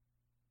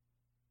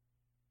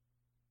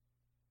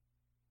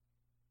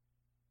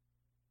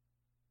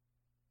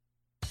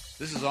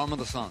This is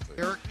Armando Santos.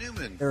 Eric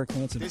Newman. Eric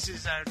Hansen. This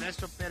is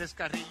Ernesto Perez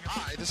Carrillo.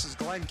 Hi, this is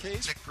Glenn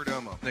Case. Nick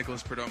Perdomo.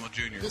 Nicholas Perdomo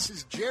Jr. This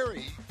is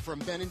Jerry from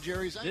Ben &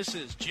 Jerry's. This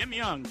is Jim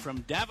Young from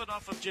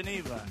Davidoff of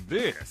Geneva.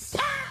 This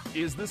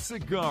is the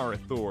Cigar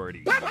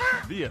Authority.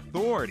 The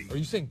authority. Are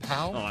you saying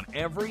pal? On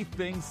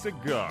everything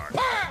cigar.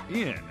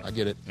 In. I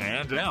get it.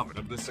 And out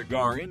of the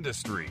cigar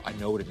industry. I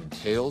know what it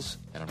entails,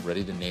 and I'm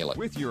ready to nail it.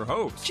 With your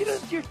host. You're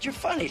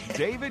funny.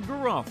 David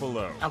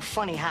Garofalo. I'm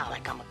funny how?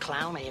 Like I'm a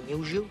clown, I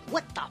amuse you?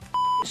 What the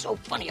is so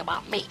funny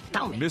about me?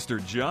 Tell me.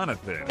 Mr.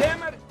 Jonathan.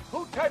 Damn it!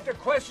 Who typed a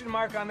question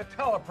mark on the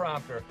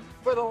teleprompter?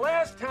 For the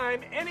last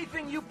time,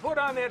 anything you put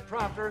on that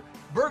prompter,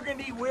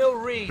 Burgundy will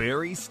read.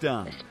 Barry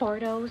Stein. The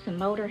sportos, the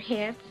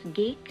motorheads,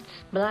 geeks,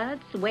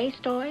 bloods,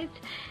 wastoids,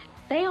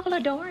 they all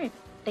adore him.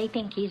 They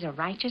think he's a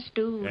righteous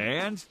dude.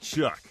 And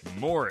Chuck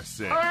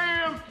Morrison. I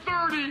am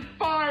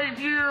 35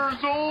 years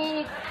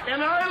old,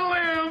 and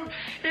I live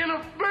in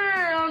a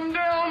van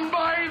down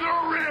by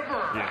the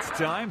river. It's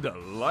time to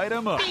light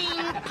 'em up.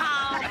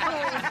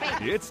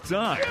 It's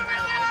time. You really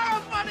are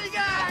a funny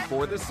guy.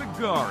 For the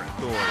Cigar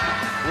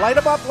Authority. Light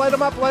 'em up, light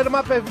 'em up, light 'em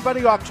up,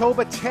 everybody.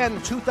 October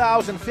 10,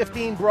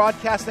 2015,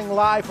 broadcasting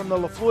live from the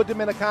La Flor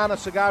Dominicana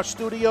Cigar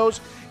Studios.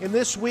 And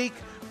this week,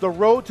 the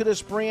road to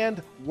this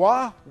brand,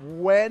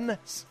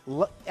 Gueguense.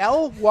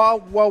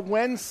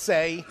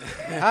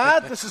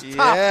 This is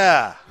tough.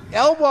 Yeah.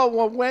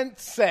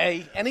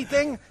 Gueguense.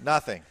 Anything?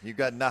 Nothing. You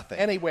got nothing.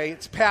 Anyway,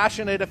 it's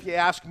passionate, if you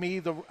ask me.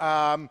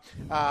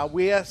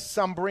 Where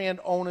some brand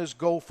owners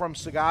go from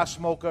cigar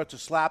smoker to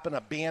slapping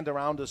a band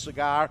around a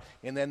cigar,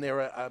 and then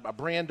they're a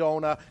brand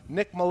owner.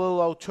 Nick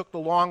Melillo took the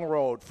long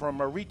road from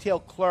a retail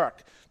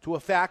clerk to a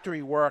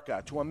factory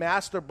worker, to a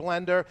master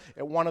blender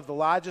at one of the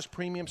largest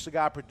premium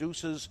cigar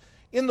producers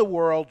in the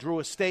world, Drew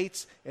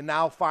Estates, and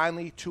now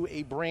finally to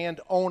a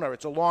brand owner.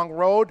 It's a long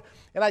road,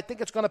 and I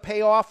think it's going to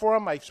pay off for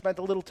him. I spent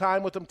a little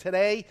time with him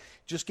today,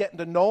 just getting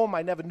to know him.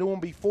 I never knew him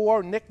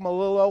before. Nick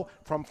Melillo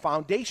from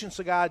Foundation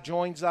Cigar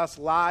joins us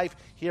live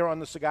here on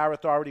the Cigar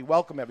Authority.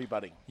 Welcome,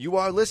 everybody. You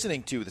are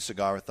listening to the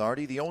Cigar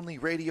Authority, the only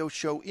radio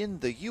show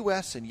in the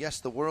U.S. and, yes,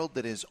 the world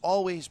that is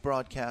always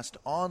broadcast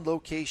on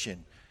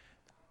location.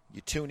 You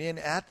tune in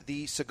at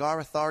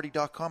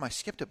thecigarauthority.com. I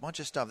skipped a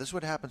bunch of stuff. This is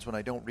what happens when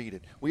I don't read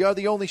it. We are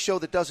the only show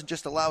that doesn't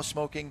just allow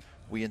smoking.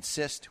 We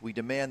insist. We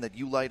demand that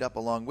you light up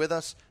along with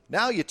us.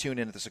 Now you tune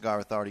in at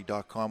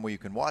thecigarauthority.com, where you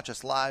can watch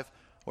us live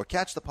or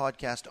catch the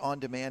podcast on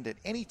demand at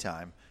any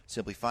time.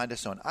 Simply find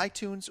us on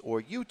iTunes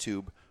or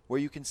YouTube, where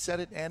you can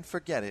set it and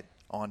forget it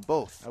on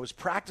both. I was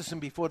practicing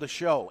before the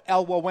show.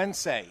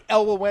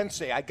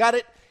 Gueguense. I got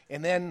it,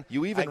 and then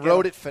you even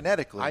wrote it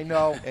phonetically. I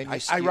know. And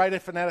I write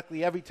it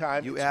phonetically every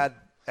time. You add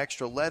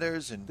extra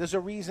letters and there's a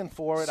reason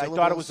for it. syllables.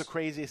 I thought it was the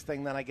craziest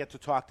thing. Then I get to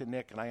talk to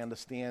Nick, and I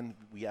understand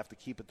we have to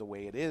keep it the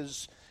way it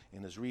is,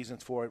 and there's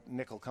reasons for it.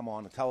 Nick will come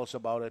on and tell us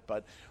about it.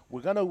 But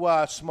we're going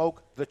to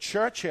smoke the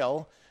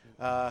Churchill,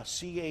 Churchill,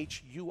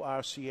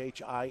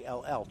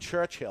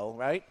 Churchill,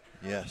 right?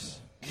 Yes.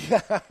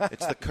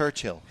 It's the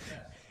Churchill.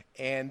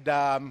 And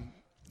I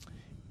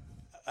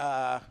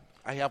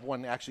have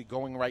one actually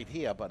going right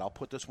here, but I'll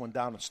put this one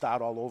down and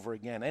start all over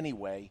again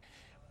anyway.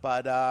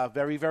 But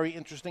very, very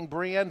interesting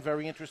brand,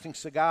 very interesting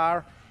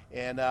cigar,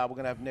 and we're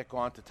going to have Nick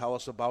on to tell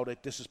us about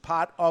it. This is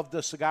part of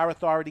the Cigar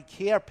Authority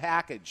Care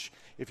Package.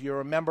 If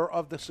you're a member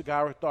of the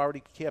Cigar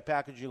Authority Care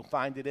Package, you'll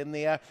find it in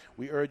there.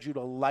 We urge you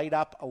to light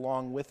up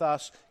along with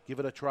us. Give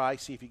it a try.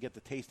 See if you get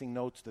the tasting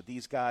notes that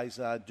these guys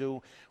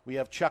do. We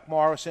have Chuck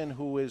Morrison,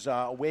 who is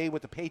away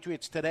with the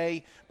Patriots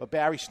today, but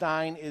Barry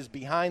Stein is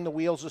behind the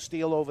wheels of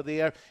steel over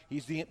there.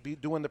 He's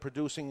doing the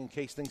producing in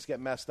case things get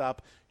messed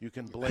up. You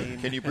can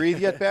blame. Can you breathe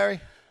yet, Barry?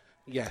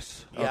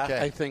 Yes. Yeah? Okay.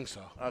 I think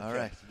so. Okay. All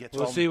right.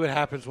 We'll see what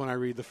happens when I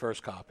read the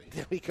first copy.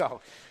 There we go.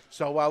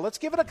 So let's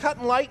give it a cut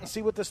and light and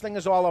see what this thing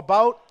is all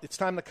about. It's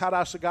time to cut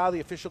our cigar.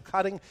 The official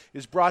cutting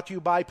is brought to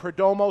you by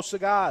Perdomo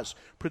Cigars.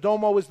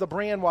 Perdomo is the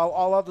brand. While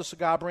all other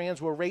cigar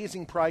brands were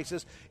raising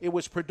prices, it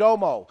was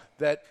Perdomo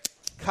that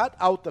cut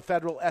out the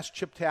federal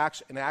S-chip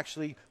tax and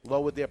actually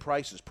lowered their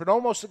prices.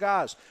 Perdomo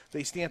Cigars,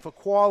 they stand for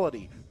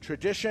quality,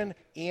 tradition,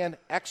 and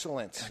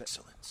excellence.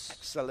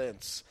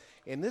 Excellence.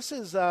 And this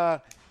is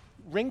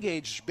ring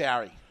gauge,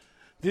 Barry.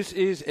 This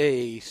is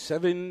a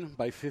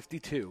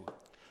 7x52.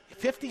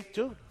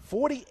 52?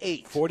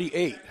 48.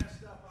 48.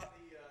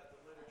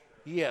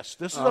 Yes,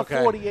 this is a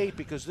 48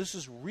 because this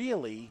is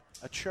really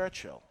a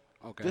Churchill.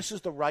 Okay. This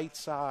is the right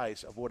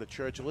size of what a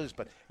Churchill is,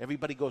 but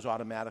everybody goes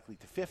automatically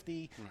to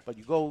 50. But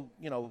you go,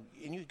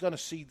 and you're going to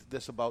see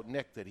this about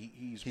Nick, that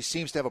he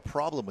seems to have a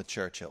problem with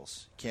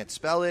Churchills. Can't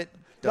spell it,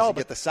 doesn't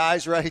get the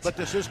size right. But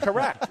this is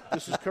correct.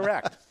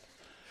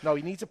 No,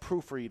 he needs a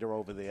proofreader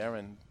over there,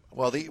 and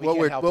what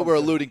we're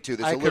alluding to,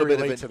 there's a little bit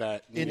of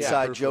an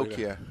inside joke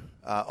here.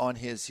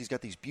 He's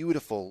got these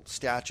beautiful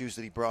statues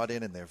that he brought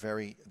in, and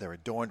they're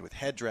adorned with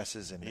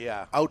headdresses and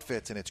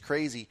outfits, and it's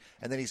crazy.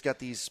 And then he's got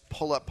these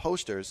pull-up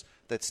posters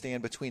that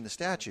stand between the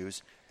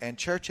statues, and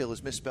Churchill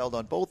is misspelled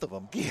on both of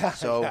them.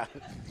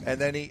 And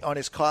then on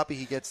his copy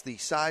he gets the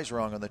size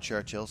wrong on the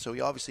Churchill, so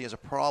he obviously has a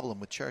problem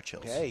with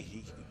Churchills.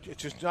 Hey,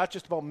 it's just not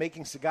just about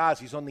making cigars.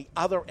 He's on the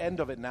other end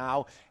of it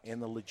now,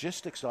 and the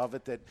logistics of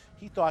it that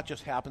he thought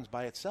just happens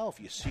by itself.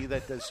 You see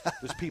that there's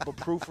people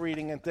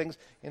proofreading and things,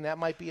 and that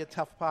might be a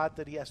tough part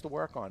that he has to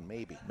work on.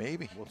 Maybe.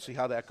 We'll see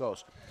how that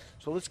goes.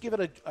 So let's give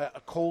it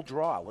a cold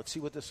draw. Let's see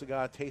what the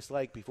cigar tastes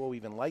like before we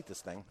even light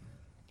this thing.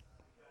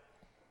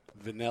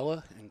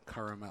 Vanilla and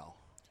caramel.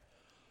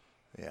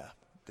 Yeah.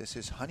 This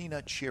is Honey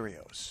Nut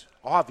Cheerios.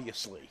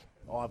 Obviously,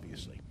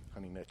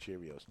 Honey Nut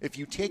Cheerios. If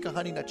you take a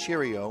Honey Nut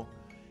Cheerio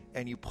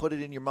and you put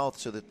it in your mouth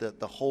so that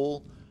the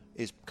hole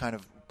is kind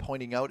of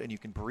pointing out and you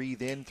can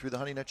breathe in through the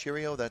Honey Nut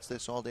Cheerio, that's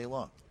this all day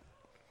long.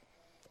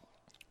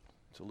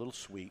 It's a little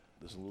sweet.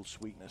 There's a little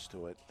sweetness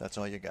to it. That's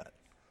all you got.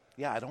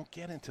 Yeah, I don't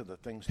get into the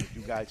things that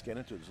you guys get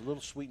into. There's a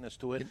little sweetness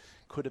to it.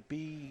 Could it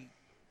be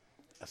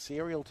a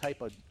cereal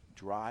type of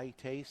dry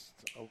taste?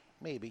 Oh,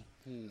 maybe.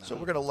 No. So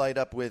we're going to light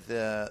up with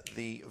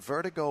the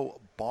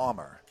Vertigo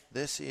Bomber.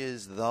 This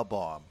is the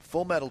bomb.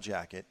 Full metal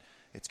jacket.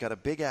 It's got a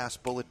big-ass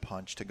bullet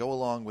punch to go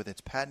along with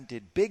its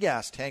patented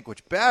big-ass tank,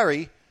 which,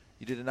 Barry,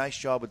 you did a nice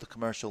job with the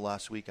commercial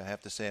last week. I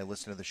have to say I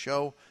listened to the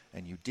show,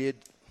 and you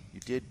did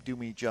do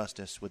me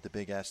justice with the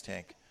big-ass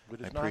tank.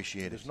 I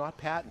appreciate it. It's not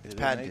patented. It's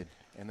patented.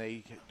 And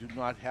they do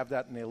not have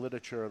that in their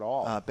literature at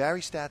all.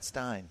 Barry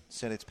Statstein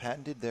said it's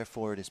patented,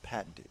 therefore it is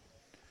patented.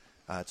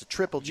 It's a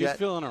triple jet. You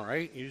feeling all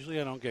right?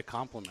 Usually I don't get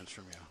compliments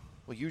from you.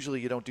 Well,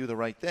 usually you don't do the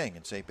right thing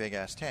and say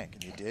big-ass tank,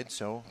 and you did,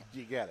 so...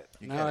 You get it.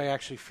 Now I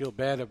actually feel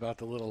bad about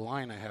the little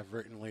line I have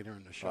written later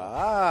in the show.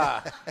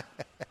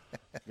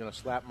 You're going to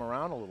slap him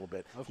around a little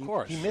bit. Of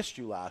course. He missed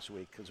you last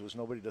week because there was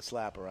nobody to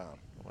slap around.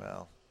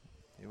 Well,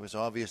 it was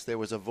obvious there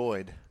was a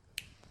void.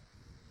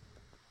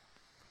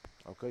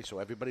 Okay, so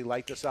everybody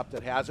light this up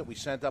that has it. We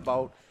sent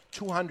about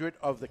 200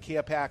 of the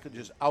care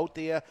packages out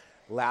there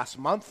last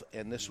month,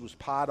 and this was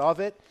part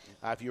of it.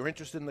 If you're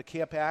interested in the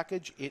care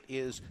package, it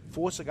is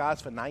 4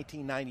 cigars for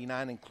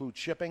 $19.99, includes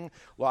shipping.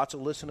 Lots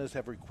of listeners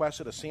have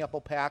requested a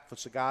sample pack for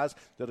cigars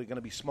that are going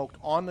to be smoked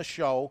on the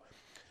show.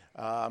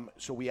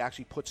 So we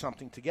actually put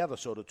something together.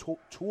 So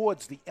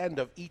towards the end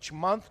of each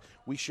month,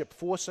 we ship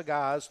 4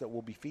 cigars that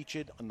will be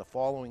featured in the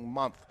following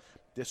month.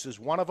 This is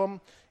one of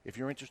them. If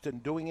you're interested in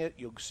doing it,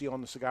 you'll see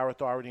on the Cigar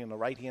Authority on the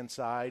right-hand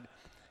side,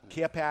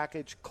 care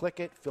package, click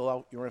it, fill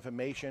out your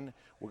information.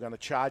 We're going to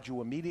charge you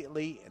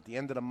immediately. At the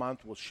end of the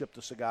month, we'll ship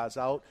the cigars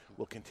out.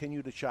 We'll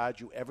continue to charge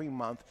you every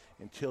month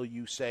until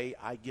you say,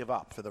 I give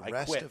up. For the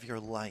rest of your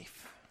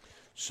life.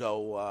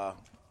 So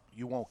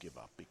you won't give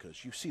up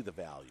because you see the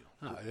value.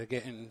 No, they're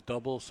getting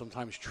double,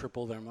 sometimes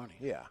triple their money.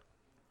 Yeah.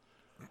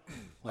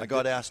 I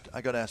got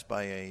asked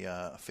by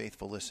a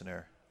faithful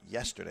listener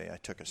yesterday. I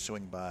took a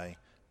swing by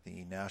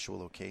the Nashua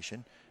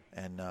location,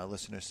 and a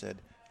listener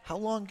said, how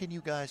long can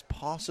you guys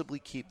possibly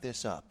keep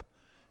this up?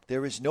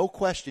 There is no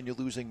question you're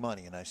losing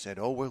money. And I said,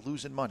 we're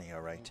losing money,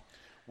 all right.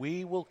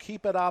 We will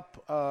keep it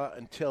up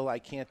until I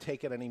can't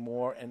take it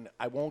anymore, and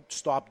I won't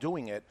stop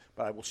doing it,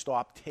 but I will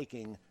stop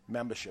taking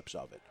memberships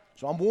of it.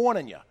 So I'm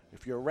warning you.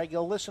 If you're a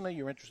regular listener,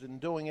 you're interested in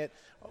doing it,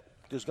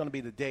 there's going to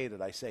be the day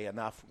that I say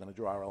enough. We're going to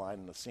draw a line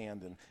in the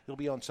sand, and it'll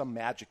be on some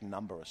magic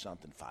number or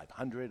something,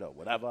 500 or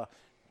whatever,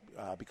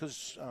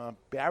 because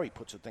Barry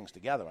puts the things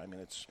together. I mean,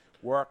 it's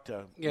worked.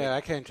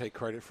 I can't take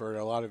credit for it.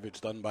 A lot of it's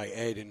done by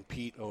Ed and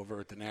Pete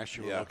over at the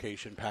Nashua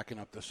location packing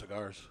up the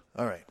cigars.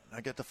 All right. I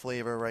got the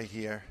flavor right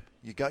here.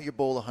 You got your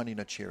bowl of Honey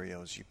Nut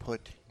Cheerios. You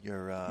put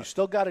your... you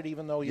still got it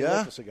even though you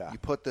lit the cigar. You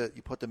put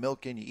the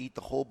milk in. You eat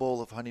the whole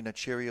bowl of Honey Nut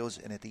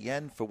Cheerios. And at the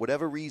end, for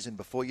whatever reason,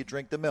 before you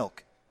drink the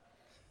milk,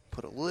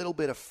 put a little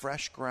bit of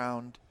fresh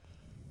ground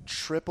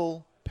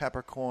triple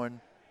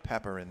peppercorn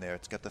pepper in there.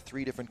 It's got the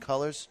 3 different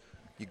colors.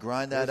 You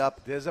grind that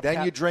up.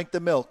 Then you drink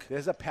the milk.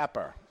 There's a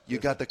pepper. You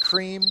got the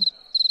cream.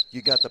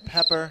 You got the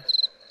pepper.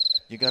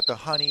 You got the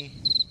honey.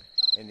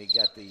 And you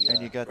got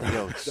the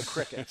oats. The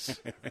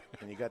crickets.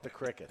 And you got the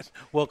crickets.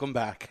 Welcome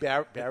back.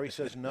 Barry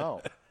says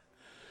no.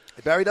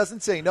 Barry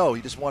doesn't say no.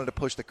 He just wanted to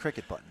push the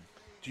cricket button.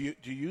 Do you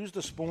use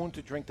the spoon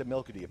to drink the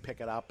milk, or do you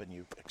pick it up and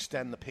you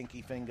extend the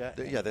pinky finger?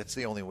 Yeah, that's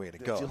the only way to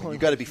go. You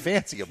got to be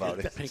fancy about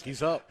it.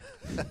 Pinky's up.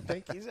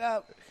 Pinky's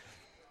up.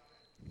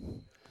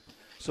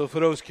 So for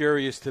those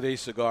curious,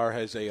 today's cigar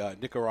has a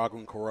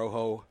Nicaraguan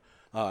Corojo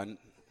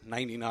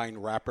 99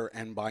 wrapper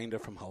and binder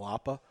from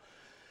Jalapa.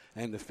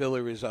 And the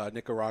filler is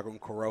Nicaraguan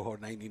Corojo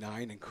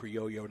 99 and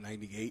Criollo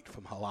 98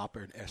 from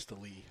Jalapa and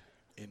Esteli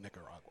in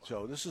Nicaragua.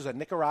 So this is a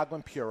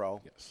Nicaraguan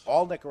Puro,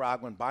 all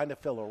Nicaraguan binder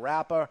filler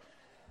wrapper.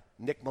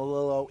 Nick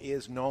Melillo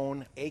is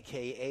known,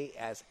 a.k.a.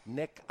 as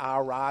Nick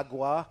R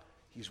Agua.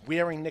 He's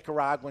wearing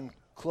Nicaraguan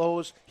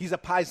clothes. He's a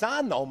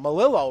paisan, though,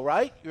 Melillo,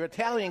 right? You're an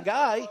Italian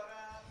guy.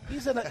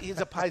 He's a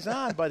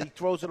paisan, but he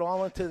throws it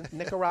all into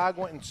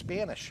Nicaragua and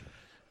Spanish.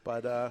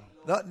 But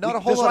not a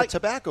whole lot of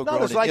tobacco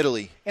grown in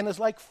Italy. And there's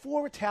like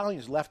 4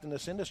 Italians left in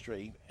this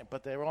industry,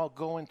 but they're all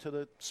going to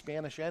the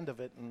Spanish end of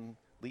it and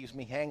leaves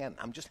me hanging.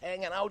 I'm just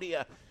hanging out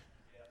here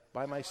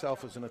by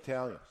myself as an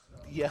Italian.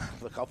 Yeah,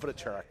 look out for the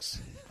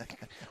Turks.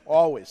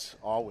 Always.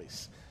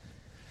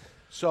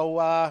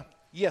 So,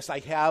 yes, I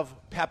have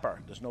pepper.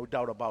 There's no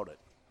doubt about it.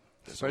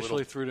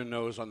 Especially through the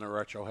nose on the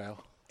retrohale.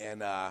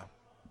 And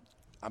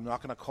I'm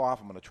not going to cough.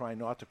 I'm going to try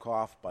not to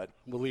cough, but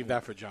We'll leave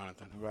that for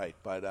Jonathan. right.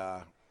 But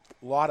a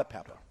lot of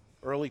pepper,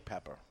 early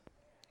pepper.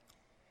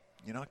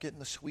 You're not getting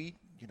the sweet.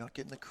 You're not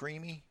getting the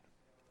creamy.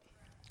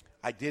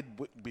 I did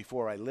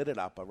before I lit it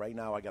up, but right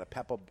now I got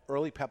a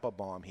early pepper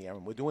bomb here,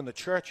 and we're doing the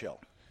Churchill.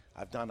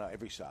 I've done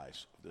every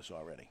size of this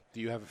already.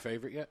 Do you have a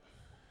favorite yet?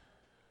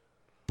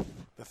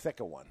 The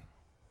thicker one.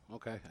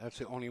 Okay, that's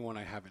the only one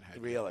I haven't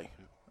had. Really?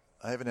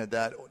 I haven't had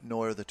that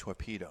nor the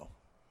torpedo.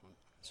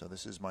 So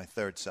this is my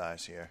third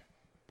size here.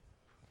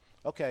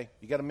 Okay,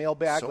 you got a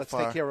mailbag. So Let's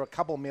far- take care of a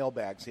couple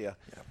mailbags here.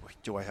 Yeah,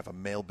 do I have a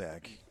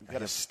mailbag? You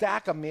got a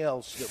stack of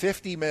mails.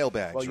 50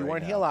 mailbags. Well, you right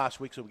weren't now. here last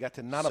week, so we got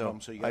to none of them.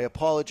 So you got I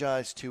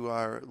apologize to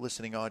our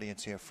listening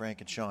audience here,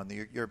 Frank and Sean.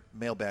 Your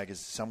mailbag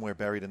is somewhere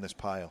buried in this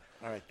pile.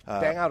 all right.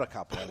 Bang out a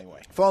couple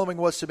anyway. Following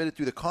was submitted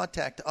through the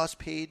Contact Us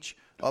page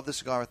of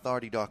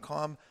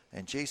thecigarauthority.com,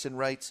 and Jason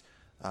writes,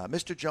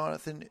 Mr.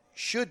 Jonathan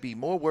should be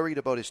more worried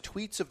about his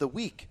tweets of the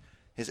week.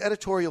 His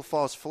editorial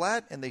falls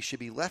flat, and they should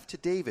be left to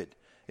David.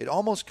 It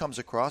almost comes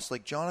across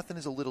like Jonathan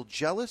is a little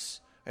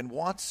jealous and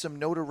wants some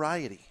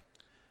notoriety.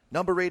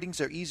 Number ratings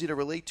are easy to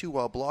relate to,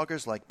 while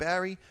bloggers like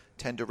Barry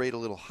tend to rate a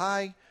little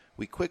high.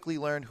 We quickly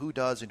learn who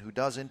does and who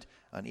doesn't.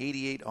 An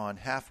 88 on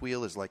Half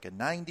Wheel is like a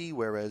 90,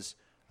 whereas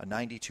a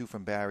 92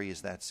 from Barry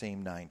is that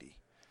same 90.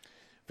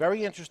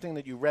 Very interesting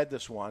that you read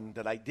this one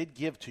that I did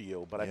give to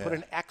you, but I Yeah. put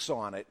an X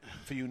on it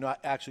for you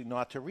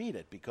not to read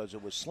it because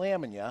it was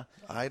slamming you.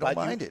 I don't But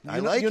mind it. I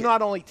You like it.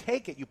 not only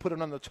take it, you put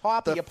it on the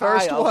top The of your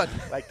first pile. one.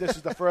 Like, this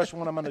is the first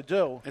one I'm going to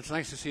do. It's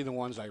nice to see the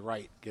ones I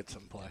write get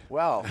some play.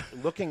 Well,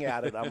 looking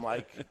at it, I'm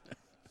like,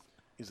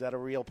 is that a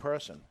real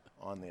person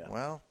on there?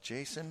 Well,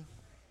 Jason,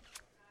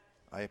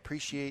 I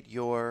appreciate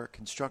your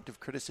constructive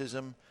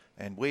criticism,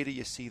 and wait till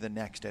you see the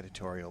next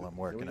editorial I'm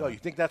Here working we go. on. You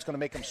think that's going to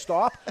make him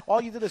stop?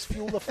 All you did is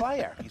fuel the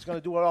fire. He's going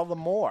to do it all the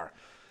more.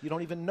 You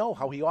don't even know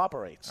how he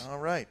operates. All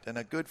right. And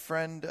a good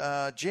friend,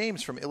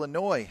 James from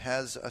Illinois,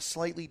 has a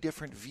slightly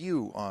different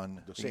view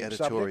on the same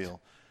editorial.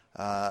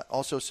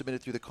 Also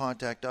submitted through the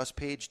Contact Us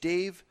page.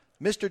 Dave,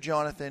 Mr.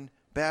 Jonathan,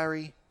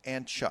 Barry,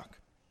 and Chuck.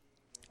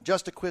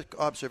 Just a quick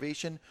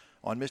observation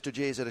on Mr.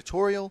 J's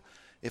editorial.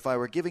 If I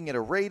were giving it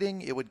a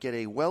rating, it would get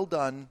a well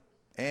done,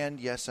 and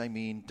yes, I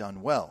mean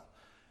done well.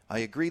 I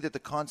agree that the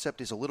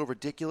concept is a little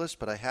ridiculous,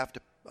 but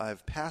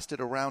I've passed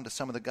it around to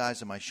some of the guys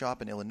in my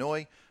shop in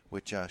Illinois,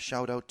 which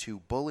shout out to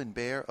Bull and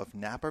Bear of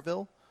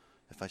Naperville,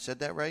 if I said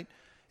that right.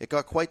 It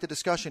got quite the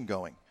discussion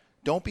going.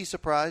 Don't be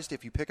surprised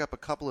if you pick up a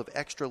couple of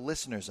extra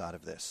listeners out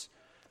of this.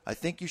 I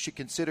think you should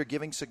consider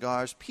giving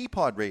cigars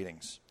Peapod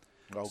ratings.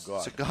 Oh,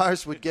 God.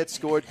 Cigars would get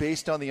scored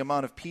based on the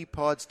amount of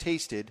Peapods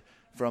tasted,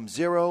 from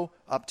 0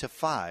 up to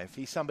 5.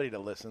 He's somebody that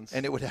listens.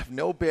 And it would have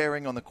no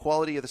bearing on the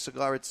quality of the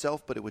cigar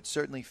itself, but it would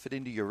certainly fit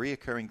into your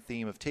reoccurring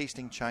theme of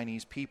tasting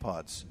Chinese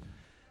Peapods.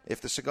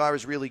 If the cigar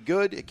is really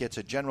good, it gets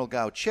a General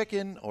Gao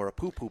chicken or a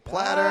poo-poo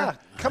platter.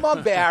 Come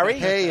on, Barry.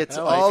 Hey, it's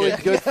all in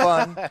good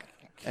fun.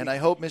 And I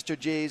hope Mr.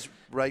 J's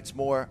writes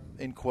more,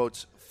 in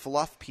quotes,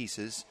 fluff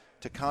pieces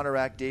to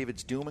counteract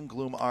David's doom and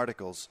gloom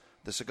articles.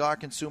 The cigar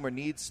consumer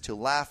needs to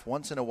laugh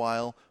once in a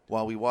while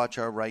we watch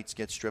our rights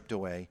get stripped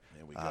away.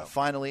 There we go.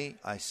 Finally,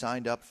 I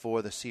signed up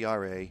for the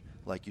CRA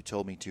like you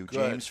told me to.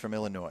 Good. James from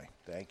Illinois.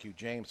 Thank you,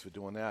 James, for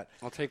doing that.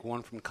 I'll take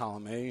one from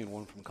column A and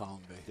one from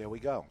column B. There we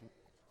go.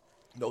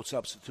 No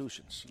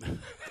substitutions.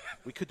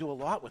 We could do a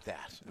lot with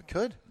that. We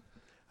could.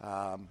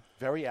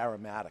 Very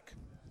aromatic.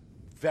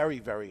 Very,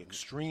 very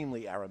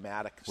extremely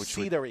aromatic. Which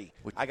would- Cedary.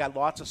 I got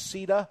lots of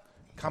cedar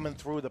coming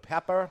through the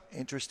pepper.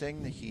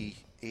 Interesting that he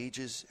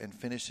ages and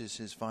finishes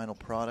his final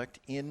product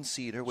in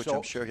cedar, which So-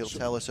 I'm sure he'll so-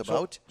 tell us so-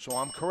 about. So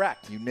I'm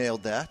correct. You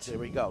nailed that. There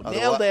we go. Otherwise-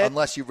 Nailed it.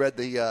 Unless you read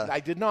the I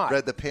did not.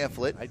 read the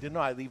pamphlet. I did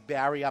not. I leave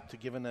Barry up to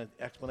give an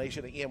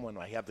explanation. And when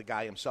I have the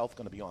guy himself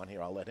going to be on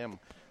here, I'll let him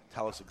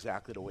tell us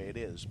exactly the way it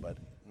is. But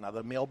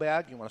another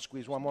mailbag? You want to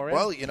squeeze one more in?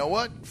 Well, you know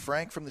what?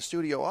 Frank from the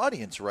studio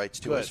audience writes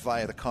to Good. us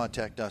via the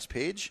Contact Us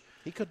page.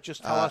 He could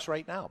just tell us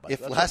right now. But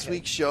If that's last okay.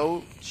 week's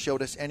show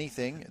showed us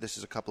anything, this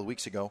is a couple of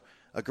weeks ago,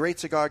 a great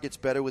cigar gets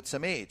better with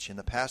some age. In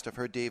the past, I've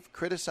heard Dave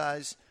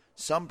criticize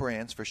some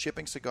brands for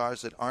shipping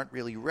cigars that aren't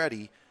really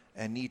ready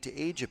and need to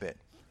age a bit.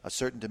 A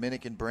certain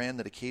Dominican brand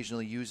that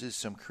occasionally uses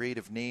some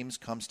creative names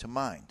comes to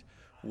mind.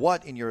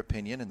 What, in your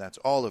opinion, and that's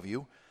all of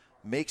you,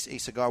 makes a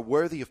cigar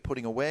worthy of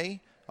putting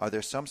away? Are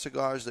there some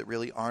cigars that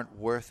really aren't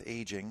worth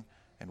aging?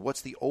 And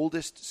what's the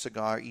oldest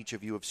cigar each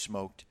of you have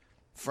smoked?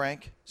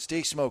 Frank,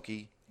 stay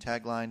smoky.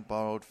 Tagline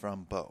borrowed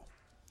from Bo.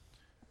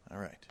 All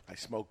right. I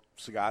smoke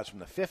cigars from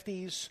the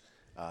 50s.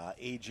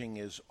 Aging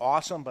is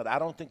awesome, but I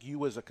don't think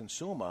you as a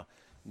consumer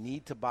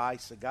need to buy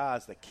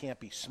cigars that can't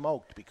be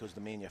smoked because the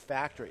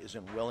manufacturer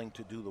isn't willing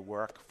to do the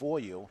work for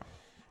you.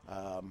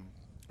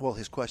 Well,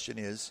 his question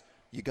is,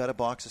 you got a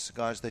box of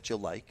cigars that you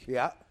like.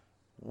 Yeah.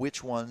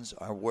 Which ones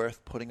are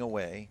worth putting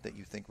away that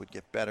you think would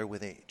get better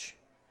with age?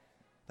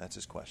 That's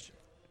his question.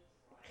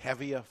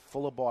 Heavier,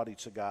 fuller-bodied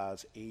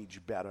cigars age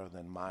better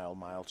than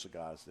mild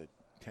cigars that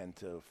tend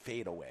to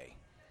fade away.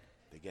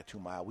 They get too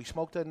mild. We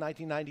smoked a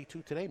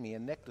 1992 today, me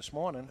and Nick, this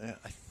morning.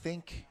 I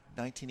think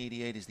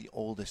 1988 is the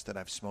oldest that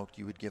I've smoked.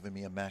 You had given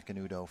me a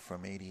Macanudo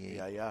from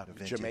 88. Yeah.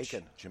 Vintage.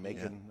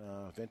 Jamaican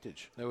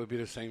vintage. That would be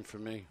the same for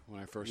me.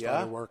 When I first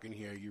started working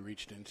here, you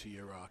reached into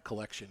your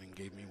collection and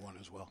gave me one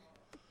as well.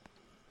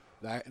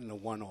 That and the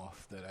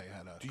one-off that I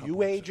had. Do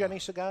you age any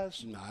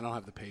cigars? No, I don't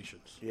have the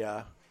patience.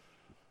 Yeah.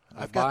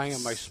 I buy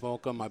them, I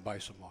smoke them, I buy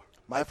some more.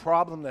 My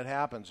problem that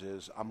happens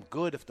is I'm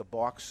good if the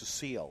box is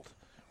sealed.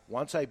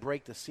 Once I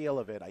break the seal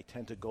of it, I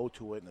tend to go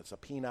to it, and it's a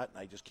peanut,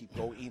 and I just keep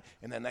eating,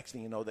 and then next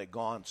thing you know, they're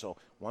gone. So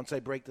once I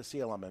break the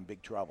seal, I'm in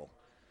big trouble.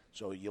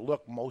 So you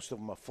look, most of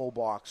them are full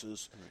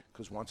boxes,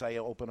 because once I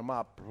open them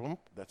up, boom,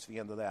 that's the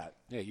end of that.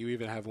 Yeah, you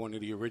even have one of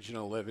the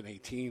original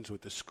 1118s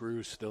with the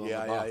screws still in the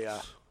box.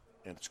 Yeah.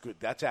 And it's good.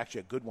 That's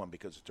actually a good one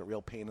because it's a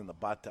real pain in the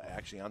butt to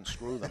actually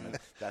unscrew them. And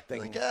that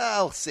thing.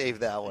 I'll save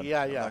that one.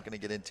 Yeah. I'm not going to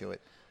get into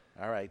it.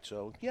 All right.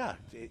 So,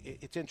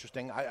 it's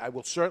interesting. I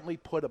will certainly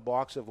put a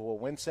box of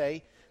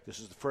Gueguense. This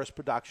is the first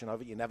production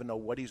of it. You never know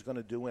what he's going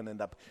to do and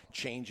end up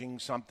changing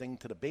something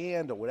to the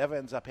band or whatever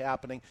ends up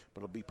happening, but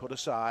it'll be put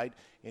aside.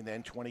 And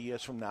then 20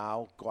 years from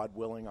now, God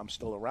willing, I'm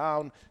still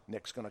around.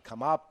 Nick's going to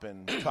come up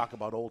and talk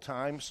about old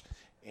times.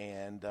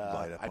 And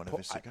I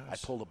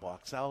pull the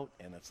box out,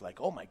 and it's like,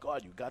 oh, my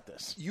God, you got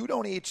this. You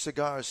don't age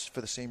cigars for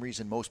the same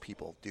reason most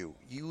people do.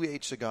 You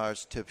age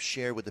cigars to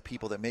share with the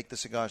people that make the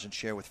cigars and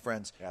share with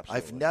friends. Absolutely.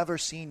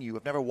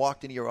 I've never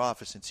walked into your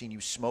office and seen you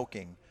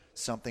smoking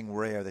something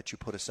rare that you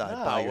put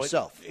aside by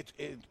yourself.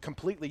 It's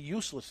completely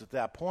useless at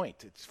that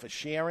point. It's for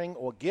sharing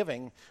or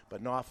giving,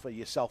 but not for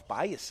yourself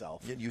by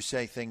yourself. You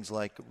say things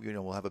like,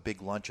 we'll have a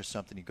big lunch or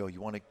something. You go, you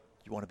want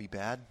to be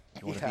bad?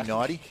 You want to be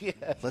naughty?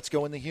 Yeah. Let's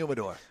go in the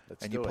humidor.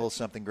 And you pull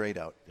something great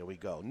out. There we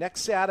go.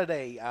 Next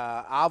Saturday,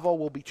 Avo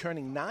will be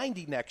turning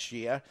 90 next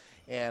year,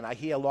 and I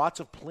hear lots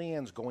of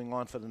plans going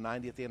on for the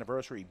 90th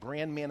anniversary.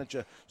 Brand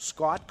manager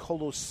Scott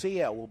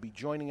Colosea will be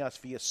joining us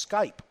via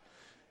Skype.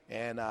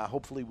 And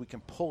hopefully we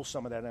can pull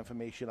some of that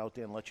information out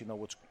there and let you know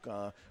what's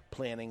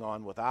planning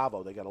on with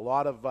Avo. They got a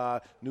lot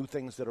of new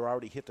things that are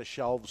already hit the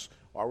shelves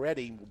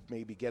already. We'll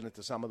maybe get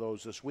into some of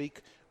those this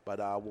week, but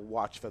we'll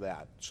watch for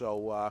that.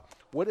 So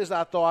what is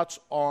our thoughts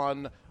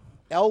on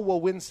El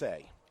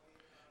Gueguense?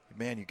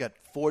 Man, you got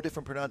 4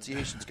 different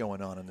pronunciations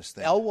going on in this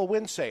thing. El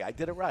Gueguense. I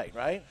did it right?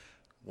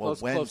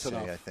 Close enough.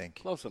 I think.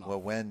 Close enough.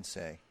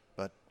 Gueguense,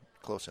 but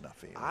close enough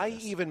for you. I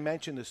even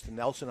mentioned this to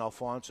Nelson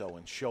Alfonso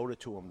and showed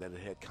it to him that it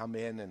had come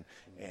in,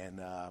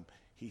 and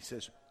he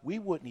says, we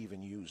wouldn't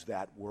even use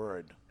that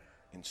word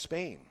in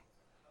Spain,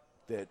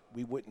 that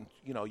we wouldn't,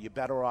 you're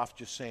better off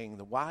just saying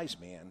the wise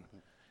man.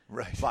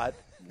 Right. But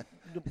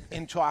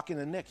in talking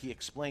to Nick, he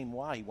explained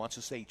why. He wants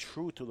to stay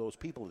true to those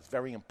people. It's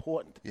very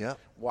important. Yeah.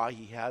 Why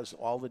he has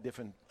all the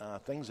different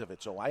things of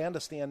it. So I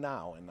understand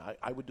now, and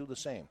I would do the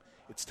same.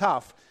 It's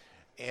tough,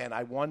 and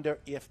I wonder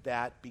if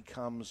that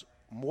becomes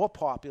more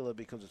popular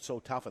because it's so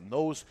tough, and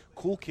those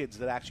cool kids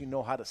that actually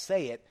know how to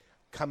say it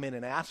come in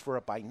and ask for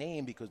it by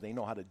name because they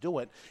know how to do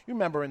it. You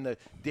remember in the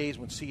days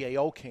when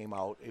CAO came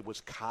out, it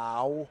was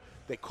cow.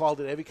 They called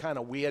it every kind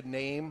of weird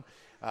name,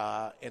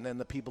 and then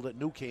the people that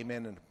knew came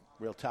in and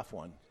real tough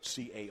one,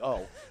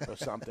 CAO or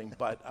something.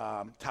 But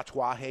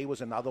Tatuaje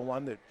was another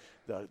one that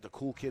the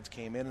cool kids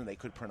came in and they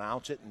could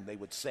pronounce it and they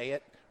would say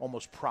it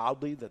almost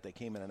proudly that they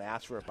came in and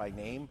asked for it by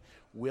name.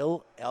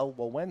 Will El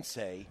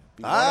Gueguense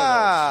be one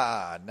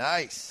of those?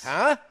 Nice.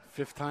 Huh?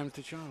 5th time's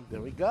the charm. There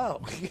we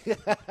go.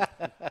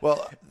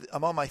 Well,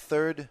 I'm on my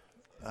 3rd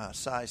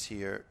size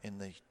here in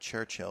the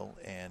Churchill,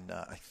 and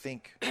I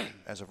think,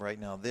 as of right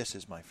now, this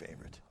is my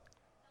favorite.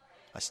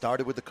 I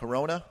started with the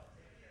Corona,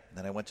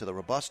 then I went to the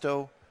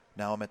Robusto.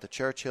 Now I'm at the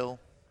Churchill.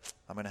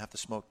 I'm going to have to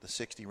smoke the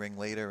 60 ring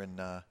later.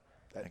 And I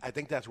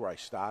think that's where I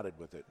started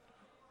with it.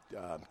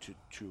 I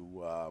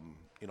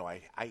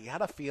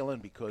had a feeling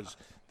because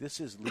this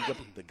is Liga,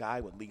 the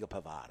guy with Liga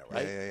Privada,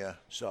 right? Yeah.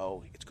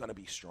 So it's going to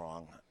be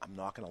strong. I'm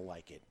not going to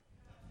like it.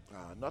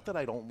 Not that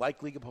I don't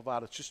like Liga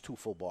Privada. It's just too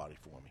full body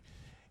for me.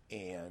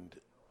 And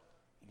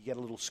you get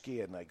a little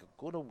scared. And I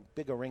go to a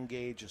bigger ring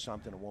gauge or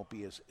something. It won't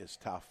be as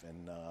tough.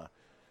 And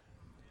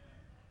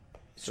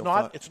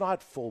it's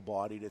not full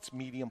bodied. It's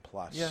medium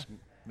plus. Yeah,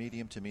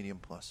 medium to medium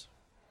plus.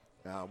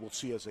 We'll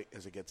see as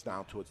it gets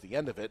down towards the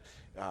end of it.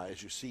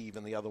 As you see,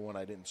 even the other one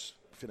I didn't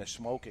finish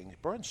smoking,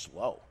 it burns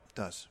slow. It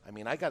does. I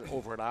mean, I got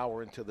over an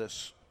hour into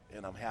this,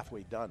 and I'm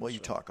halfway done. Well, you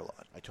talk a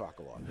lot. I talk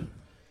a lot.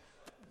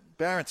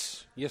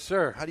 Barents. Yes,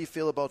 sir. How do you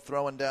feel about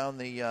throwing down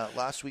the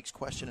last week's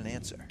question and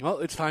answer? Well,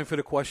 it's time for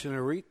the question of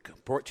the week,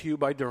 brought to you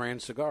by Duran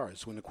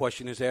Cigars. When the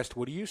question is asked,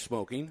 what are you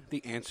smoking?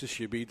 The answer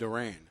should be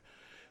Duran.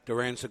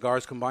 Duran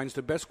Cigars combines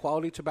the best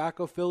quality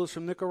tobacco fillers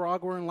from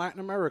Nicaragua and Latin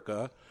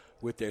America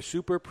with their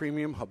super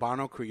premium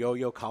Habano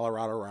Criollo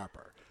Colorado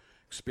wrapper.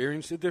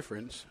 Experience the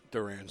difference,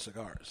 Duran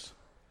Cigars.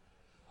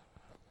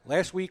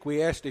 Last week,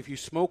 we asked if you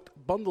smoked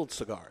bundled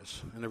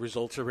cigars, and the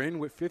results are in,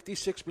 with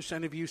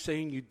 56% of you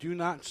saying you do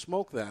not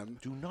smoke them.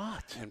 Do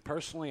not. And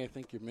personally, I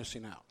think you're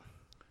missing out.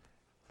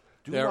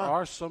 There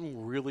are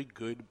some really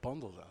good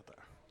bundles out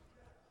there.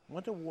 I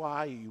wonder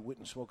why you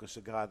wouldn't smoke a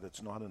cigar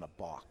that's not in a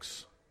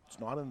box. It's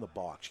not in the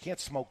box. You can't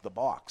smoke the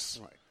box.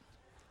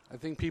 Right. I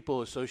think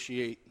people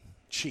associate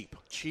cheap.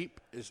 Cheap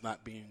is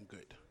not being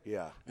good.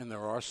 Yeah. And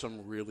there are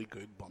some really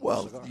good bundle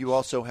Well, cigars. you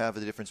also have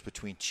the difference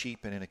between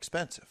cheap and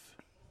inexpensive.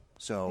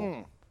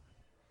 So,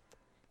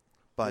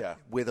 but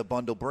with a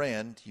bundle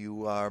brand,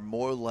 you are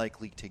more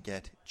likely to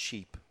get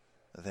cheap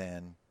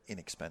than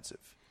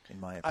inexpensive, in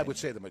my opinion. I would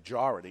say the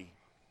majority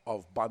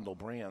of bundle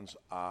brands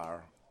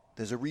are.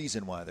 There's a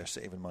reason why they're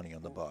saving money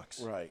on the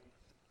box.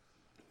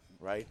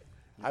 Right.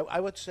 I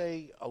would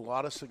say a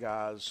lot of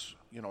cigars,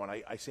 and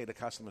I say to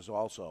customers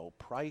also,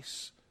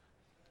 price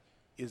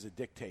is a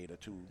dictator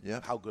to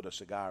how good a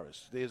cigar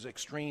is. There's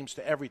extremes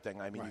to everything.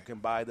 I mean, you can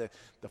buy the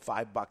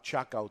 $5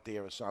 Chuck out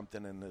there or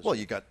something. And well,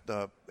 you got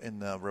in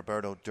the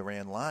Roberto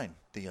Duran line,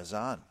 the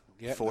Azan,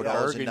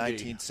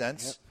 $4.19.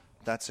 Yep.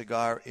 That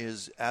cigar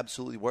is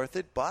absolutely worth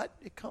it, but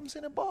it comes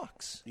in a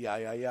box.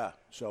 Yeah.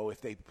 So if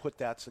they put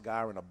that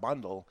cigar in a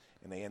bundle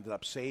and they ended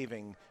up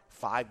saving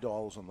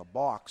 $5 on the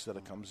box that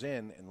it comes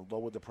in and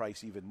lowered the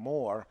price even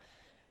more,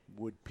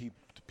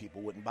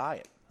 people wouldn't buy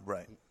it.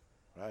 Right.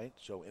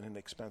 So in an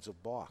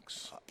expensive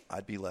box,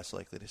 I'd be less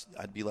likely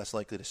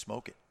to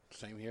smoke it.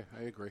 Same here.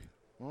 I agree.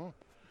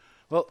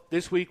 Well,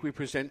 this week we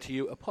present to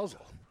you a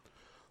puzzle.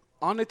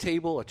 On the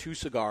table are 2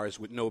 cigars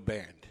with no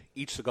band.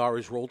 Each cigar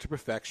is rolled to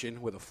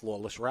perfection with a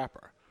flawless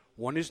wrapper.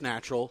 One is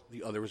natural,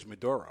 the other is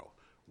Maduro.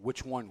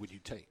 Which one would you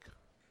take?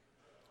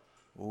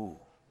 Ooh.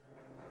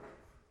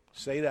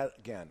 Say that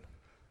again.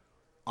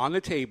 On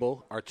the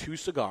table are 2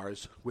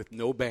 cigars with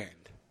no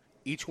band.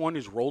 Each one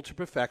is rolled to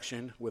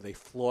perfection with a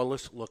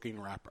flawless-looking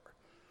wrapper.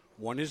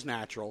 One is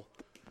natural,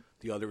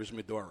 the other is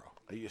Maduro.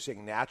 Are you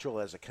saying natural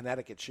as a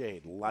Connecticut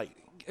shade, light?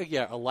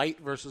 Yeah, a light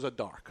versus a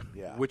dark.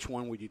 Yeah. Which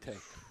one would you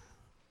take?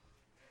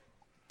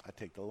 I'd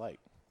take the light.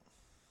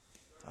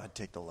 I'd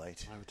take the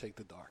light. I would take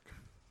the dark.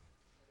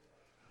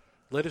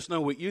 Let us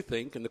know what you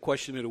think, and the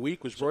question of the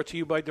week was brought to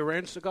you by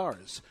Duran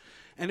Cigars.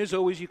 And as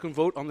always, you can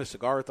vote on the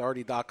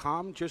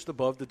cigarauthority.com just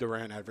above the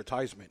Duran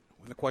advertisement.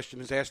 When the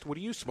question is asked, what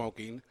are you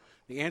smoking?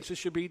 The answer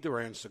should be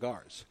Duran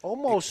Cigars.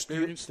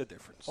 Experience the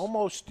difference.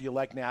 Almost you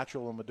like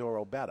natural and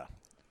Maduro better.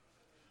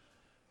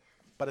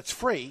 But it's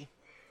free.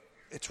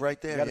 It's right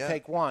there, You got to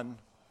take one.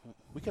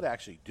 We could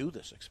actually do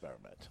this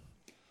experiment.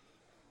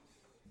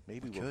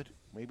 Maybe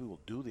we'll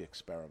do the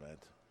experiment.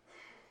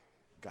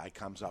 Guy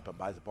comes up and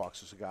buys a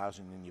box of cigars,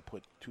 and then you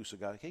put 2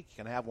 cigars. Hey, you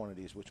can have one of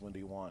these. Which one do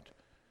you want?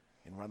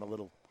 And run a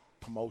little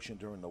promotion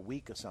during the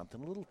week or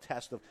something. A little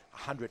test of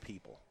 100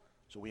 people.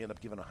 So we end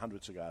up giving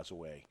 100 cigars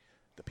away,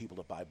 the people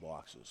that buy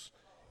boxes,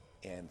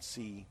 and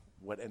see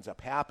what ends up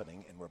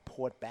happening and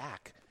report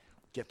back.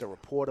 Get the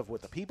report of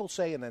what the people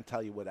say and then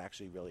tell you what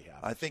actually really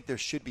happened. I think there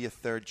should be a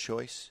third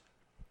choice.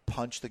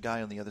 Punch the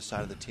guy on the other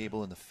side of the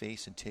table in the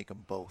face and take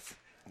them both.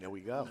 There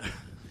we go.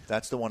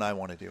 That's the one I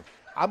want to do.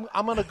 I'm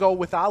going to go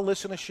with our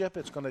listenership.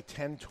 It's going to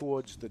tend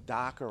towards the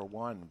darker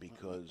one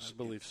because I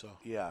believe so.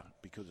 Yeah,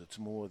 because it's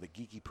more the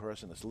geeky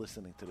person that's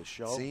listening to the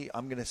show. See,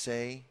 I'm going to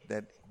say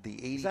that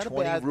the that a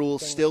 80-20 bad rule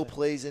thing? still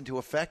plays into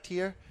effect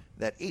here,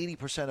 that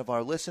 80% of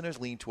our listeners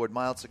lean toward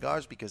mild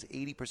cigars because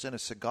 80% of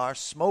cigar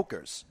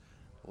smokers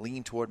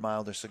lean toward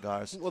milder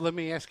cigars. Well, let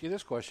me ask you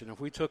this question. If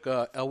we took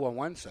El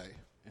Gueguense,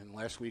 and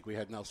last week we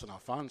had Nelson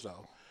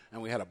Alfonso,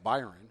 and we had a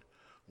Byron,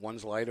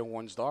 one's lighter,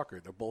 one's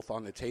darker. They're both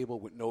on the table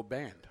with no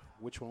band.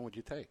 Which one would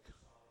you take?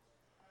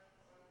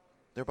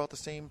 They're about the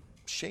same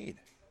shade,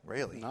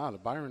 really. No, the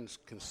Byron's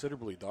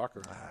considerably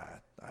darker.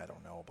 I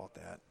don't know about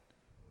that.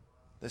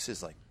 This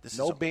is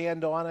no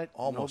band on it.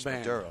 Almost no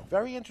band. Maduro.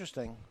 Very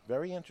interesting.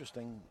 Very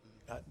interesting.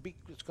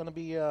 It's going to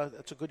be.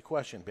 It's a good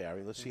question,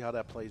 Barry. Let's see how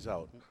that plays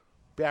out.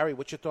 Barry,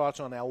 what's your thoughts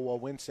on El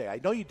Gueguense? I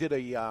know you did I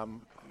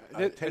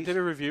did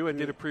a review. I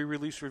did a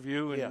pre-release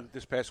review, and Yeah.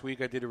 this past week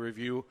I did a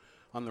review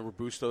on the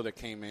Robusto that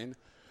came in,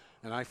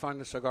 and I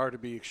find the cigar to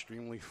be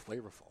extremely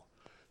flavorful.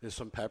 There's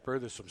some pepper,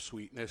 there's some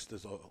sweetness,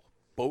 there's a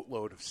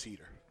boatload of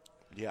cedar.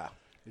 Yeah.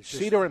 It's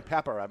just- Cedar and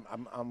pepper.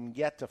 I'm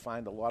yet to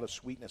find a lot of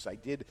sweetness. I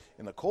did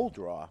in the cold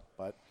draw,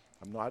 but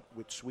I'm not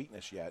with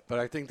sweetness yet. But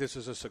I think this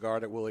is a cigar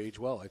that will age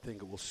well. I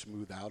think it will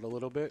smooth out a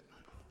little bit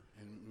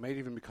and might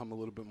even become a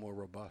little bit more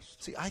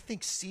robust. See, I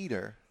think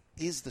cedar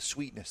is the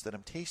sweetness that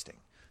I'm tasting.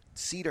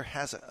 Cedar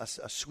has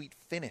a sweet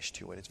finish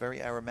to it. It's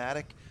very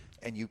aromatic,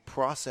 and you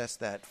process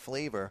that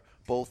flavor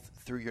both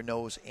through your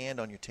nose and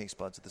on your taste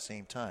buds at the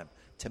same time.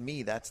 To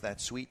me, that's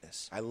that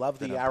sweetness. I love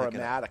that the I'm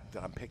picking up. aromatic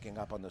that I'm picking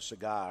up on the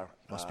cigar.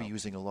 Must be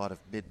using a lot of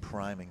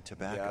mid-priming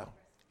tobacco.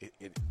 Yeah,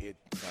 it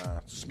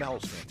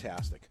smells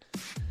fantastic.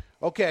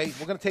 Okay,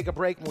 we're going to take a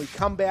break. When we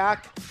come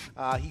back,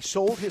 he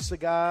sold his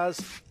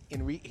cigars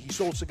he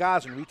sold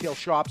cigars in retail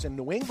shops in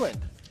New England,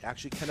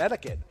 actually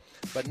Connecticut.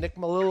 But Nick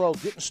Melillo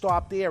didn't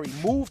stop there. He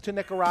moved to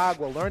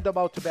Nicaragua, learned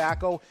about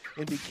tobacco,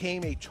 and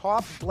became a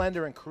top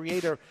blender and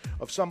creator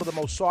of some of the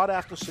most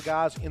sought-after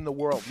cigars in the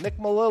world. Nick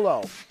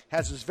Melillo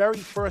has his very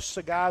first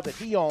cigar that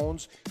he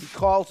owns. He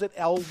calls it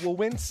El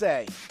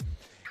Gueguense.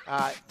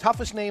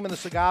 Toughest name in the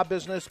cigar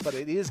business, but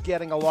it is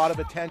getting a lot of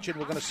attention.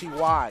 We're going to see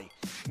why.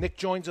 Nick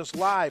joins us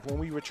live. When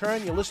we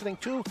return, you're listening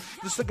to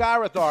the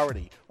Cigar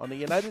Authority on the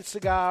United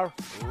Cigar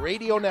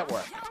Radio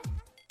Network.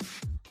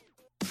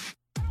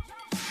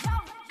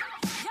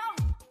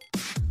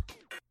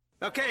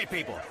 Okay,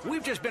 people,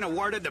 we've just been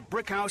awarded the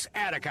Brickhouse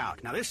ad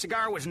account. Now, this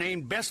cigar was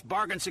named Best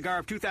Bargain Cigar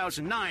of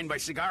 2009 by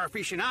Cigar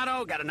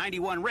Aficionado, got a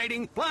 91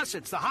 rating, plus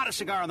it's the hottest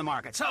cigar on the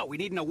market. So, we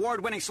need an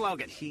award-winning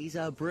slogan. She's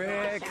a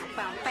brick.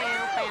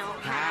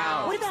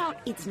 How? What about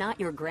it's not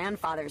your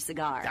grandfather's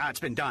cigar? Ah, it's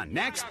been done.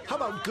 Next. How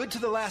about good to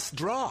the last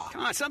draw?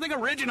 Come on, something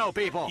original,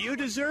 people. You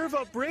deserve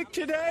a brick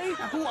today?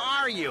 Now, who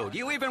are you? Do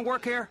you even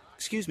work here?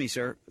 Excuse me,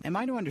 sir. Am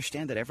I to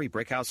understand that every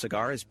Brickhouse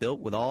cigar is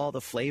built with all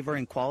the flavor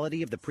and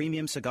quality of the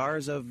premium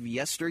cigars of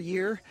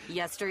yesteryear?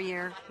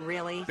 Yesteryear?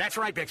 Really? That's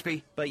right,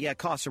 Bixby. But yet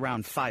costs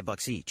around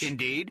 $5 each.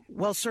 Indeed.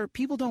 Well, sir,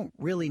 people don't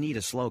really need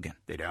a slogan.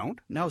 They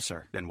don't? No,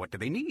 sir. Then what do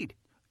they need?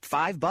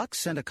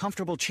 $5 and a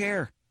comfortable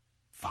chair.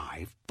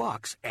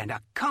 $5 and a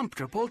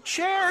comfortable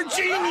chair.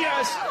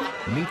 Genius!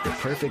 Meet the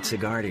perfect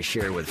cigar to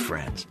share with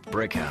friends.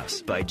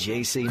 Brickhouse by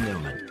J.C.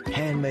 Newman.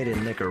 Handmade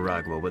in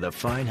Nicaragua with a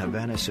fine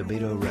Havana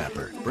Subito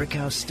wrapper.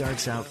 Brickhouse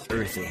starts out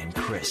earthy and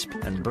crisp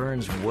and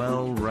burns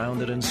well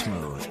rounded and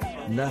smooth.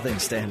 Nothing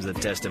stands the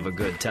test of a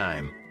good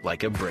time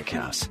like a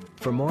Brickhouse.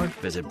 For more,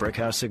 visit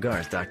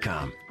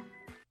BrickhouseCigars.com.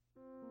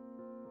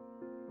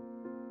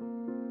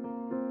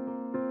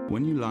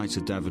 When you light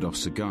a Davidoff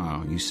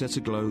cigar, you set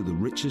aglow the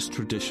richest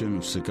tradition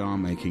of cigar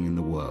making in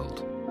the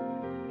world.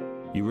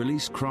 You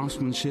release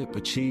craftsmanship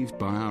achieved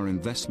by our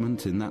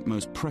investment in that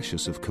most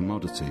precious of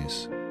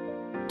commodities,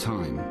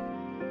 time.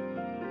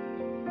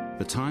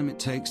 The time it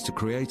takes to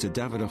create a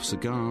Davidoff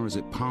cigar as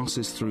it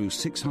passes through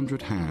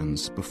 600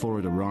 hands before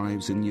it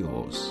arrives in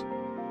yours.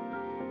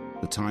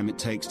 The time it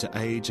takes to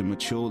age and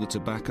mature the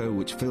tobacco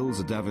which fills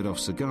a Davidoff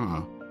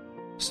cigar,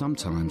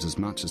 sometimes as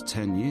much as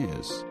 10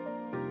 years.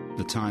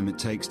 The time it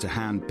takes to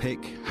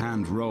hand-pick,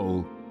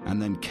 hand-roll,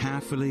 and then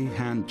carefully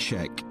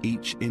hand-check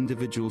each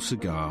individual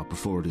cigar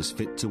before it is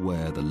fit to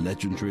wear the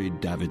legendary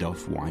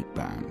Davidoff white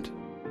band.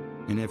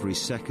 In every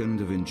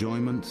second of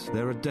enjoyment,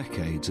 there are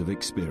decades of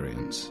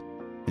experience.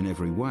 In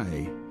every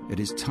way, it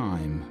is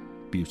time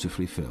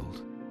beautifully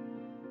filled.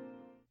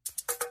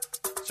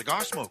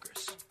 Cigar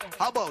smokers,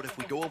 how about if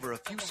we go over a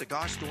few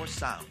cigar store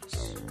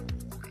sounds?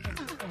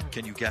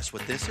 Can you guess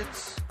what this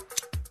is?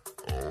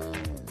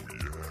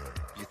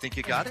 Think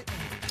you got it?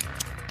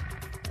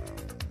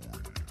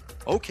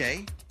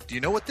 Okay, do you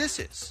know what this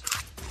is?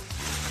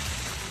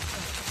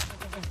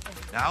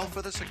 Now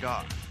for the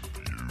cigar.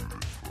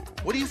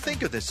 What do you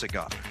think of this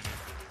cigar?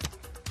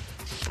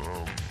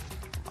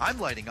 I'm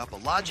lighting up a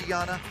La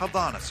Giana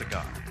Havana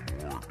cigar.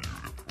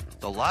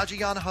 The La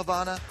Giana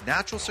Havana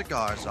natural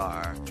cigars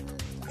are,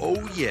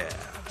 oh yeah,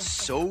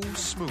 so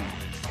smooth.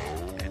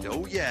 And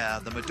oh yeah,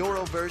 the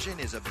Maduro version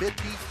is a bit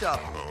beefed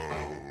up.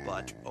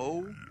 But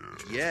oh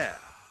yeah,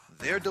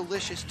 they're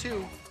delicious,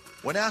 too.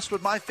 When asked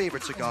what my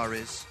favorite cigar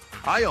is,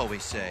 I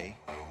always say,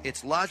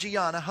 it's La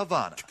Giana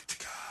Havana.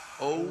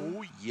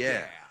 Oh,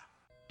 yeah.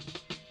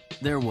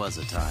 There was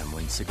a time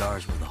when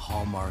cigars were the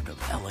hallmark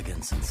of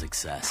elegance and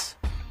success.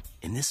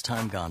 In this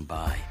time gone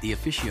by, the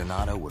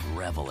aficionado would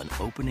revel in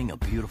opening a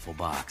beautiful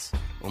box,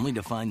 only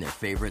to find their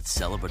favorite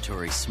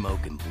celebratory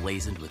smoke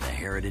emblazoned with a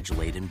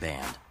heritage-laden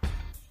band.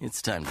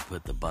 It's time to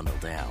put the bundle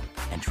down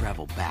and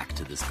travel back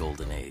to this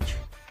golden age.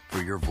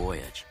 For your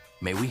voyage,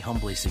 may we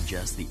humbly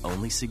suggest the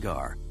only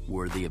cigar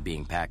worthy of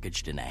being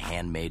packaged in a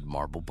handmade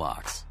marble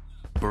box.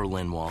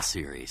 Berlin Wall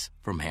Series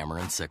from Hammer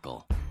and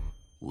Sickle.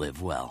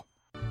 Live well.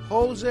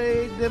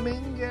 Jose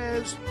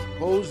Dominguez,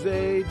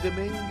 Jose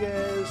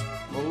Dominguez,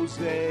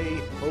 Jose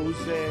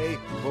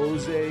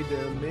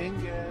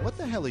Dominguez. What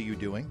the hell are you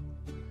doing?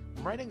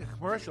 I'm writing a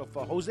commercial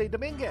for Jose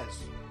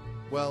Dominguez.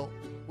 Well,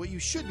 what you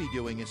should be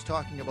doing is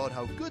talking about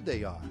how good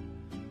they are.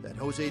 That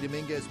Jose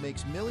Dominguez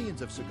makes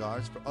millions of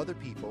cigars for other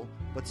people,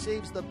 but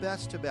saves the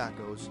best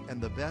tobaccos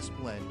and the best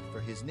blend for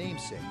his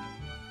namesake,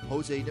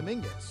 Jose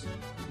Dominguez.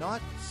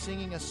 Not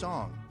singing a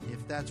song,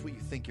 if that's what you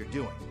think you're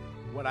doing.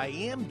 What I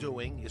am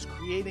doing is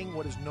creating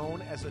what is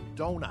known as a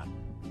donut.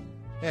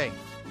 Hey,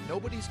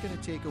 nobody's going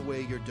to take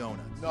away your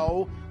donuts.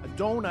 No, a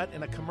donut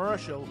in a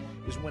commercial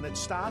is when it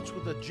starts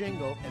with a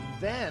jingle and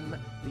then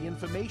the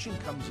information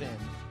comes in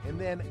and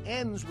then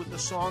ends with the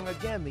song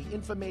again. The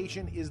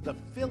information is the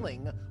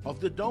filling of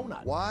the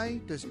donut.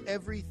 Why does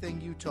everything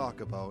you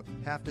talk about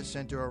have to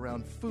center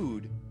around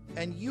food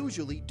and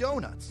usually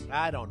donuts?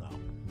 I don't know.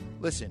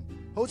 Listen,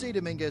 Jose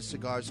Dominguez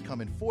cigars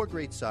come in 4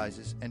 great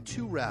sizes and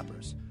 2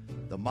 wrappers.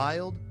 The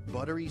mild,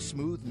 buttery,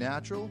 smooth,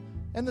 natural,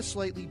 and the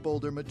slightly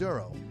bolder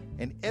Maduro.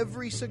 And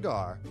every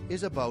cigar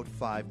is about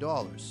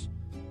 $5.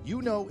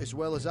 You know as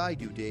well as I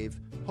do, Dave,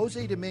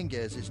 Jose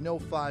Dominguez is no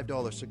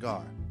 $5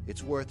 cigar.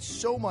 It's worth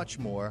so much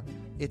more,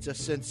 it's a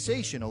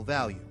sensational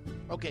value.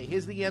 Okay,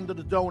 here's the end of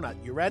the donut.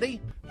 You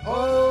ready?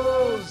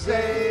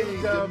 Jose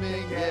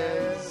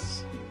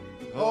Dominguez.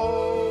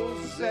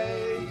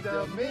 Jose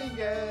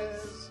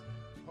Dominguez.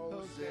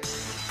 Jose.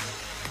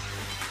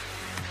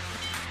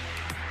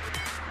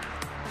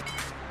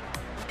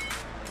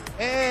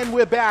 And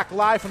we're back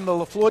live from the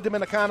La Flor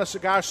Dominicana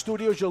Cigar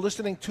Studios. You're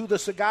listening to the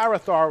Cigar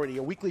Authority,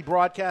 a weekly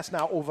broadcast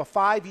now over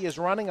 5 years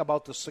running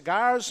about the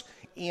cigars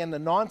and the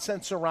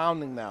nonsense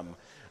surrounding them.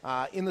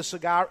 In the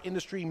cigar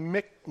industry,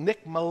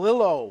 Nick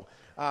Melillo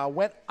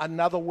went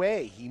another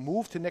way. He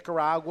moved to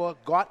Nicaragua,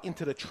 got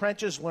into the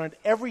trenches, learned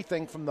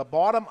everything from the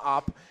bottom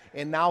up,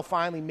 and now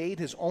finally made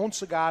his own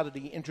cigar that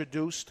he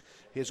introduced,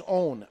 his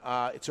own.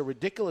 It's a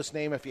ridiculous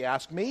name if you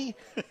ask me,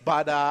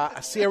 but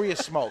a serious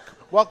smoke.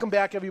 Welcome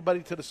back,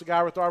 everybody, to the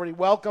Cigar Authority.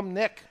 Welcome,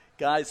 Nick.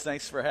 Guys,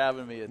 thanks for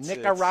having me.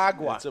 Nick R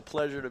Agua. It's a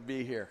pleasure to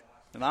be here.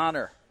 An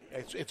honor.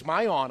 It's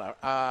my honor.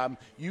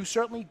 You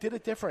certainly did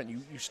it different.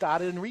 You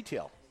started in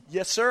retail.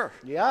 Yes, sir.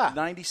 Yeah.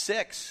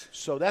 96.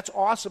 So that's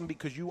awesome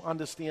because you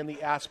understand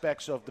the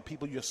aspects of the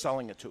people you're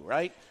selling it to,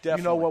 right?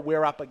 Definitely. You know what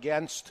we're up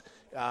against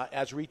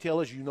as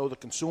retailers. You know the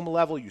consumer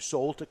level. You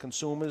sold to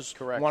consumers.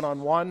 Correct.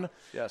 One-on-one.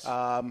 Yes.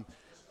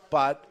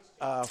 But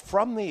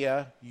from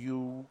there,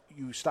 you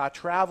start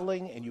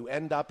traveling and you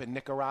end up in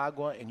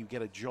Nicaragua and you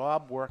get a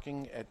job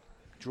working at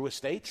Drew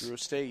Estates? Drew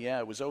Estate, yeah.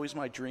 It was always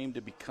my dream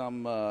to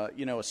become, a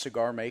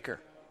cigar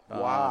maker.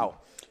 Wow.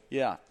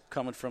 Yeah.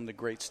 Coming from the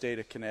great state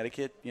of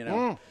Connecticut,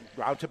 brown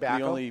tobacco,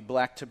 the only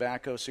black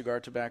tobacco, cigar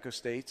tobacco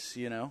states,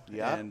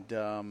 Yeah.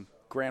 And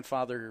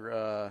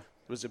grandfather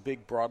was a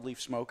big broadleaf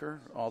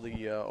smoker. All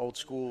the old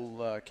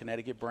school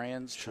Connecticut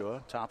brands,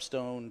 sure,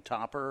 Topstone,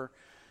 Topper,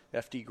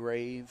 FD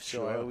Grave. So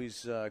sure. I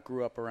always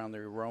grew up around the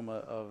aroma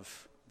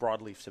of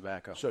broadleaf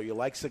tobacco. So you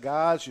like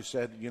cigars. You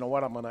said, you know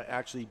what, I'm going to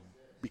actually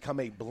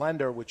become a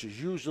blender, which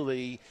is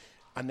usually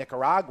a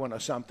Nicaraguan or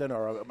something,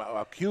 or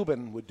a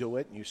Cuban would do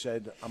it, and you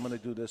said, I'm going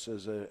to do this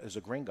as a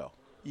gringo.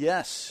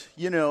 Yes.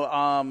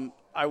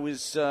 I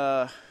was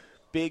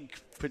big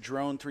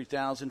Padron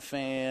 3000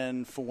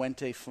 fan,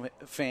 Fuente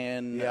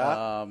fan,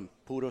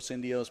 Puros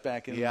Indios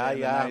back in the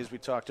 90s. We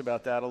talked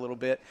about that a little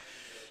bit.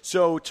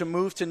 So to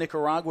move to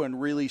Nicaragua and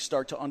really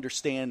start to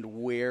understand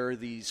where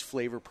these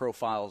flavor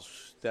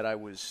profiles that I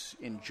was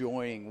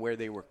enjoying, where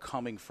they were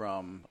coming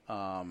from, it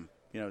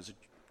was a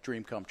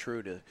dream come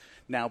true to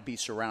now be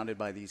surrounded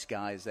by these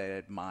guys that I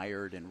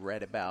admired and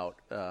read about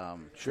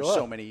for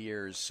so many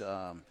years.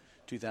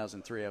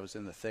 2003, I was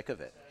in the thick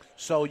of it.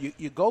 So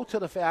you go to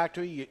the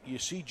factory, you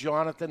see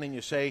Jonathan, and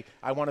you say,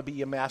 I want to be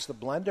your master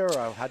blender,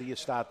 or how do you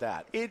start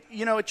that? It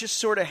just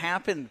sort of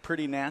happened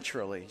pretty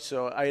naturally.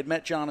 So I had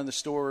met John in the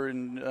store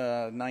in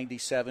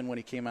 97 when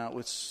he came out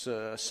with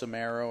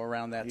Samaro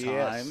around that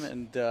time,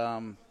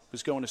 and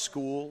was going to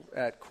school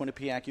at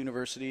Quinnipiac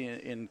University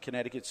in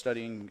Connecticut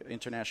studying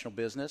international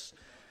business.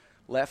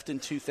 Left in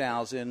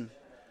 2000,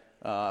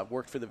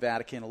 worked for the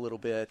Vatican a little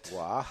bit.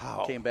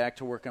 Wow. Came back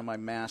to work on my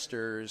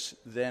master's,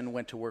 then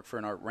went to work for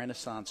an art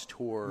renaissance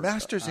tour.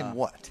 Master's in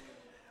what?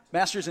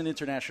 Master's in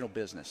international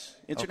business.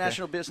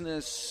 International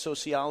business,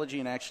 sociology,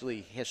 and actually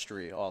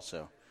history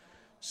also.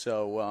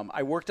 So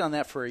I worked on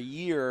that for a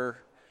year,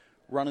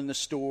 running the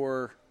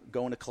store,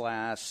 going to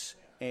class,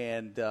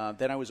 and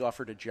then I was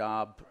offered a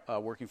job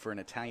working for an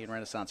Italian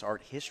Renaissance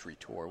art history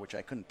tour, which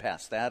I couldn't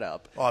pass that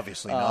up.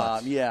 Obviously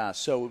not. Yeah,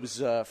 so it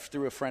was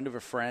through a friend of a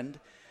friend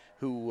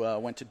who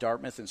went to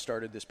Dartmouth and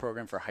started this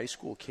program for high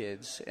school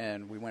kids,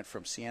 and we went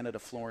from Siena to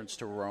Florence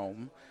to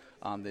Rome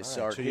on this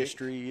art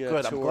history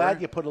good. tour. I'm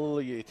glad you put a little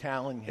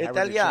Italian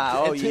heritage.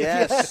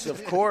 Yes,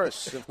 of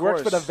course.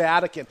 Worked for the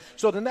Vatican.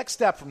 So the next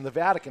step from the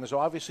Vatican is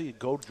obviously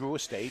go Drew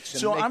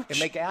Estates and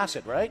make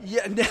acid, right?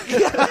 Yeah.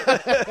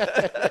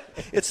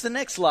 It's the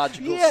next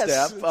logical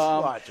step.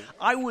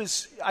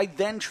 I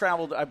then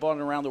traveled. I bought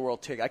an around the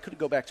world ticket. I couldn't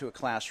go back to a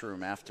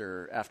classroom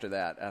after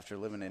that, after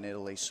living in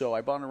Italy. So I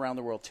bought an around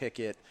the world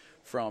ticket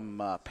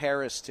from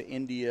Paris to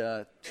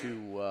India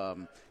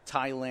to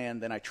Thailand.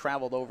 Then I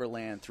traveled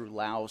overland through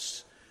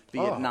Laos,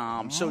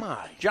 Vietnam.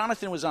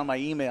 Jonathan was on my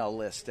email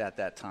list at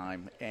that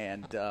time,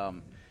 and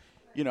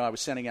I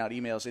was sending out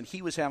emails, and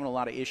he was having a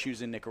lot of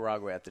issues in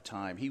Nicaragua at the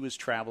time. He was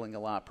traveling a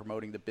lot,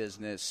 promoting the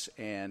business,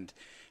 and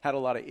had a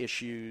lot of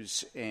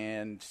issues.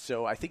 And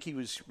so I think he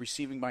was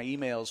receiving my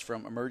emails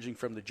from emerging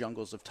from the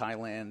jungles of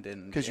Thailand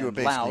and because you were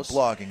basically Laos.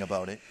 blogging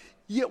about it.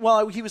 Yeah,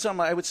 well, he was on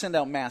I would send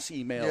out mass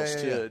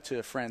emails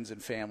to friends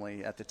and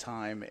family at the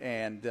time,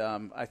 and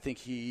I think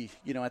he,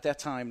 at that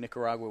time,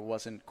 Nicaragua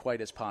wasn't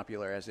quite as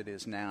popular as it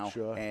is now.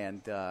 Sure.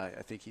 And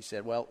I think he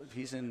said, well, if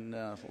he's in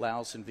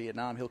Laos and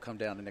Vietnam, he'll come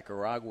down to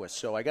Nicaragua.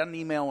 So I got an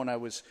email when I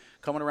was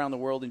coming around the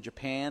world in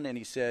Japan, and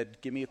he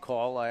said, give me a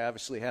call. I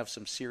obviously have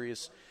some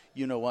serious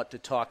you-know-what to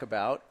talk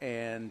about.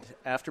 And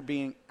after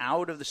being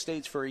out of the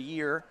States for a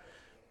year,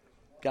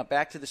 got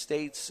back to the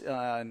States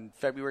in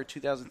February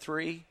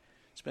 2003,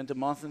 spent a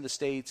month in the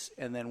States,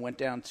 and then went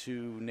down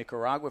to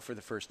Nicaragua for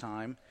the first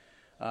time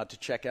to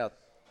check out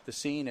the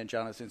scene. And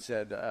Jonathan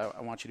said, I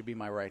want you to be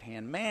my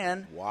right-hand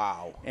man.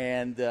 Wow.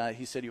 And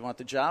he said, you want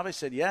the job? I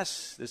said,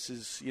 yes. This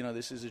is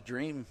a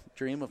dream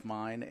of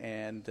mine.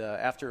 And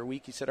after a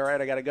week, he said, all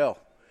right, I got to go.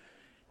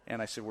 And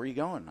I said, where are you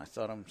going? I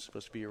thought I'm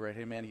supposed to be your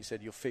right-hand man. He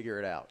said, you'll figure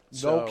it out.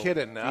 No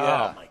kidding.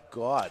 Yeah. Oh, my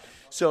God.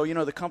 So,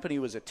 the company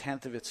was a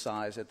tenth of its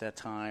size at that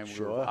time.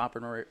 Sure. We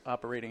were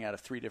operating out of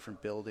 3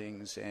 different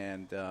buildings.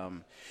 And,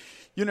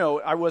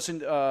 I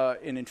wasn't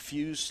an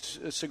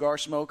infused cigar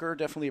smoker.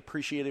 Definitely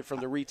appreciated from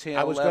the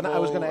retail level. I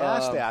was going to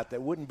ask that.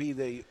 That wouldn't be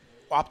the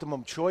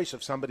optimum choice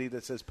of somebody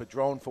that says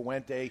Padron,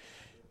 Fuente,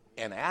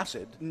 and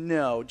acid.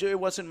 No, it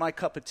wasn't my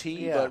cup of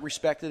tea, Yeah. but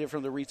respected it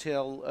from the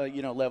retail,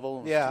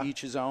 level. Yeah.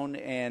 Each his own.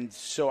 And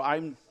so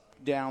I'm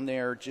down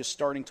there just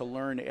starting to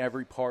learn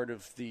every part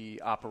of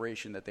the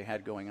operation that they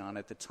had going on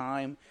at the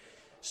time.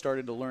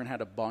 Started to learn how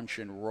to bunch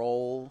and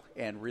roll,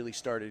 and really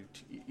started,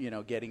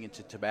 getting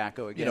into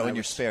tobacco again. In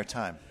your spare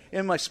time.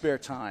 In my spare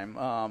time.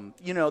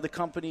 The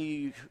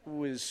company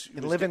was...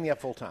 You live in there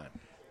full time?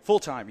 Full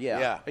time, yeah.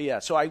 Yeah. Yeah,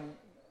 so I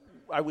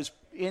was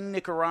in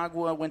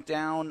Nicaragua, went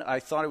down. I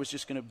thought I was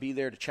just going to be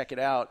there to check it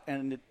out,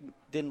 and it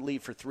didn't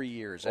leave for 3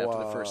 years after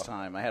the first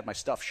time. I had my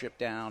stuff shipped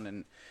down,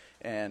 and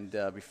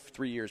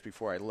 3 years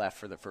before I left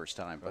for the first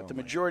time. But the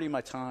majority of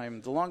my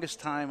time, the longest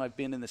time I've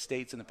been in the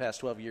States in the past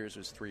 12 years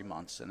was 3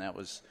 months, and that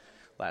was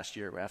last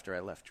year after I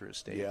left Drew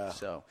Estate. Yeah.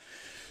 So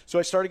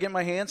I started getting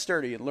my hands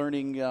dirty and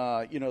learning,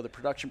 the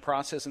production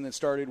process, and then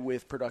started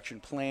with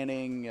production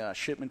planning,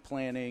 shipment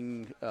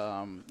planning,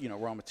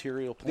 raw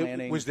material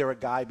planning. Was there a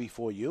guy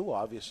before you,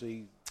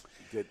 obviously?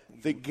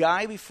 The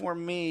guy before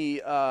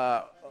me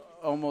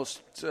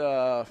almost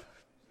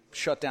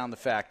shut down the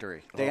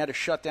factory. They had to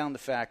shut down the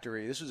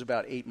factory. This was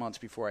about 8 months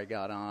before I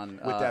got on.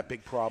 With that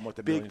big problem with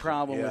the big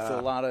problem yeah. with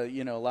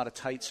a lot of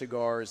tight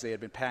cigars. They had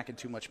been packing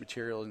too much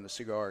material in the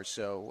cigars.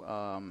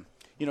 So,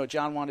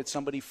 John wanted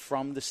somebody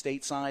from the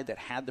stateside that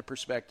had the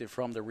perspective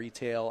from the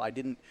retail. I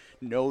didn't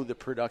know the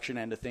production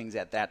end of things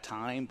at that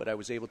time, but I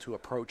was able to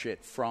approach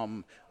it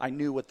from. I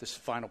knew what this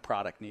final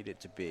product needed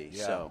to be.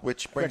 Yeah. So,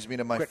 which brings me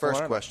to my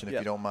first question, if Yeah.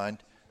 you don't mind.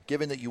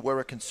 Given that you were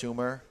a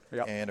consumer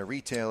and a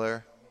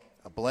retailer,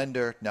 a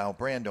blender, now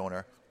brand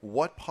owner,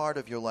 what part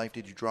of your life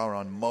did you draw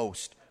on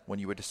most when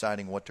you were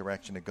deciding what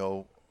direction to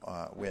go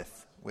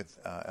with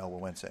El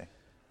Gueguense?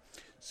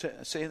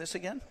 Say this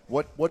again?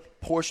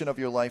 What portion of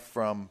your life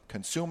from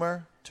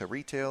consumer to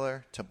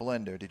retailer to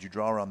blender did you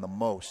draw on the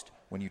most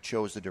when you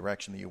chose the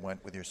direction that you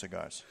went with your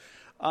cigars?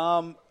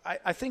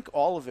 I think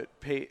all of it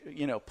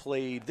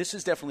played. This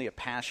is definitely a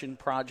passion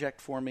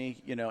project for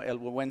me. El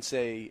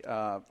Gueguense,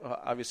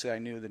 obviously I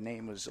knew the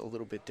name was a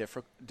little bit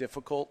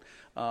difficult.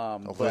 A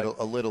little bit.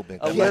 A little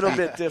bit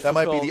difficult. That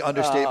might be the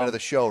understatement of the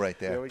show right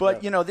there.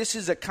 But, this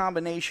is a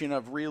combination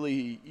of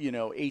really,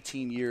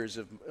 18 years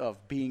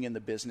of being in the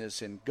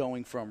business and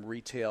going from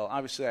retail.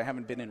 Obviously, I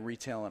haven't been in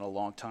retail in a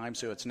long time,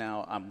 so it's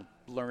now I'm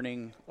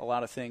learning a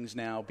lot of things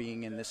now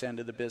being in this end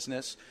of the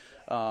business.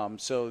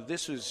 So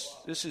this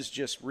is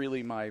just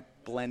really my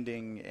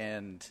blending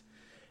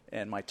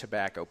and my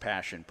tobacco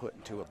passion put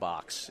into a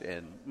box,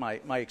 and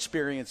my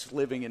experience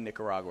living in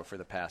Nicaragua for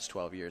the past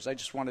 12 years. I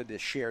just wanted to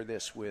share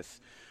this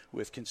with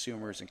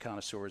consumers and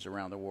connoisseurs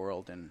around the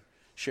world and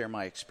share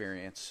my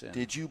experience.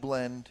 Did you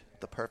blend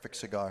the perfect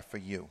cigar for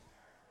you,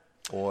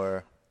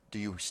 or do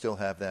you still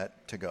have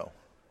that to go?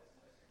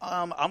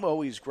 I'm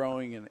always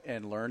growing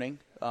and learning,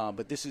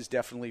 but this is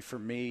definitely for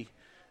me.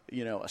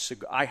 A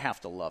cigar. I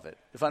have to love it.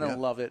 If I don't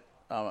love it,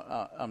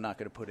 I'm not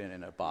going to put it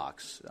in a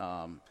box.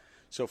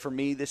 So for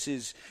me, this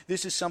is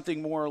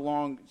something more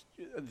along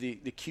the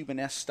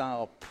Cuban-esque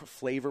style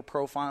flavor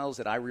profiles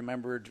that I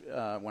remembered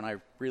when I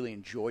really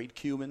enjoyed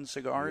Cuban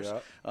cigars.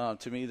 Yeah.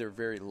 To me, they're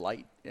very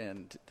light,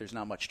 and there's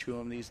not much to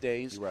them these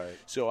days. Right.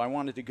 So I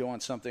wanted to go on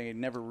something. I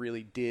never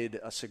really did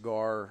a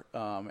cigar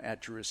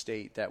at Drew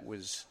Estate that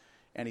was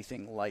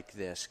anything like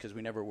this, because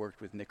we never worked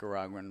with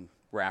Nicaraguan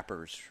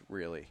wrappers,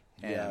 really.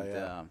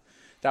 And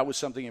that was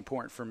something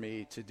important for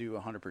me to do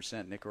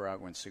 100%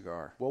 Nicaraguan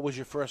cigar. What was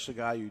your first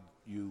cigar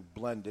you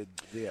blended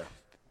there?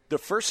 The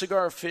first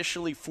cigar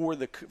officially for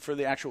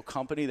the actual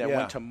company that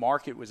went to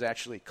market was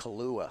actually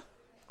Kahlua.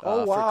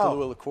 Oh, wow. For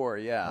Kahlua liqueur,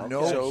 yeah.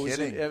 No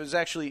kidding. It was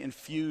actually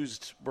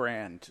infused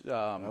brand.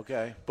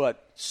 Okay.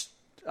 But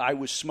I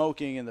was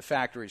smoking in the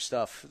factory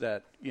stuff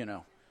that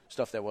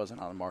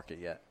wasn't on the market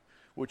yet,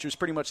 which was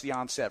pretty much the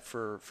onset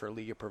for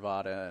Liga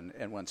Privada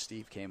and when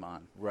Steve came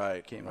on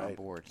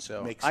board.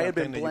 So make I had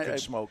been something that you could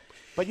smoke,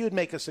 but you'd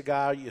make a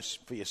cigar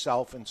for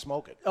yourself and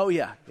smoke it. Oh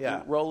yeah,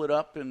 yeah. Roll it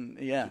up and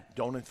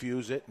Don't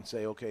infuse it and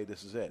say, okay,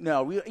 this is it.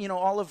 No,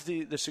 all of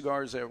the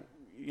cigars that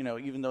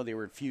even though they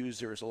were infused,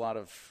 there was a lot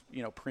of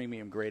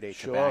premium grade A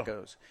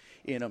tobaccos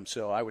in them.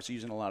 So I was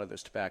using a lot of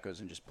those tobaccos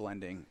and just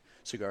blending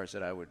cigars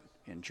that I would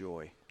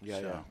enjoy.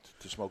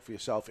 To smoke for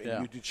yourself. And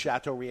Yeah. you did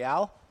Chateau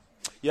Real?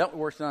 Yep,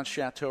 worked on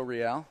Chateau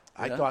Real.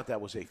 I thought that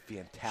was a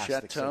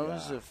fantastic cigar.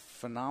 Chateau's a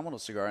phenomenal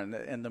cigar,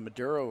 and the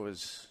Maduro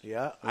is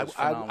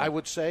I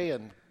would say,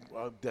 and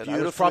that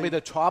I was probably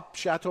the top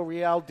Chateau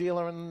Real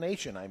dealer in the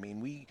nation. I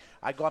mean,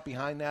 I got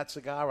behind that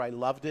cigar. I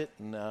loved it,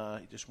 and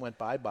it just went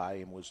bye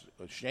and was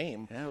a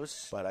shame. Yeah,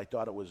 but I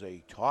thought it was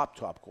a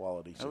top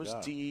quality cigar. That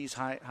was DE's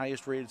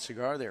highest rated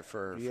cigar there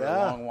for a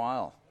long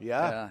while.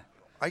 Yeah.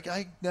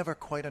 I never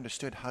quite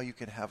understood how you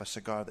could have a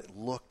cigar that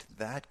looked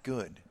that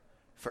good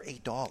for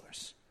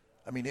 $8.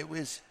 I mean, it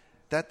was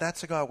that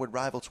cigar would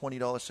rival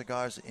 $20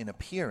 cigars in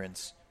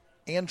appearance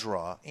and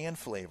draw and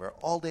flavor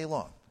all day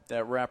long.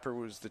 That wrapper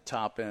was the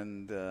top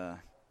end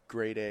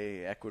grade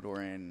A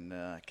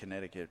Ecuadorian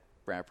Connecticut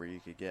wrapper you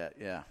could get.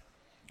 Yeah.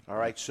 All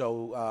right.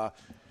 So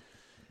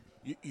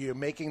You're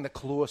making the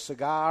Kahlua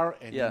cigar,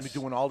 and Yes.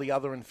 you're doing all the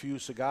other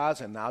infused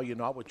cigars, and now you're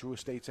not with Drew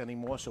Estates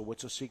anymore. So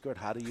what's the secret?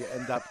 How do you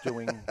end up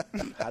doing?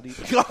 How do you?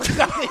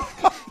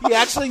 He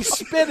actually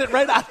spit it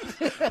right out.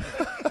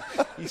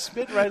 He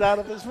spit right out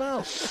of his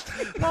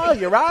mouth. No,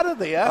 you're out of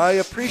there. I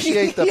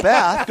appreciate the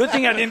bath. Good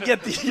thing I didn't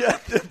get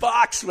the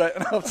box wet.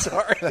 I'm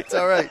sorry. That's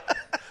all right.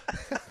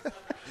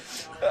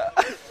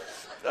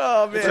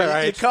 Oh, man. It's all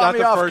right. You It's caught not me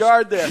the off first-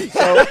 guard there.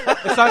 So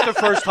it's not the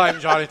first time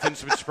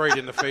Jonathan's been sprayed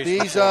in the face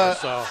These, before.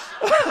 So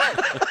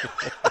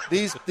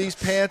These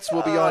pants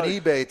will be on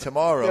eBay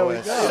tomorrow. There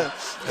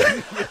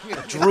we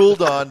as,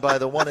 drooled on by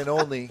the one and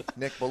only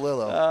Nick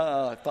Melillo.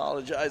 I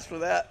apologize for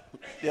that.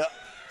 Yeah.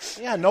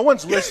 Yeah, no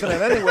one's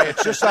listening anyway.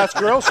 It's just us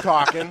girls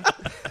talking.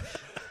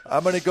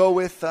 I'm going to go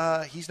with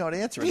he's not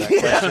answering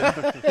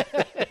that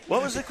question.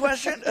 What was the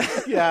question?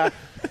 Yeah.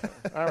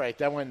 All right,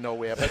 that went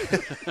nowhere.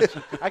 But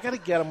I got to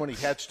get him when he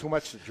has too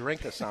much to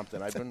drink or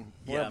something. I've been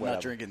Yeah, I'm whatever.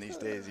 not drinking these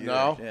days either.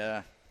 No?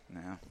 Yeah.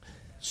 No.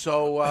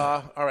 So,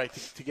 all right,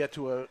 to get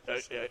to a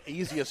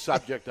easier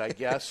subject, I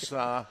guess.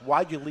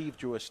 Why'd you leave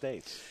Drew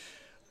Estates?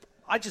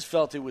 I just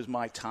felt it was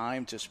my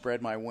time to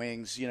spread my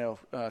wings.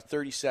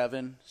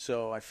 37,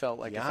 so I felt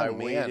like if I Young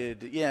man.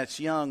 waited, it's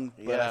young,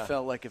 but Yeah. I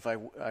felt like if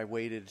I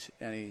waited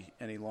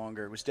any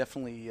longer, it was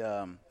definitely,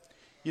 a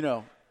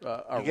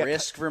get-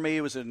 risk for me.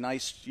 It was a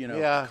nice,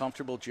 Yeah.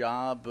 comfortable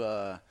job.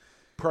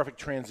 Perfect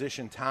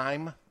transition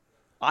time.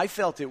 I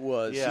felt it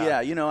was, Yeah.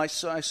 I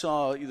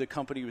saw the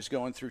company was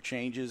going through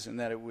changes and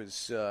that it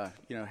was,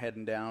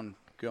 heading down,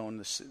 going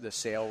the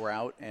sale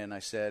route. And I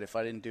said, if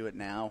I didn't do it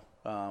now,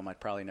 I'd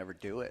probably never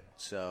do it.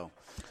 So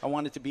I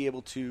wanted to be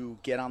able to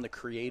get on the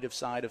creative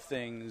side of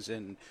things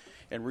and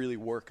really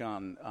work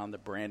on the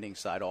branding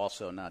side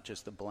also, not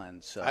just the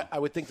blend. So I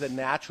would think the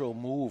natural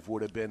move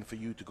would have been for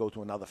you to go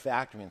to another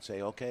factory and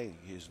say, okay,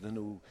 here's the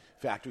new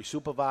factory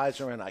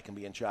supervisor, and I can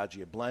be in charge of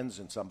your blends,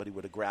 and somebody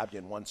would have grabbed you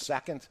in 1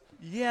 second.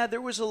 Yeah, there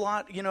was a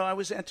lot. I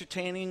was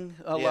entertaining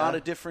a lot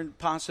of different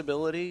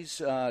possibilities,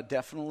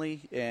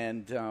 definitely.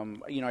 And,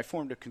 I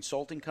formed a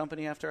consulting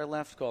company after I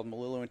left called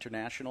Melillo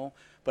International,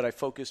 but I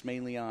focused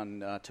mainly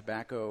on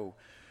tobacco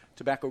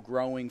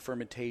growing,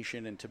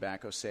 fermentation, and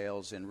tobacco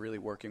sales, and really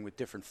working with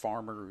different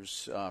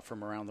farmers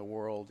from around the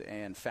world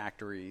and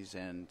factories.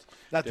 And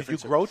Now, did you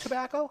grow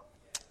tobacco?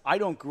 I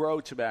don't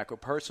grow tobacco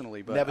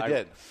personally, but Never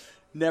did.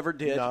 Never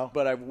did, No.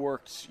 but I've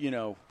worked,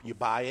 You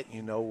buy it,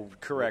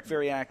 Correct.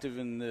 Very active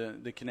in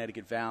the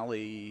Connecticut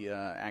Valley,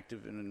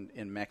 active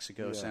in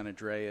Mexico, Yeah. San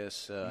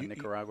Andreas,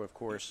 Nicaragua, of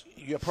course.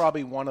 You're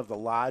probably one of the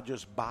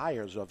largest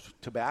buyers of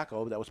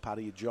tobacco. That was part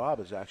of your job,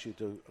 is actually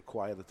to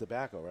acquire the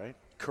tobacco, right?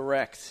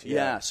 Correct. Yeah.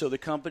 Yeah. So the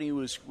company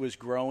was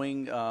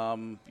growing.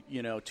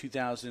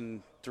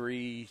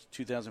 2003,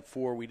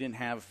 2004. We didn't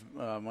have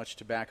much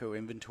tobacco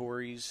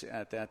inventories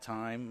at that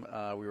time.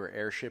 We were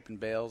air shipping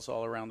bales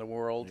all around the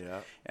world. Yeah.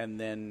 And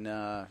then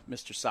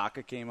Mr.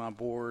 Saka came on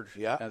board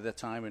at that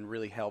time and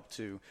really helped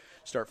to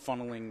start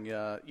funneling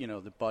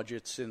the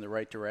budgets in the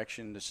right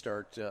direction to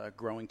start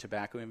growing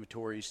tobacco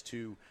inventories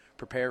to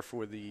prepare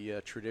for the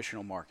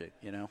traditional market,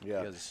 Yeah.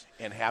 because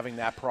And having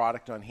that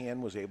product on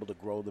hand was able to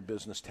grow the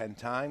business 10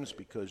 times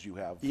because you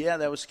have. yeah,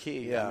 that was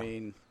key. Yeah. I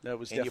mean, that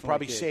was And definitely you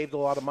probably key. saved a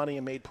lot of money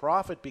and made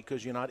profit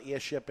because you're not air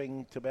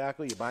shipping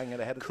tobacco. You're buying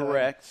it ahead of time.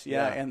 Correct.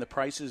 Yeah, and the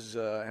prices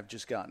have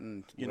just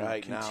gotten,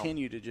 Right now.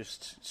 continue to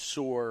just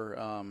soar.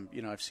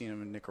 I've seen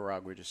them in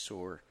Nicaragua just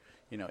soar,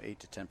 8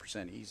 to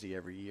 10% easy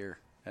every year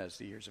as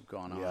the years have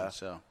gone Yeah. on.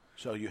 So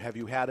have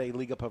you had a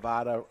Liga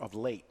Privada of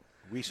late,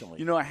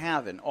 recently? I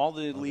haven't. All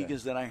the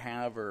ligas that I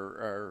have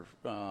are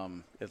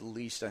at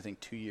least, I think,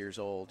 2 years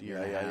old, year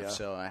and a half. Yeah.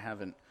 So I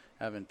haven't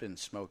been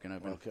smoking.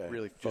 I've been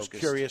really focused. Just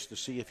curious to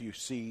see if you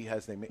see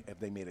have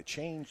they made a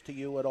change to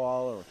you at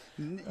all, or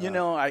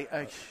I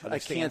are they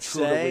staying can't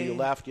true to where say. you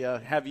left. Yeah,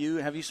 Have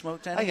you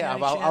smoked any? I have.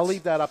 any I'll chance?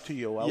 leave that up to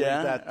you. I'll leave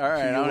that All right.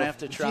 to I you don't if- have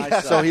to try. Yeah.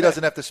 So he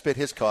doesn't have to spit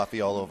his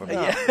coffee all over me.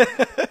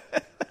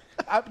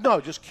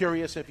 No, just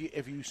curious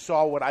if you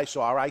saw what I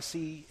saw. Or I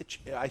see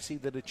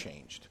that it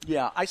changed.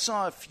 Yeah, I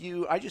saw a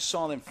few. I just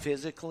saw them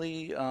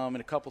physically in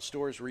a couple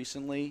stores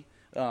recently.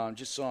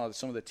 Just saw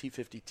some of the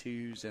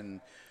T52s,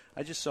 and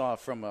I just saw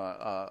from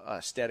a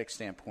aesthetic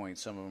standpoint,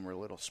 some of them were a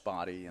little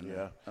spotty and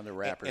the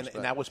wrappers.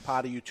 And that was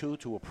part of you too,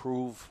 to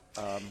approve.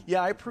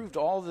 Yeah, I approved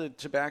all the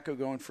tobacco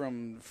going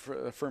from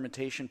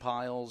fermentation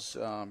piles,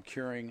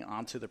 curing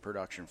onto the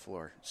production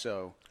floor.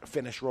 So a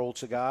finished rolled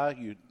cigar,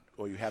 you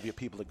have your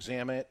people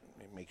examine it,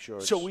 and make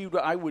sure. So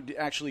I would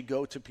actually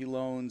go to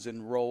Pilones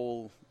and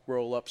roll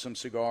up some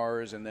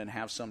cigars, and then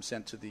have some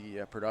sent to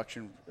the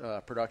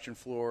production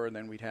floor, and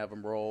then we'd have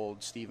them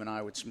rolled. Steve and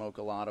I would smoke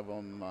a lot of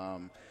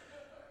them.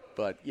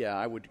 But yeah,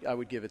 I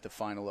would give it the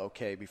final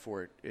okay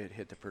before it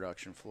hit the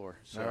production floor.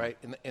 So. All right,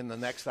 in the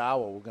next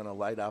hour, we're going to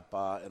light up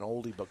an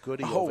oldie but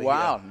goodie. Oh, over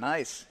wow, here.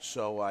 nice.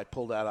 So I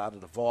pulled that out of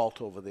the vault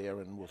over there,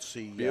 and we'll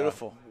see.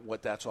 Beautiful.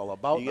 what that's all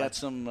about. You got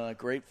some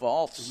great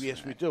vaults.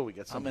 Yes, we do. We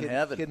got some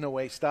hidden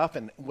away stuff,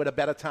 and what a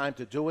better time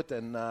to do it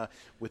than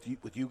with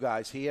you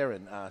guys here,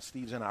 and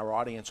Steve's in our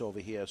audience over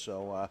here,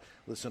 so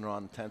listen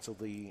on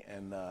intensively,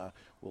 and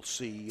we'll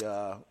see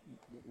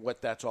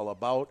what that's all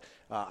about.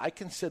 I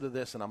consider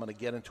this, and I'm going to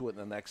get into it in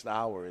the next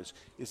hour,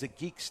 is a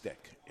geek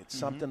stick. It's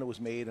something that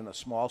was made in a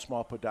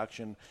small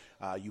production.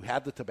 You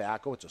had the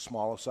tobacco. It's a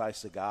smaller size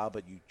cigar,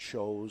 but you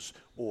chose,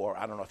 or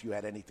I don't know if you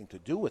had anything to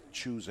do with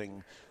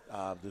choosing.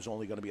 There's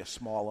only going to be a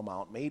small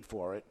amount made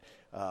for it.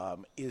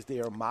 Is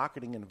there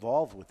marketing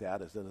involved with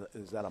that?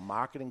 Is that a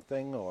marketing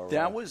thing, or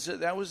that was a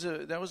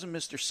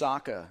Mr.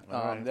 Saka.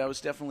 Right. That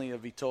was definitely a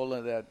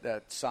Vitola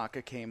that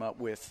Saka came up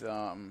with.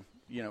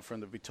 From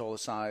the Vitola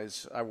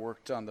size. I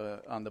worked on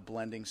the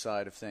blending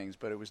side of things,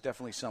 but it was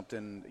definitely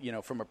something.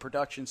 From a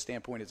production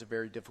standpoint, it's a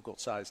very difficult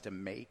size to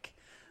make.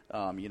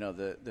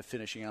 The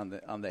finishing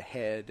on the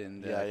head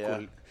and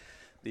the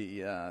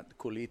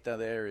colita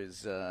there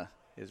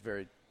is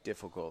very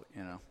difficult.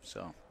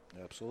 So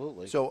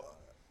absolutely. So,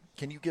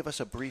 can you give us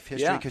a brief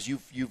history? Because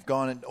you've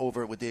gone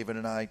over it with David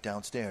and I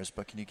downstairs,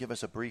 but can you give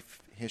us a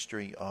brief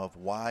history of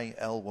why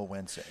El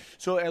Gueguense?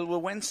 So El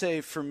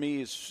Gueguense for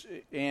me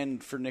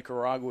and for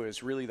Nicaragua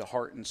is really the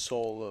heart and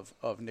soul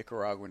of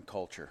Nicaraguan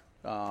culture.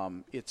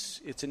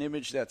 It's an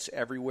image that's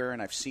everywhere,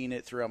 and I've seen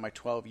it throughout my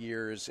 12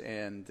 years.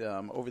 And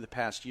over the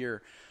past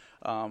year,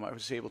 I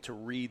was able to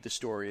read the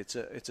story. It's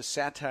a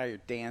satire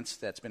dance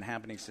that's been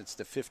happening since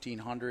the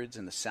 1500s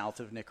in the south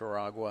of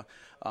Nicaragua.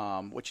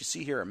 What you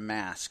see here are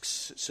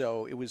masks.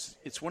 So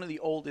it's one of the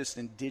oldest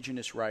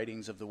indigenous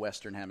writings of the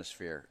Western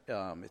Hemisphere.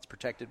 It's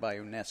protected by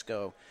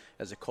UNESCO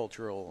as a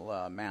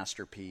cultural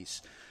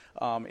masterpiece.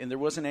 And there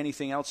wasn't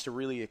anything else to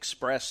really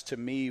express to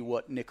me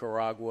what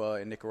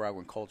Nicaragua and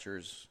Nicaraguan culture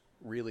is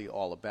really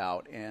all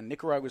about. And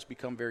Nicaragua's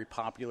become very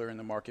popular in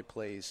the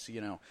marketplace.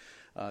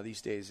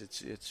 These days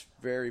it's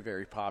very,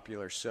 very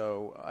popular.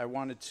 So I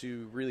wanted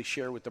to really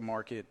share with the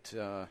market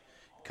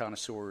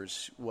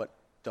connoisseurs what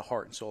the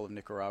heart and soul of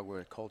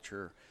Nicaragua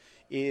culture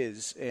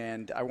is.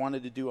 And I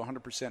wanted to do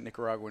 100%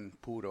 Nicaraguan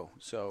puro.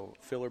 So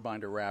filler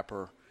binder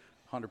wrapper,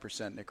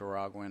 100%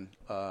 Nicaraguan.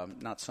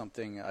 Not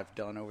something I've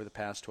done over the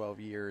past 12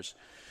 years.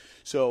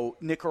 So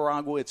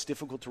Nicaragua, it's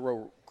difficult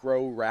to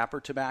grow wrapper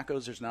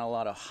tobaccos. There's not a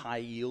lot of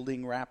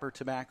high-yielding wrapper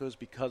tobaccos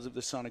because of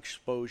the sun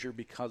exposure,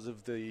 because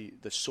of the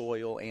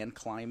soil and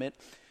climate.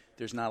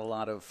 There's not a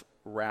lot of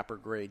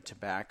wrapper-grade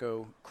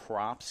tobacco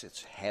crops.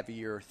 It's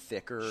heavier,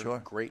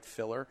 thicker, great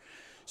filler.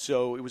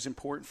 So it was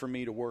important for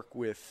me to work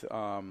with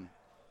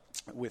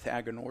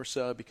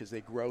Aganorsa because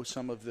they grow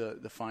some of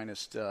the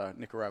finest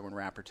Nicaraguan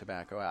wrapper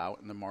tobacco out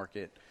in the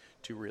market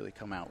to really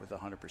come out with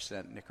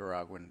 100%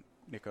 Nicaraguan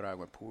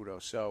puro.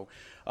 So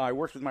I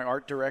worked with my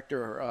art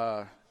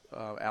director,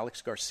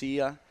 Alex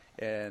Garcia,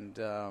 and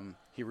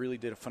he really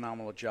did a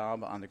phenomenal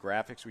job on the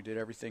graphics. We did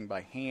everything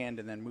by hand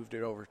and then moved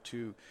it over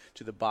to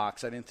the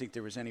box. I didn't think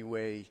there was any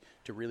way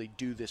to really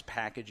do this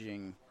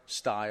packaging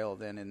style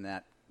than in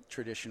that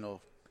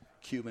traditional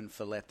Cuban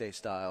filete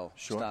style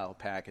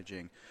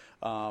packaging.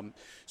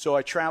 So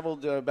I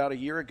traveled about a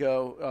year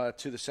ago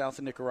to the south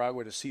of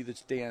Nicaragua to see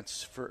this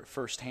dance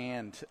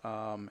firsthand.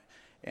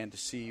 And to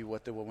see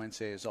what the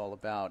Gueguense is all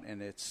about.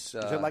 And it's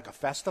is it like a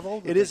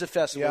festival? It is a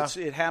festival.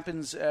 Yeah. It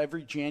happens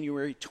every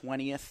January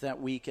 20th that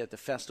week at the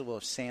Festival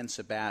of San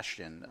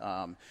Sebastian.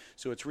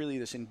 So it's really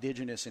this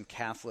indigenous and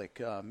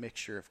Catholic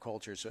mixture of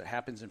cultures. So it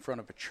happens in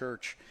front of a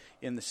church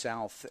in the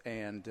south.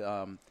 And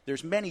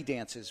there's many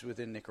dances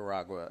within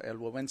Nicaragua. El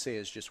Gueguense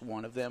is just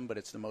one of them, but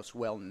it's the most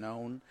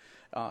well-known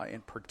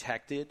and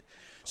protected.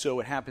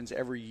 So it happens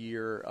every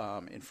year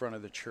in front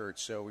of the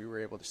church. So we were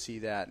able to see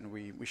that, and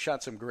we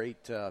shot some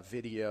great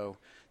video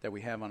that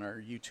we have on our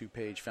YouTube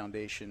page,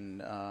 Foundation.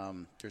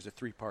 There's a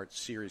 3-part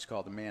series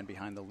called The Man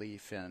Behind the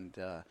Leaf, and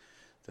the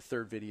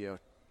third video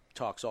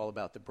talks all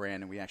about the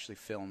brand, and we actually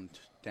filmed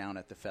down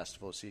at the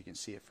festival so you can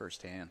see it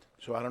firsthand.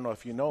 So I don't know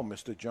if you know,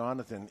 Mr.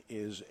 Jonathan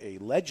is a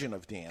legend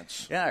of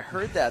dance. Yeah, I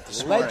heard that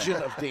this morning.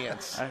 Legend of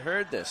dance. I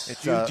heard this.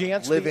 It's Do you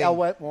dance the El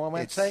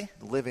Gueguense?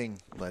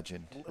 Living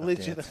legend.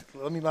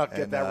 Let me not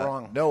get that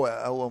wrong. No,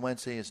 El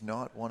Gueguense is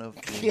not one of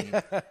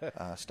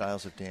the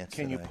styles of dance.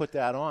 Can you put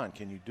that on?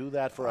 Can you do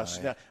that for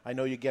us? Now, I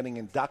know you're getting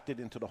inducted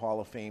into the Hall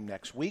of Fame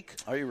next week.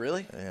 Are you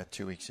really? Yeah,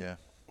 2 weeks, yeah.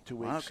 2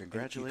 weeks. Wow,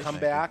 congratulations. You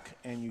come back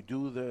and you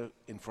do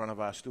in front of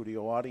our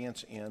studio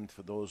audience, and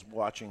for those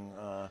watching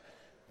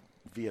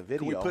via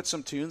video. Can we put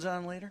some tunes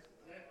on later?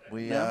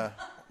 We may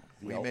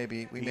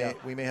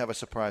have a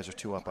surprise or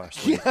two up our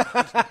sleeve.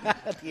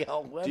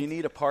 Do you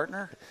need a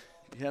partner?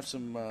 You have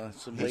some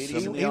ladies.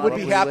 He would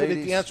be happy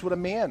to dance with a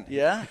man.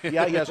 Yeah?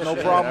 Yeah, he has no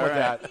problem with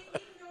that.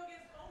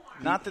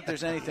 Not that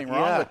there's anything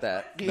wrong with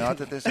that. Not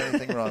that there's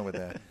anything wrong with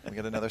that. We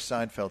got another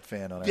Seinfeld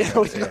fan on our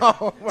hands here.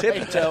 Right.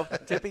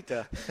 Tippy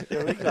toe.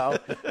 There we go.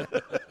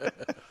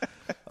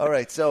 All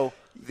right, so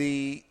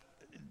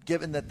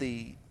given that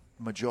the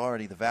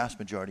vast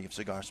majority of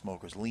cigar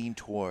smokers lean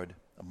toward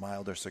a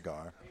milder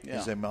cigar,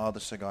 is a milder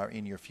cigar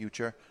in your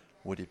future?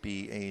 Would it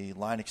be a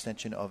line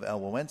extension of El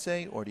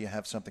Gueguense, or do you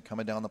have something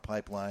coming down the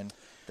pipeline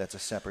that's a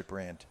separate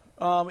brand?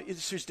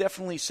 There's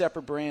definitely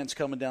separate brands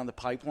coming down the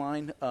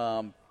pipeline.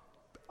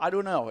 I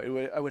don't know.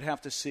 I would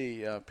have to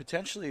see.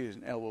 Potentially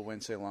an El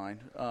Gueguense line.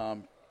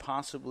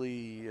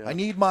 Possibly. I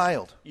need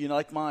mild. You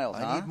like mild,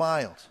 I need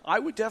mild. I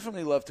would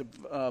definitely love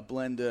to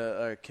blend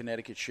a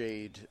Connecticut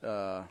Shade,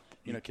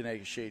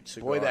 Connecticut Shade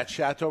cigar. Boy, that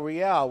Chateau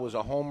Real was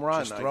a home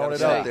run. Just throwing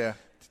it out there.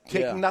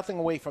 Taking nothing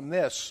away from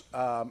this,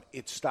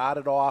 it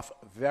started off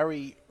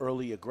very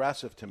early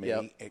aggressive to me.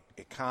 Yep.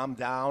 It calmed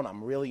down.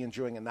 I'm really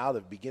enjoying it now. The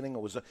beginning,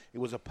 it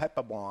was a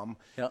pepper bomb,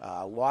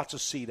 lots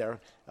of cedar.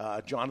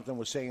 Jonathan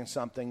was saying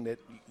something that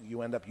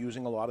you end up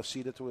using a lot of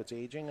cedar to its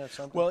aging or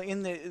something? Well,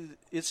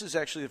 this is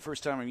actually the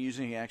first time I'm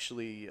using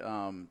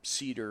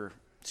cedar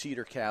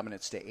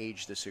cabinets to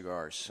age the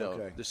cigars.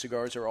 So the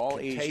cigars are all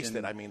aged. Taste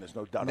it. I mean, there's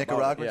no doubt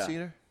Nicaraguan about it.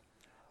 cedar?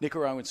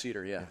 Nicaraguan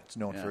cedar, yeah. It's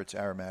known for its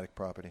aromatic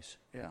properties.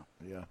 Yeah.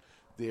 Yeah.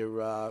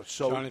 They're,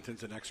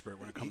 Jonathan's an expert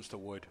when it comes to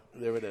wood.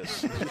 There it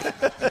is.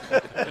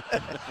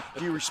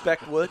 Do you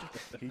respect wood?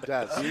 He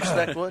does. Do you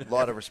respect wood? A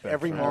lot of respect.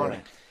 Every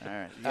morning. All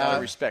right. You gotta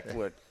respect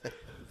wood.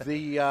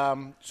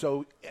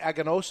 So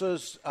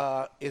Aganossa's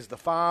is the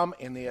farm,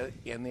 and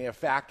their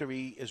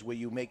factory is where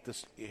you make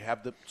this. You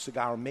have the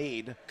cigar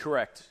made.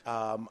 Correct.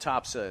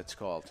 Topsa, it's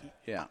called.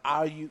 Yeah.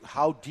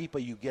 How deep are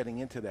you getting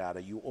into that? Are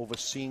you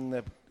overseeing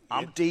the?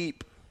 I'm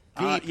deep.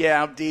 Deep.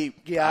 Yeah, I'm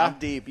deep. Yeah? I'm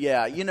deep.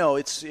 Yeah,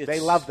 it's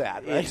they love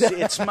that. Right?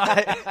 It's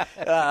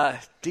my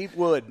deep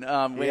wood.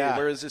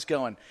 Where is this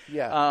going?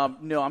 Yeah.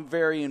 No, I'm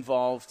very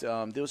involved.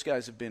 Those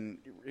guys have been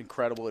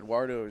incredible.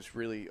 Eduardo has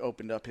really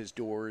opened up his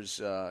doors,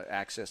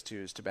 access to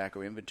his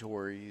tobacco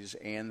inventories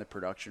and the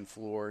production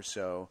floor.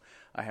 So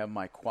I have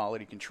my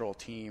quality control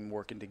team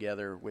working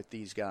together with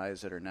these guys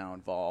that are now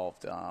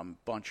involved,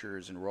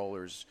 bunchers and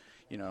rollers.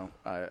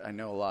 I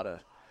know a lot of.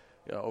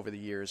 Over the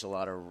years, a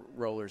lot of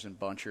rollers and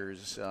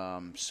bunchers.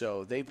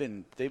 So they've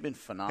been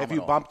phenomenal. Have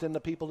you bumped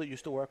into people that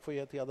used to work for you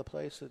at the other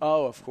place?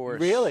 Oh, of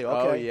course. Really?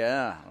 Okay.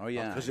 Oh,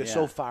 yeah. Because they're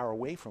so far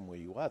away from where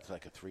you are. It's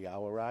like a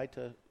 3-hour ride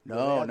to.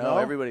 No.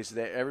 Everybody's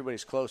there.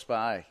 Everybody's close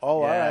by.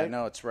 Oh, yeah, all right.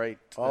 No, it's right.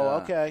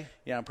 Okay.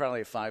 Yeah, I'm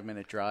probably a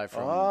 5-minute drive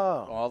from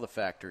all the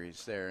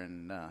factories there,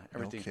 and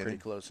everything's pretty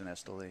close in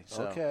Esteli.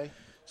 So, okay.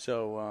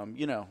 So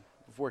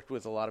I've worked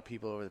with a lot of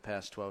people over the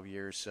past 12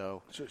 years.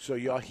 So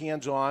you're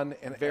hands-on.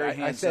 And very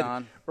hands-on. I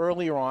said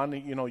earlier on,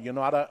 you're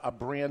not a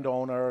brand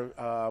owner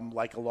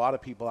like a lot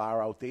of people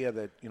are out there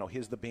that,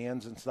 here's the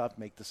bands and stuff,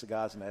 make the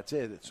cigars, and that's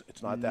it.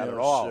 It's not that at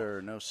all.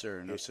 No,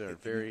 sir.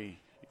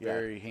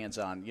 Very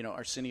hands-on.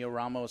 Arsenio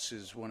Ramos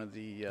is one of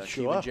the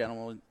Cuban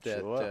gentlemen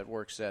that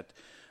works at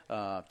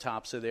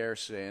Topsa there,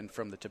 and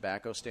from the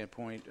tobacco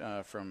standpoint,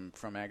 from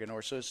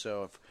Aganorsa.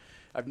 So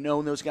I've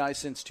known those guys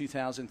since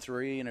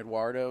 2003 and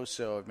Eduardo,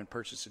 so I've been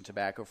purchasing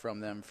tobacco from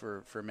them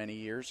for many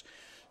years.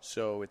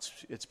 So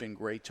it's been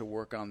great to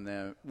work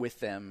with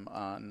them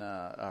on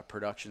a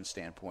production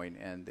standpoint,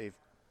 and they've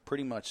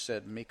pretty much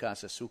said mi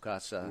casa, su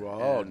casa.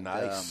 Oh,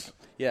 nice.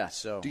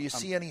 So do you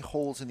see any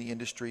holes in the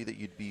industry that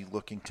you'd be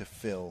looking to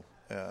fill?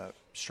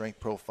 Strength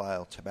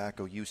profile,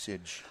 tobacco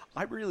usage.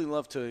 I really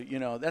love to.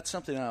 That's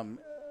something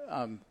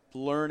I'm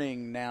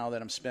learning now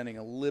that I'm spending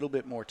a little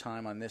bit more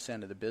time on this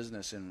end of the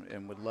business,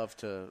 and would love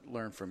to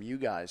learn from you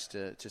guys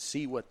to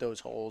see what those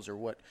holes or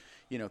what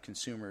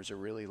consumers are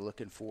really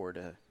looking for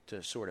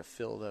to sort of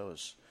fill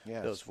those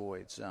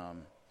voids.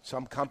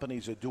 Some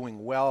companies are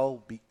doing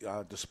well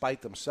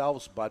despite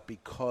themselves, but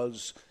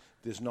because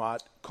there's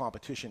not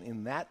competition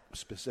in that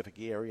specific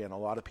area, and a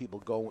lot of people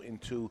go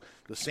into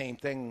the same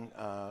thing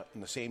in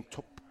the same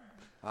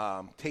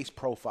taste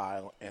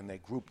profile, and they're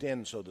grouped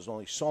in, so there's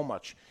only so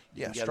much.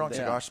 Strong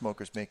cigar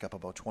smokers make up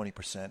about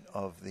 20%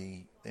 of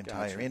the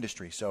entire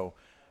industry. So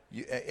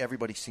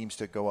everybody seems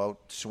to go out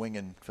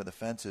swinging for the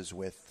fences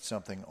with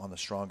something on the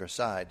stronger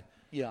side.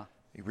 Yeah.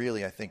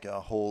 Really, I think a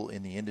hole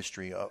in the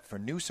industry for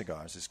new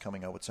cigars is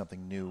coming out with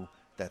something new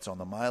that's on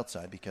the mild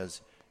side,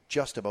 because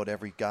just about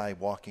every guy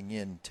walking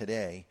in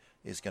today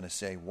is going to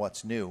say,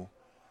 what's new?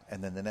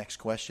 And then the next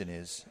question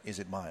is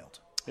it mild?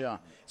 Yeah.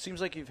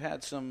 Seems like you've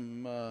had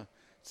some...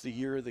 it's the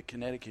year of the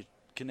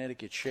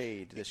Connecticut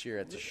Shade this year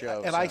at the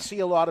show. And I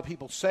see a lot of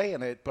people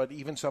saying it, but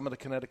even some of the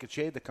Connecticut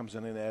Shade that comes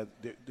in there,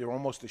 they're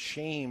almost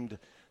ashamed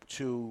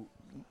to,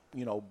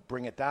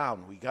 bring it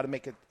down. We got to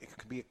make it. It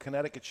could be a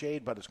Connecticut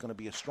Shade, but it's going to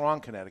be a strong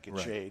Connecticut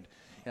Shade.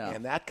 Yeah.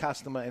 And that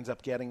customer ends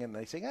up getting it, and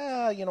they say,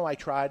 I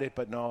tried it,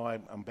 but no,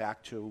 I'm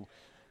back to,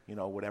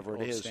 whatever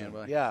it is. And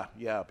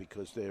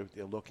because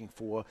they're looking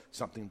for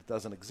something that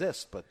doesn't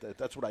exist. But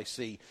that's what I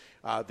see.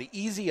 The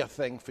easier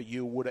thing for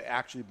you would have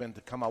actually been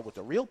to come out with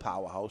a real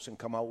powerhouse and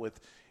come out with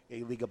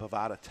a Liga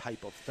Privada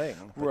type of thing.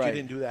 But you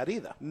didn't do that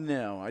either.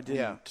 No, I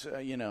didn't.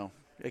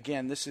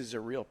 Again, this is a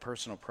real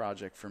personal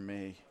project for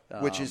me.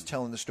 Which is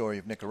telling the story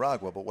of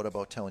Nicaragua, but what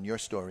about telling your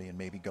story and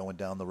maybe going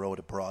down the road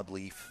of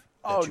broadleaf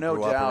Oh, you no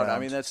grew up doubt. I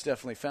around? mean, that's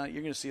definitely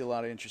you're going to see a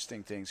lot of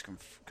interesting things come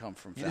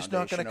from You're just Foundation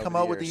not going to over come the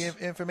out with years.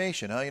 the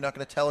information, huh? You're not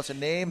going to tell us a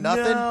name,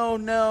 nothing?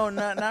 No,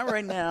 not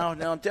right now.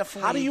 No,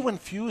 definitely. How do you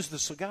infuse the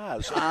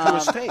cigars to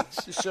his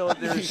taste? So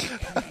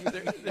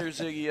there's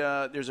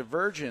a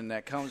virgin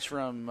that comes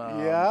from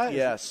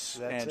That's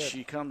and it.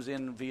 she comes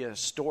in via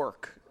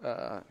stork,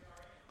 and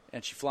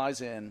she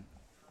flies in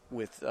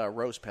with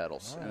rose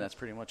petals, and that's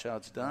pretty much how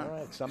it's done. All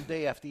right.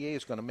 Someday FDA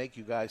is going to make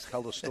you guys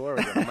tell the story.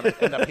 And I'm going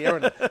to end up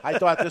hearing it. I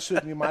thought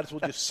we might as well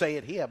just say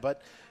it here,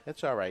 but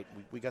it's all right.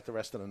 We got the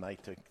rest of the night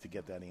to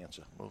get that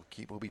answer. We'll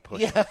be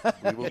pushing. Yeah.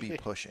 We will be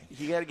pushing.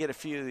 You got to get a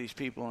few of these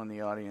people in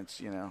the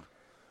audience,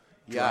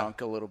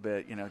 drunk a little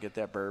bit, get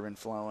that bourbon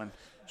flowing.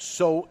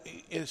 So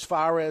as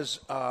far as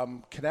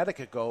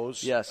Connecticut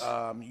goes, yes,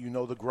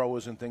 the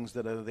growers and things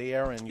that are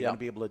there, and you're going to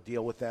be able to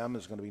deal with them.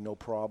 There's going to be no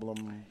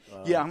problem.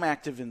 I'm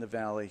active in the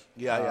valley.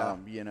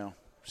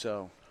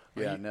 So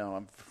I'm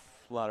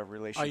a lot of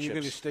relationships. Are you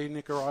going to stay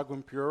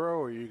Nicaraguan Puro,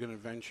 or are you going to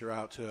venture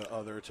out to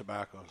other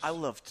tobaccos? I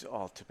love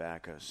all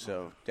tobaccos,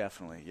 so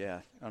definitely,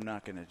 I'm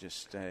not going to just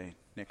stay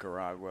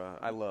Nicaragua.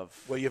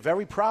 Well, you're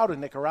very proud of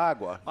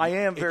Nicaragua. I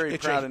am very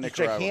proud of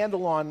Nicaragua. It's your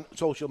handle on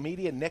social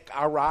media, Nick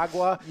R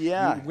Agua.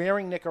 Yeah. You're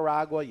wearing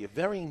Nicaragua. You're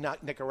very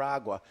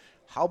Nicaragua.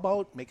 How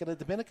about making a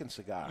Dominican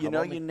cigar? You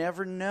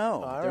never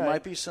know. All there right.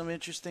 might be some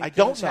interesting I things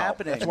don't know.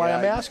 happening. That's why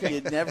I'm asking.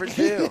 You never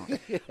do.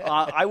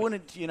 I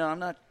wouldn't. I'm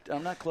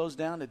not closed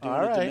down to doing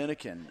a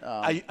Dominican.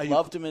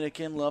 Love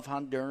Dominican. Love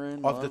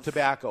Honduran. Of the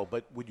tobacco,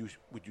 but would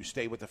you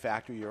stay with the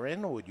factory you're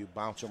in, or would you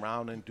bounce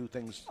around and do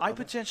things? I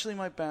potentially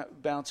might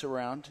bounce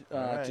around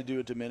right. to do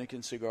a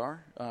Dominican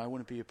cigar. I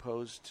wouldn't be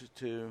opposed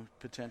to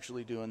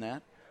potentially doing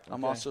that.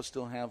 I'm also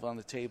still have on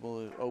the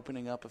table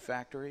opening up a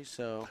factory.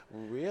 So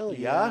really,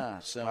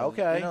 So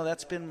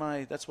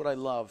that's what I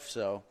love.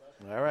 So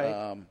all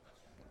right.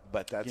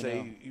 But that's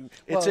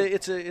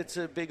it's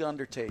a big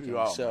undertaking.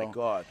 Oh so, my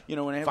God!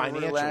 When I have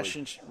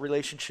a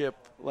relationship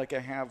like I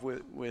have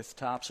with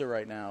Topsa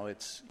right now,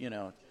 it's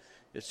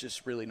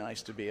just really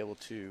nice to be able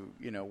to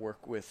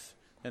work with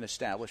an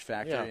established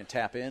factory and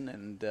tap in.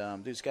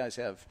 And these guys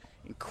have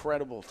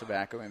incredible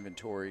tobacco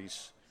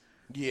inventories.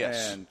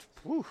 Yes, and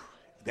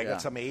they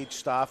got some aged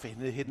stuff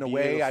hidden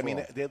away. I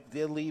mean,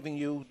 they're leaving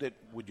you that,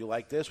 would you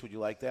like this? Would you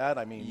like that?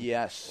 I mean,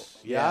 yes.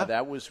 Yeah,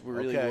 that was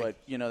really what,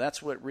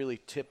 that's what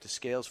really tipped the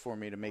scales for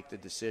me to make the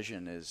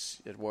decision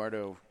is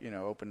Eduardo,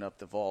 opened up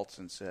the vaults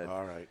and said,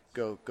 all right,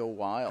 go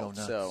wild.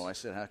 Go so I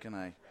said, how can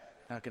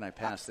I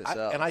pass this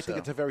up? And I think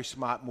it's a very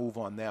smart move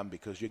on them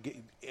because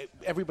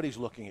everybody's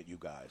looking at you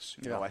guys.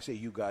 I say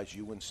you guys,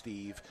 you and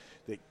Steve,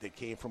 that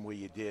came from where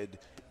you did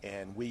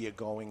and where you're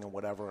going and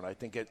whatever. And I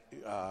think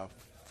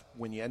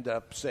when you end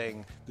up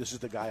saying this is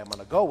the guy I'm going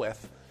to go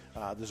with,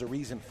 there's a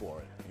reason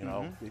for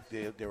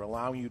it. They're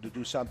allowing you to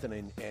do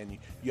something, and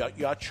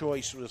your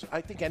choice was.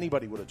 I think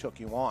anybody would have took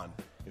you on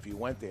if you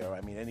went there.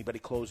 I mean, anybody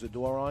closed the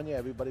door on you.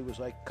 Everybody was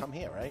like, "Come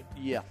here," right?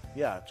 Yeah,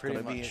 it's pretty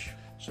going to be. much.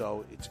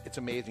 So it's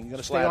amazing. You're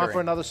going to stay on for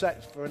another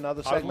segment?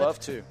 I'd love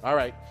to. All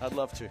right. I'd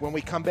love to. When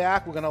we come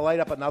back, we're going to light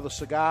up another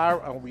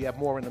cigar. We have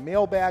more in the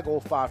mailbag.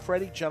 Old Far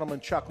Freddy, gentleman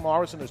Chuck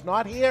Morrison is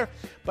not here,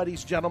 but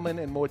he's gentleman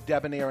and more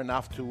debonair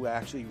enough to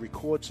actually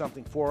record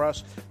something for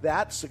us.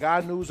 That,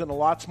 cigar news, and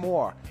lots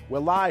more. We're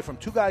live from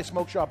Two Guys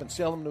Smoke Shop in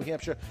Salem, New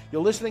Hampshire.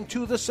 You're listening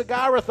to the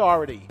Cigar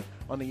Authority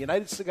on the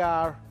United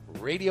Cigar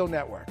Radio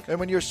Network.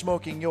 And when you're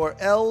smoking your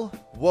El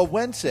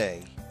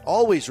Gueguense,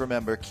 always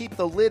remember, keep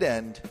the lid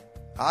end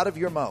out of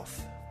your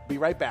mouth. Be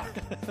right back.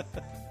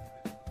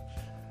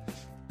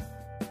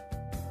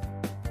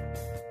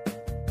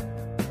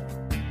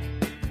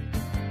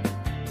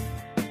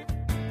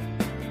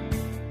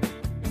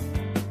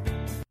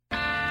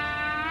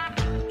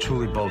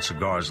 Truly bold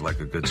cigars like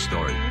a good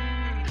story.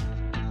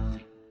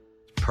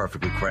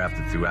 Perfectly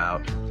crafted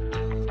throughout,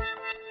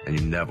 and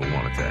you never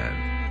want it to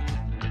end.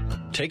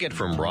 Take it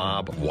from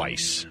Rob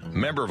Weiss,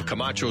 member of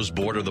Camacho's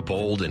Board of the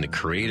Bold and the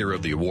creator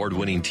of the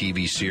award-winning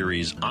TV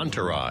series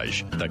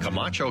Entourage. The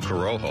Camacho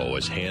Corojo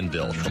is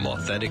hand-built from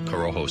authentic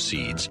Corojo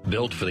seeds,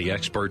 built for the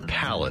expert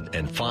palate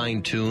and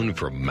fine-tuned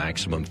for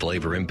maximum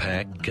flavor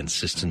impact,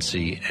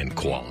 consistency, and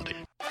quality.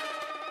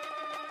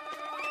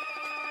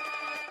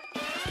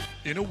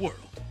 In a world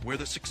where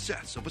the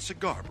success of a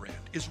cigar brand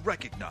is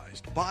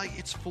recognized by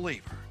its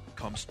flavor,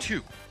 comes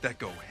two that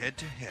go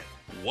head-to-head.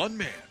 One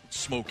man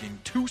smoking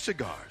two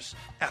cigars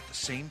at the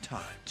same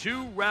time.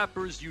 Two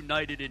rappers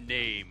united in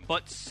name,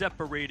 but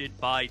separated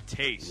by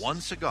taste.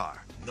 One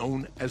cigar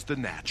known as the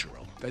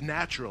Natural. The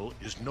Natural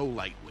is no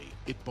lightweight.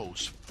 It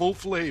boasts full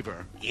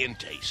flavor and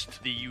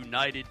taste. The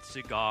United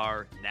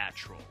Cigar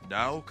Natural.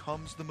 Now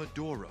comes the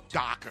Maduro.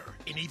 Darker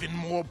and even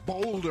more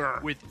bolder.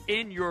 With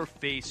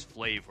in-your-face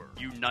flavor.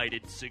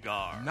 United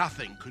Cigar.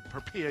 Nothing could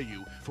prepare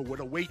you for what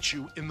awaits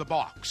you in the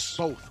box.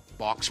 Both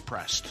box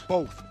pressed.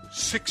 Both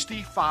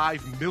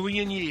 65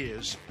 million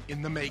years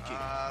in the making.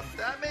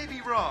 That may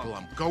be wrong. Well,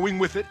 I'm going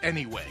with it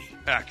anyway.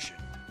 Action,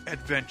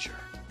 adventure,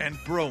 and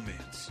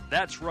bromance.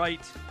 That's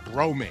right.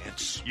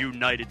 Bromance.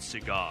 United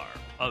Cigar.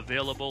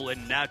 Available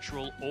in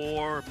natural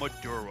or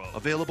Maduro.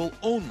 Available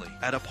only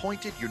at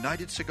appointed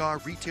United Cigar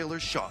retailer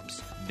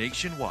shops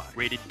nationwide.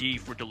 Rated D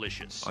for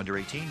delicious. Under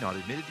 18, not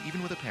admitted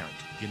even with a parent.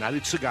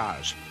 United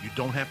Cigars. You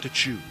don't have to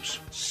choose.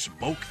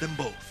 Smoke them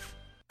both.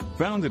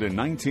 Founded in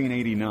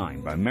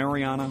 1989 by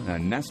Mariana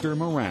and Nestor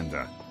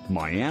Miranda,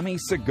 Miami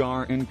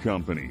Cigar &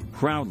 Company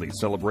proudly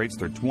celebrates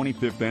their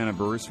 25th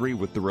anniversary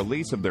with the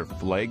release of their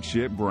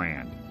flagship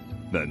brand,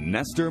 the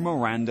Nestor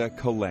Miranda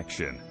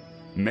Collection.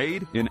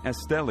 Made in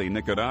Esteli,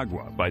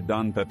 Nicaragua by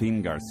Don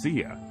Pepin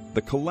Garcia,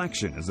 the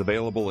collection is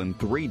available in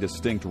 3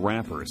 distinct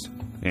wrappers,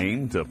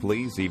 aimed to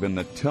please even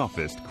the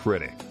toughest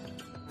critic.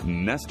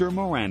 Nestor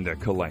Miranda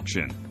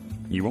Collection.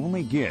 You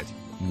only get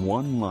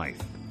one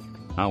life.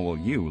 How will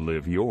you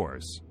live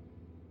yours?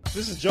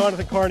 This is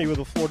Jonathan Carney with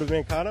the Florida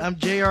Mancana. I'm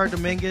J.R.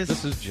 Dominguez.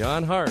 This is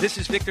John Hart. This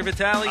is Victor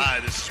Vitale. Hi,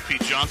 this is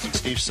Pete Johnson.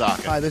 Steve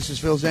Saka. Hi, this is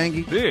Phil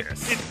Zangi.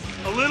 This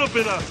It's a little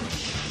bit of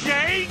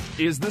shake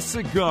is the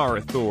Cigar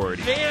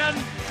Authority. and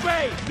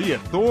bake. The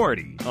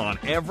authority on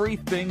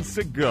everything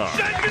cigar.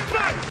 Shake and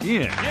bake.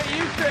 In Get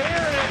used to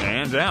hearing it.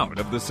 and out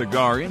of the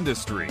cigar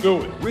industry.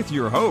 Do it. With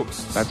your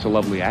hosts, That's a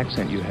lovely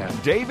accent you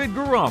have. David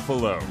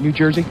Garofalo, New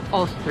Jersey?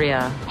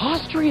 Austria.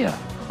 Austria.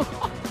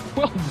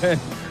 Well then,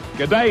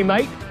 good day,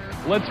 mate.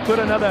 Let's put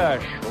another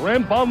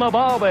shrimp on the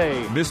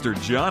barbie. Mr.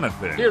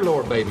 Jonathan, Dear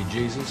Lord Baby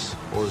Jesus,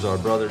 or as our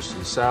brothers to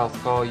the south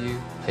call you,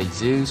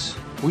 Jesus,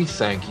 we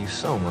thank you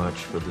so much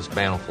for this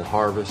bountiful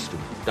harvest of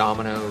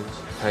Domino's,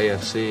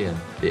 KFC, and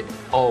the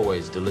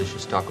always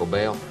delicious Taco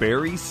Bell.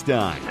 Barry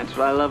Stein, That's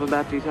what I love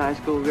about these high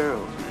school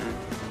girls, man.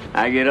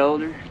 I get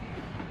older,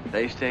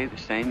 they stay the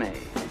same age.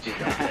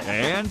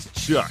 and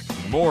Chuck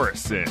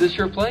Morrison. Is this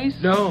your place?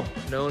 No,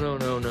 I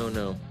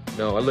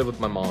live with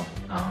my mom.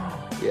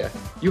 Oh. Yeah.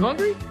 You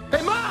hungry?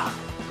 Hey, Ma!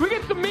 Can we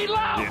get some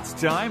meatloaf? It's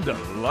time to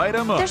light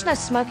 'em up. There's no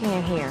smoking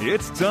in here.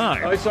 It's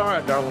time It's all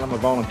right, darling. I'm a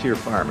volunteer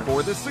fireman.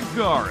 for the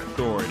Cigar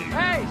Authority.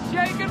 Hey,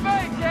 shake and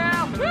bake,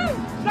 Cal! Woo!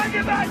 Shake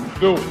and bake!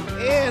 Do it.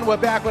 And we're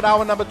back with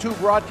hour number 2,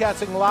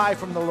 broadcasting live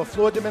from the La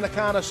Flor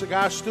Dominicana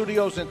Cigar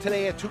Studios. And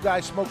today at Two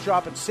Guys Smoke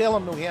Shop in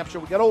Salem, New Hampshire,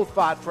 we got Old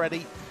Fart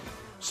Freddy.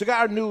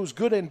 Cigar news,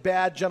 good and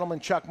bad. Gentleman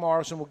Chuck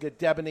Morrison will get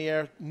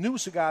debonair. New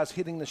cigars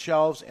hitting the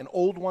shelves and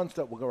old ones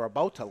that we're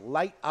about to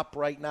light up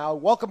right now.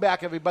 Welcome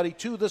back, everybody,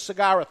 to the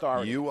Cigar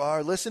Authority. You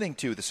are listening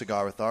to the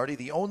Cigar Authority,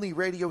 the only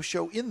radio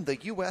show in the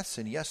U.S.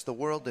 and, yes, the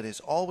world that is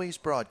always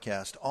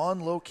broadcast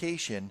on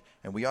location.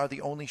 And we are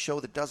the only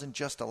show that doesn't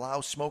just allow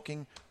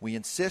smoking. We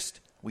insist,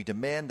 we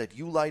demand that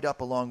you light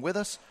up along with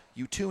us.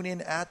 You tune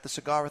in at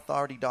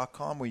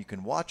thecigarauthority.com where you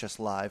can watch us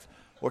live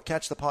or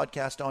catch the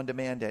podcast on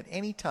demand at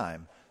any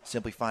time.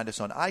 Simply find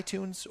us on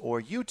iTunes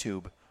or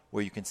YouTube,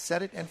 where you can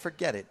set it and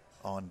forget it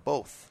on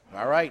both.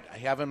 All right, I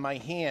have in my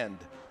hand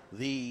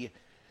the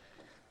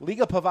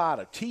Liga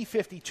Privada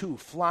T52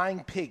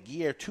 Flying Pig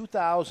year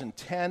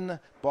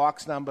 2010,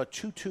 box number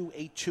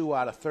 2282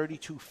 out of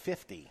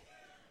 3250.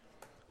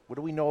 What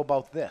do we know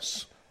about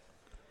this?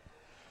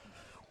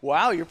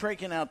 Wow, you're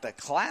breaking out the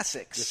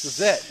classics. This is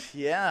it.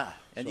 Yeah.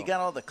 And you got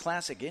all the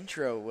classic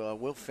intro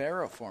Will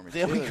Ferrell for me,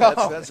 There too. we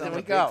go. That's There I'm we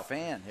a go. big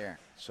fan here.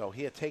 So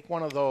here, take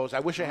one of those. I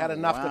wish I had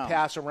enough wow. to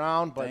pass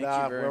around, but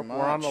Thank you very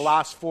we're on the much.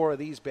 last 4 of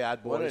these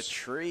bad boys. What a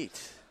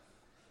treat.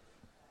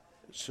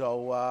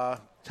 So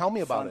tell me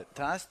about it.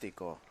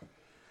 Fantastico.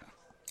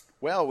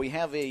 Well, we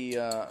have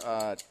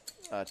a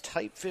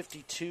Type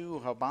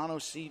 52 Habano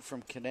seed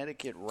from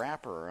Connecticut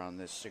wrapper on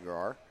this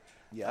cigar.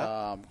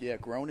 Yeah.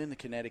 Grown in the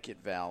Connecticut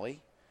Valley.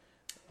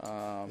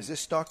 Is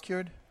this stock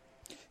cured?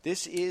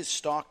 This is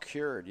stock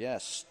cured,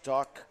 yes.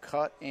 Stock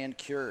cut and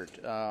cured.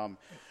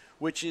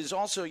 Which is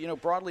also,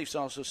 broadleaf's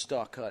also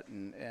stock cut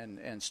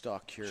and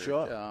stock cured.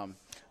 Sure.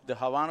 The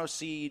Habano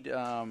seed,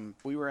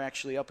 we were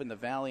actually up in the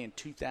valley in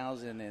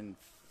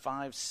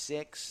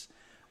 2005-06,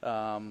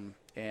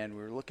 and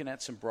we were looking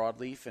at some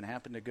broadleaf and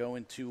happened to go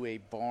into a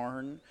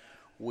barn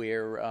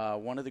where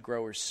one of the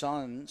growers'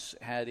 sons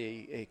had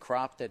a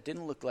crop that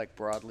didn't look like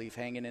broadleaf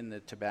hanging in the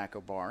tobacco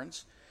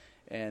barns.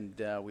 And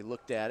we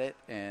looked at it,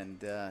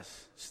 and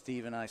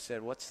Steve and I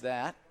said, "What's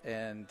that?"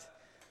 And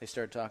they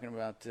started talking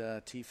about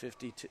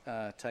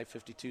T50 Type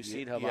 52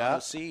 seed,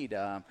 Habano seed,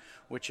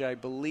 which I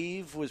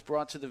believe was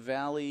brought to the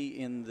valley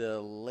in the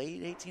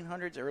late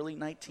 1800s, early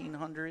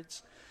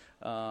 1900s,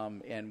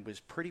 and was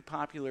pretty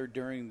popular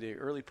during the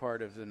early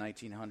part of the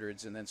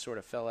 1900s, and then sort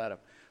of fell out of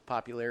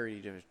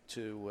popularity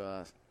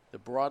to the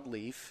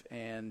broadleaf,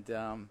 and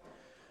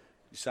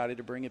decided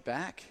to bring it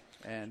back.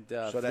 And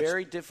So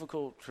very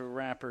difficult for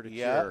wrapper to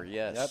cure,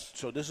 yes. Yep.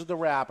 So this is the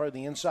wrapper.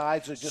 The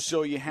insides are just...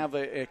 So you have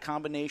a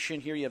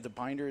combination here. You have the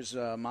binders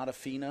Mata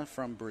Fina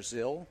from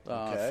Brazil,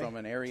 from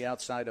an area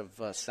outside of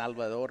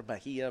Salvador,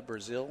 Bahia,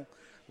 Brazil,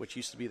 which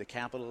used to be the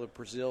capital of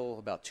Brazil.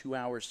 About 2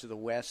 hours to the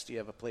west, you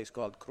have a place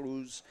called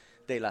Cruz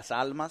de las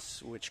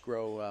Almas, which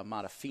grow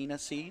Mata Fina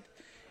seed.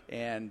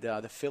 And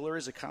the filler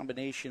is a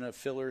combination of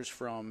fillers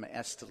from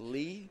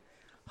Esteli,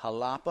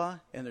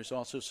 Jalapa, and there's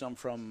also some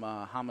from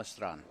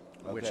Jamastran,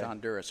 which Okay.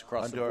 Honduras,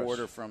 across the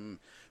border from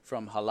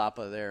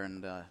Jalapa there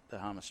and the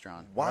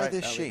Jamastran. Why Right,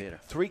 this Alligator.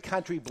 shape?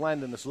 3-country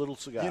blend in this little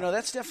cigar. You know,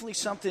 that's definitely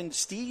something.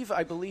 Steve,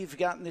 I believe,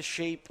 got in this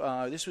shape.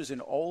 This was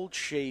an old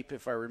shape,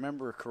 if I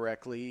remember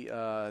correctly,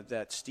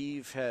 that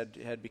Steve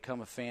had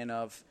become a fan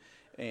of.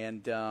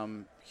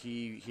 And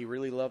he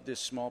really loved this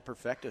small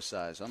Perfecto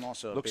size. I'm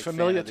also a Looks big fan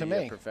familiar of to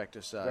the me. Perfecto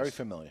size. Very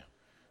familiar.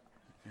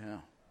 Yeah.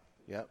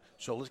 Yep.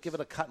 So let's give it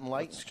a cut and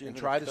light Let's give and it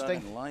try a this cut thing.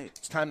 and light.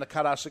 It's time to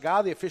cut our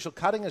cigar. The official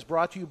cutting is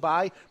brought to you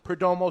by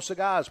Perdomo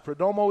Cigars.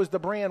 Perdomo is the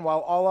brand, while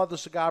all other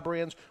cigar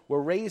brands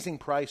were raising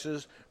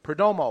prices.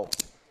 Perdomo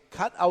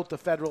cut out the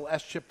federal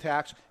S-chip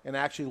tax and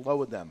actually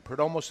lowered them.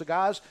 Perdomo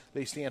Cigars,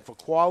 they stand for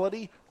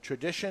quality,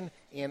 tradition,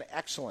 and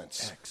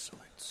excellence.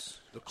 Excellence.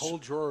 The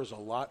cold drawer is a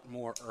lot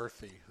more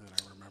earthy than I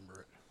remember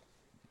it.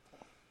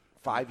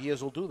 5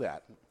 years will do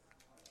that.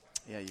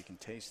 Yeah, you can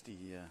taste the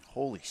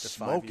holy the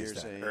smoke 5 is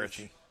years that age.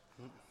 earthy.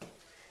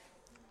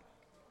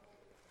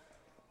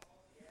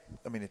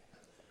 I mean,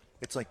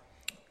 it's like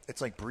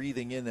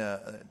breathing in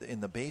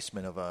the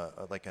basement of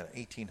like an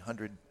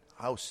 1800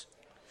 house.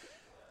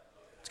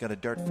 It's got a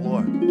dirt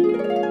floor.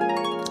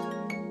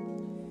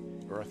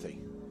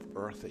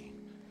 Earthy.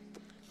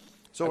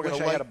 So I we're wish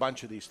gonna I had light- a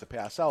bunch of these to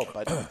pass out,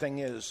 but the thing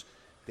is,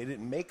 they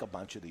didn't make a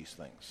bunch of these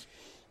things.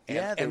 And,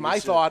 Yeah, there and my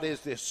was thought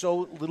is there's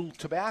so little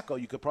tobacco,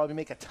 you could probably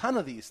make a ton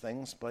of these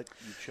things, but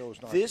you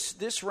chose not to.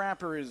 This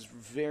wrapper is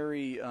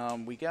very.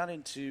 We got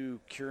into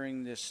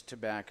curing this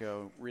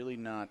tobacco. Really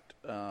not.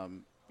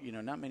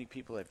 Not many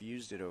people have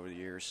used it over the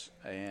years,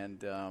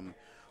 and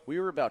we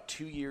were about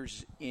 2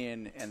 years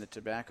in, and the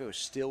tobacco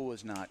still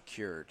was not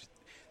cured.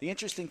 The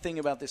interesting thing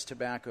about this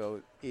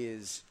tobacco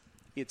is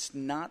it's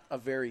not a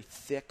very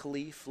thick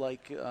leaf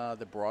like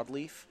the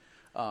broadleaf.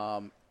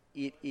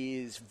 It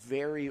is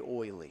very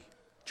oily.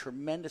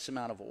 Tremendous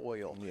amount of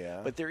oil. Yeah.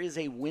 But there is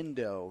a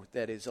window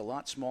that is a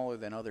lot smaller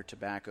than other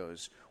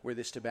tobaccos where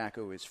this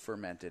tobacco is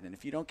fermented. And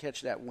if you don't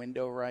catch that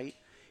window right,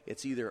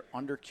 it's either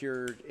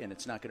undercured and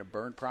it's not going to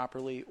burn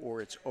properly,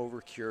 or it's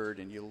overcured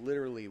and you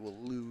literally will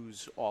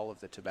lose all of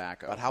the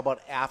tobacco. But how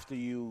about after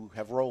you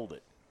have rolled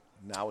it?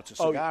 Now it's a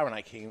cigar, and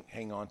I can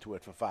hang on to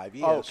it for 5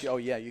 years. Oh, okay. Oh,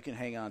 yeah, you can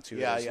hang on to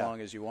it as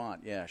long as you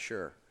want. Yeah,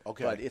 sure.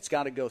 Okay. But it's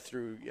got to go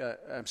through,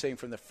 I'm saying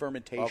from the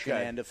fermentation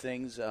Okay. end of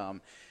things,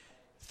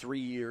 3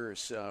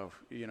 years,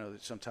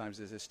 sometimes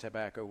this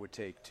tobacco would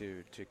take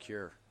to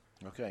cure.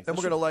 Okay. And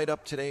we're going to light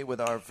up today with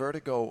our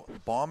Vertigo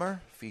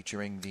Bomber,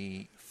 featuring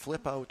the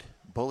flip-out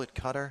bullet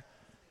cutter,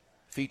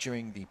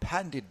 featuring the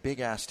patented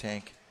big-ass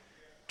tank,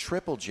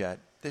 triple jet.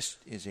 This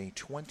is a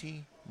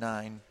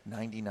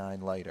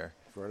 $29.99 lighter.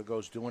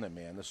 Vertigo's doing it,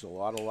 man. This is a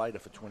lot of lighter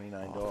for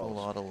 $29. A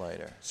lot of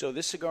lighter. So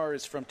this cigar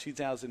is from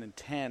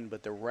 2010,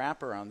 but the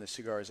wrapper on this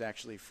cigar is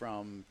actually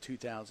from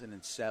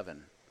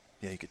 2007.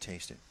 Yeah, you could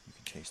taste it. You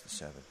can taste the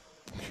 7.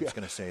 I was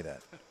going to say that.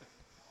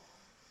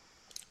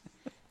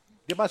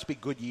 There must be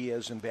good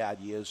years and bad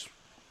years.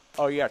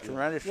 Oh, yeah,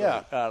 tremendously.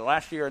 Yeah.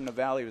 Last year in the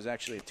Valley was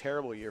actually a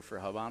terrible year for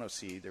Habano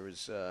seed. There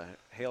was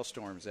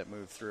hailstorms that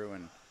moved through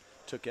and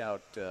took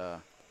out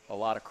a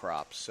lot of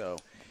crops. So,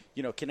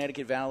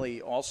 Connecticut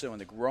Valley also in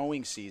the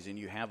growing season,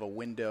 you have a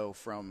window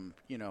from,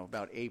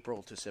 about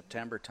April to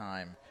September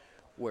time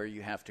where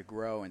you have to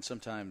grow. And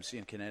sometimes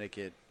in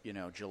Connecticut,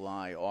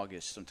 July,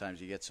 August,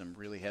 sometimes you get some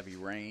really heavy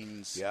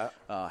rains,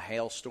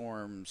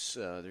 hailstorms.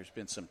 There's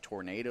been some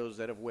tornadoes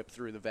that have whipped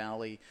through the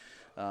valley.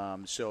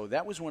 So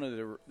that was one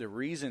of the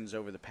reasons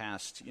over the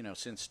past,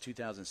 since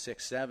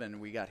 2006-07,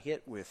 we got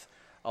hit with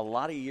a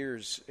lot of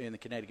years in the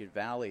Connecticut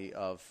Valley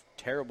of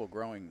terrible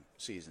growing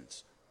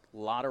seasons. A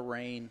lot of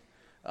rain,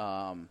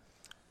 a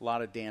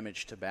lot of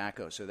damaged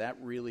tobacco. So that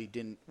really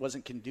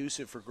wasn't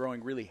conducive for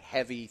growing really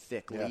heavy,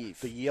 thick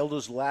leaf. The yield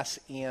is less,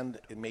 and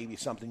it may be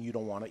something you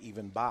don't want to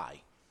even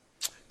buy.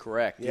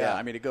 Correct. Yeah. Yeah.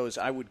 I mean,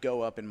 I would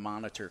go up and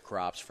monitor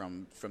crops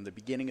from the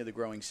beginning of the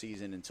growing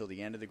season until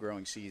the end of the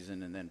growing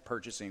season, and then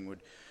purchasing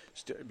would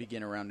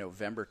begin around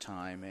November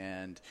time.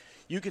 And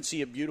you can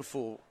see a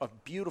beautiful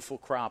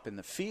crop in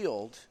the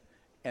field,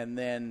 and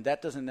then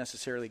that doesn't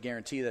necessarily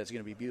guarantee that it's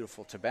going to be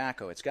beautiful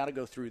tobacco. It's got to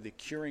go through the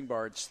curing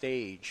barred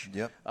stage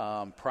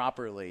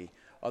properly.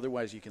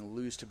 Otherwise, you can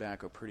lose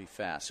tobacco pretty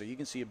fast. So you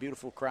can see a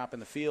beautiful crop in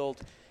the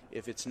field.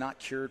 If it's not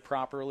cured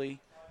properly,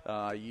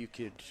 you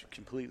could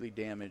completely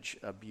damage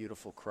a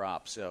beautiful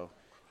crop. So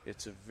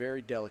it's a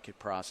very delicate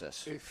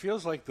process. It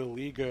feels like the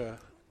Liga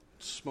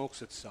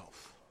smokes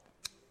itself.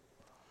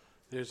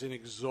 There's an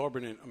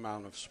exorbitant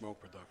amount of smoke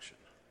production.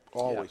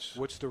 Always.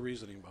 Yeah. What's the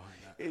reasoning behind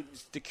that?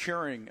 It's the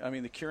curing. I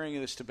mean, the curing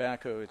of this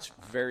tobacco, it's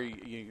very,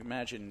 you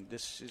imagine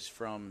this is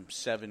from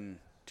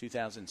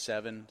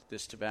 2007.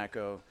 This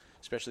tobacco,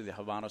 especially the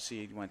Habano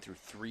seed, went through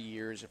 3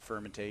 years of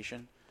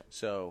fermentation.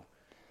 So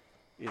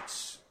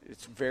it's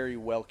very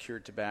well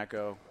cured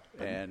tobacco,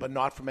 but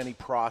not from any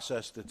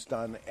process that's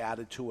done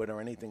added to it or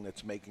anything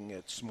that's making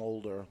it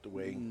smolder the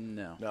way.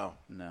 No.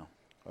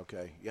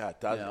 Okay, yeah,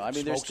 it does. No, I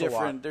mean,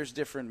 there's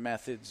different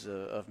methods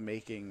of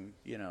making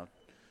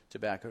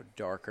tobacco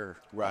darker,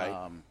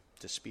 right,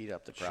 to speed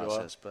up the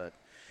process. Sure. But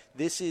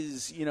this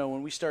is,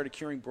 when we started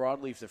curing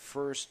broadleaf, the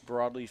first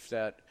broadleaf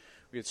that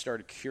we had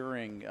started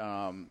curing,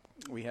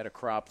 we had a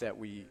crop that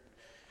we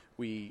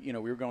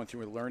were going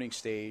through a learning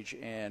stage,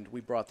 and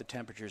we brought the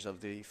temperatures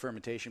of the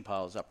fermentation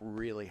piles up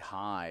really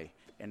high,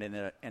 and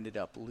then ended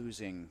up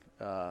losing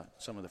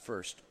some of the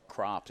first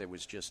crops. It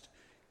was just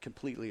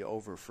completely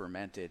over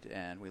fermented,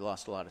 and we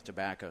lost a lot of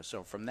tobacco.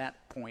 So from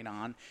that point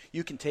on,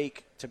 you can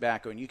take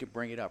tobacco and you can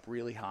bring it up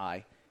really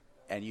high,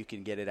 and you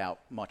can get it out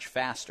much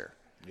faster.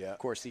 Yeah. Of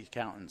course, the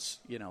accountants,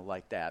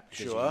 like that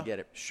because Sure. you can get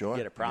it Sure.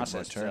 get it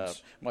processed Get more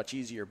terms. much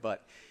easier.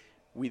 But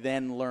we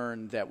then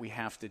learned that we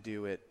have to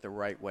do it the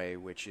right way,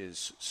 which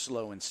is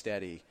slow and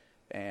steady,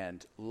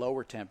 and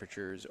lower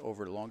temperatures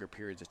over longer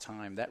periods of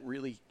time. That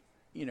really,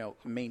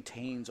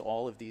 maintains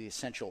all of the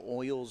essential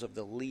oils of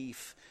the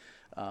leaf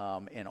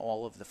and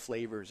all of the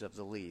flavors of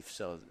the leaf.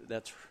 So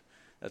that's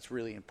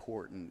really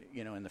important,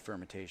 in the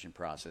fermentation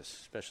process,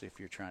 especially if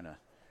you're trying to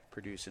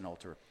produce an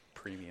ultra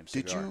premium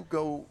cigar. Did you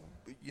go,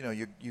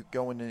 you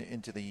going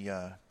into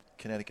the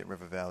Connecticut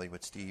River Valley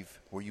with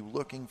Steve, were you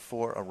looking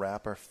for a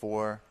wrapper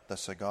for the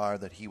cigar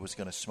that he was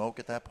going to smoke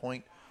at that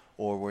point,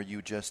 or were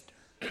you just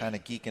kind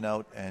of geeking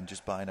out and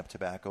just buying up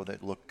tobacco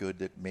that looked good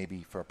that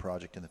maybe for a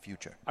project in the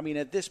future? I mean,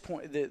 at this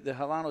point, the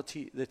Halano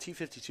the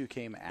T52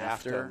 came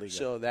after,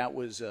 so that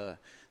was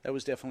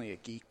definitely a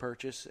geek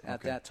purchase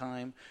at that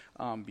time.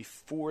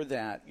 Before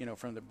that,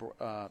 from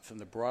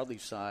the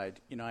broadleaf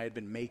side, I had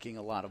been making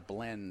a lot of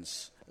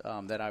blends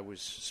that I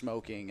was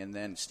smoking, and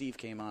then Steve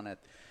came on at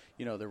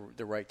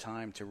the right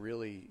time to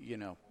really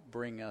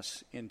bring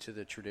us into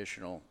the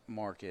traditional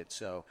market.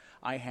 So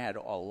I had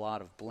a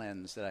lot of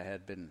blends that I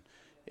had been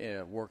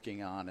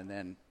working on, and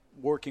then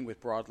working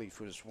with broadleaf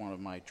was one of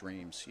my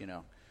dreams,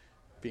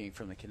 being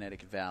from the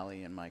Connecticut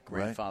Valley, and my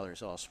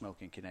grandfather's all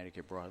smoking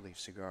Connecticut broadleaf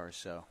cigars.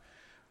 So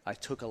I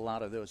took a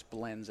lot of those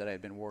blends that I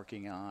had been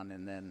working on,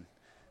 and then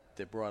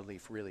the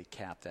broadleaf really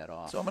capped that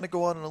off. So I'm going to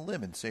go out on a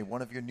limb and say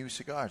one of your new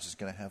cigars is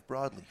going to have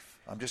broadleaf.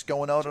 I'm just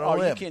going out on a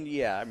limb. You can,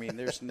 yeah. I mean,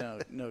 there's no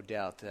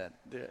doubt that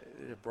the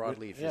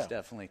broadleaf is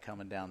definitely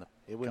coming down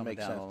the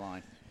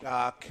line.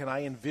 Can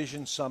I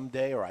envision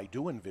someday, or I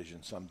do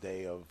envision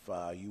someday, of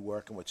you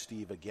working with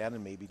Steve again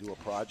and maybe do a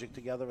project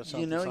together or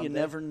something? You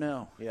never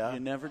know. Yeah? You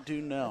never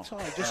do know. That's all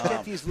right. Just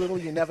get these little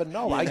you never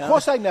know. You Of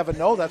course I never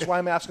know. That's why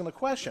I'm asking the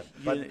question.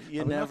 But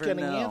you I'm never not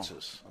getting know.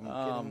 answers.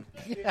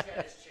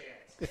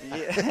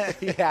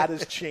 He had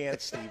his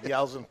chance, Steve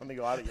yells in the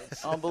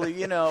audience.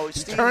 Unbelievable.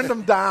 He turned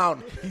him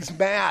down. He's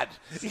mad.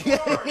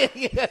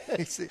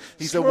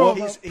 He's a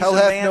wolf. Hell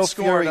hath no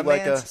fury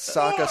like a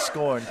Saka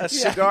scorned. A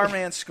cigar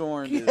man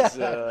scorned is,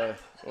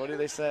 what do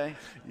they say?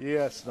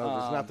 Yes, no,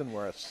 there's nothing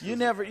worse. You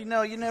never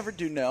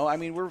do know. I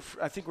mean,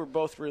 I think we're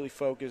both really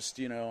focused,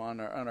 on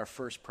our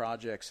first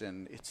projects,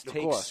 and it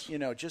takes,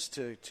 just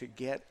to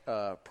get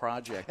a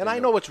project. And I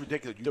know it's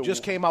ridiculous. You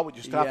just came out with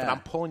your stuff, and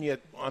I'm pulling you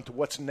onto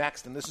what's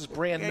next, and this is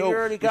brand new. You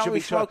already got me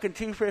smoking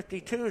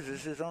T52s.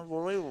 This is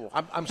unbelievable.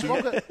 I'm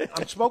smoking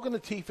the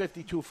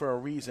T52 for a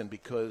reason,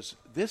 because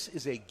this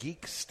is a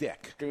geek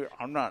stick. Dude,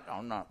 I'm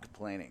not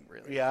complaining,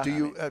 really. Yeah. Do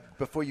you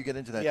before you get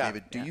into that,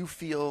 David? Do you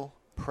feel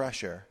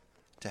pressure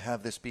to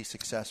have this be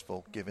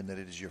successful, given that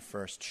it is your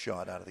first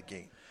shot out of the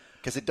gate?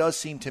 Because it does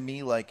seem to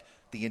me like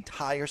the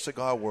entire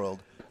cigar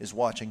world is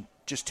watching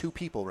just two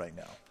people right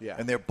now,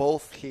 and they're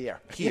both here.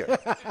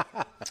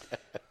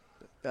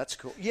 That's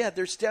cool. Yeah,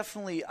 there's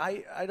definitely.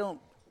 I don't.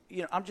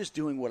 I'm just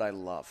doing what I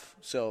love,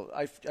 so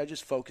I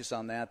just focus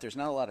on that. There's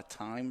not a lot of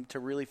time to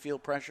really feel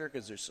pressure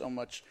because there's so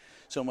much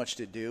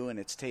to do, and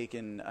it's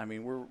taken. I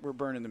mean, we're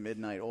burning the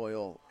midnight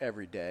oil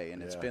every day,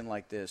 and it's been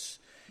like this,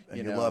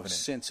 and you're loving it.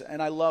 Since,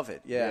 and I love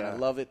it. Yeah, and I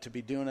love it to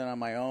be doing it on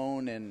my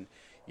own, and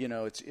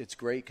it's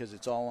great because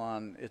it's all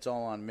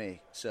on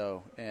me.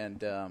 So,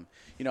 and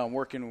I'm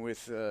working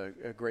with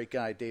a great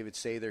guy, David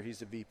Sather. He's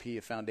the VP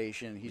of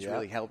Foundation. He's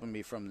really helping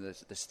me from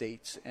the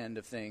states end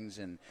of things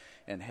and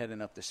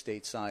heading up the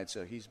state side.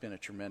 So he's been a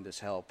tremendous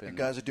help. And you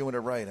guys are doing it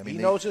right. I mean,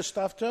 he knows his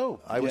stuff too.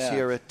 I was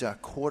here at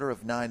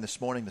 8:45 this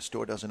morning. The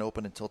store doesn't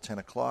open until 10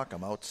 o'clock.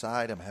 I'm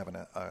outside. I'm having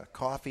a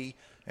coffee,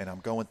 and I'm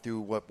going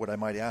through what I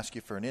might ask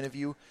you for an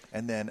interview.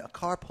 And then a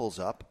car pulls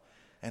up.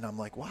 And I'm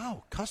like,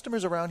 wow,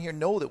 customers around here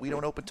know that we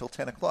don't open till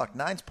 10 o'clock.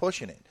 9's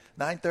pushing it.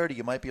 9:30,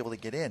 you might be able to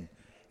get in.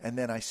 And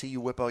then I see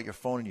you whip out your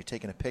phone and you're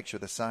taking a picture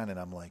of the sign, and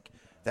I'm like,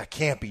 that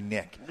can't be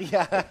Nick.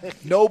 Yeah.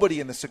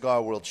 Nobody in the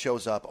cigar world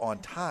shows up on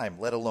time,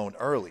 let alone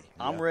early.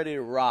 I'm ready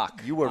to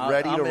rock. You were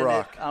ready to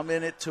rock. I'm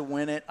in it to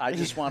win it. I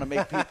just want to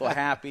make people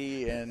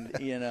happy, and,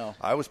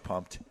 I was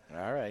pumped.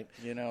 All right.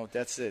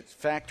 That's it.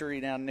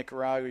 Factory down in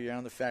Nicaragua, you're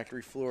on the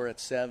factory floor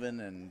at 7,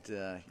 and,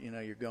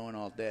 you're going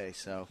all day.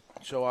 So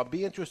I'll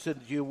be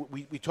interested.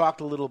 We talked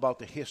a little about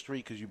the history,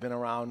 because you've been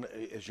around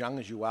as young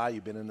as you are.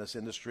 You've been in this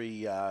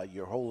industry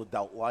your whole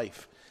adult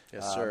life.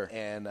 Yes, sir.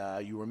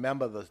 And you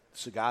remember the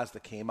cigars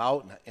that came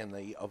out and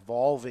the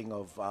evolving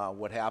of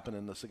what happened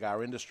in the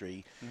cigar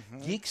industry.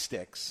 Mm-hmm. Geek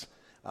Sticks,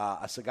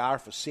 a cigar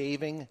for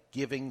saving,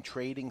 giving,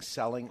 trading,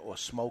 selling, or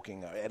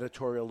smoking.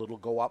 Editorial, it'll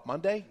go up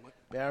Monday,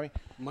 Barry?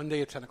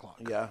 Monday at 10 o'clock.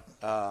 Yeah.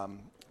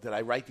 that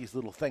I write these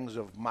little things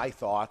of my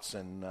thoughts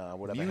and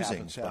whatever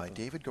Musings happens. by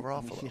David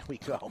Garofalo. Here we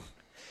go.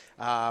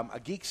 A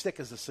geek stick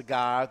is a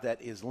cigar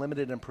that is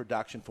limited in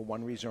production for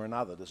one reason or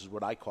another. This is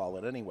what I call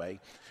it anyway,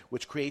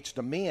 which creates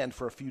demand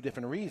for a few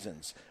different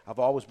reasons. I've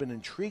always been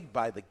intrigued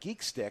by the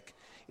geek stick,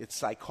 its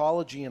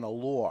psychology and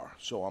allure.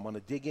 So I'm going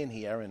to dig in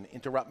here and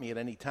interrupt me at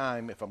any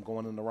time if I'm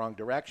going in the wrong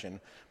direction.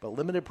 But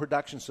limited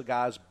production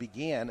cigars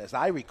began, as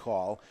I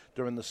recall,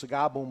 during the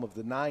cigar boom of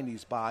the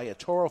 90s by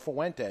Toro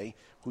Fuente,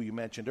 who you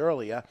mentioned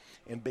earlier,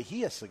 and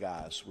Bahia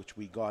cigars, which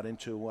we got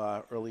into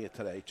earlier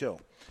today, too.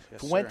 Yes,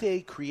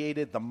 Fuente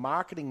created the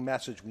marketing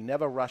message, "We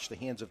never rush the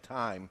hands of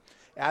time,"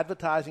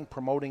 advertising,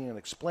 promoting, and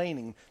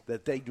explaining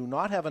that they do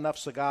not have enough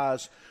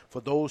cigars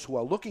for those who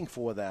are looking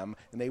for them,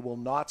 and they will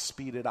not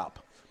speed it up.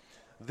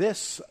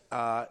 This,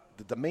 the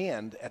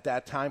demand at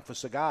that time for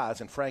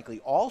cigars, and frankly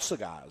all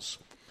cigars,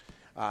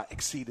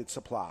 exceeded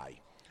supply.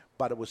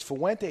 But it was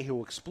Fuente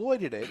who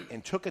exploited it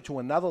and took it to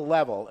another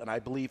level, and I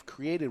believe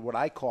created what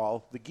I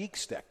call the geek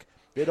stick.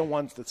 They're the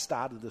ones that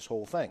started this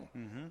whole thing.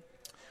 Mm-hmm.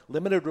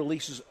 Limited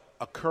releases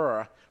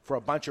occur for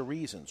a bunch of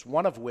reasons,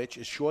 one of which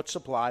is short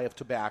supply of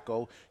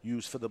tobacco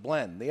used for the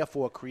blend,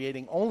 therefore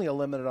creating only a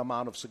limited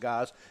amount of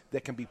cigars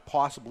that can be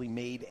possibly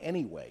made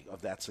anyway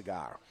of that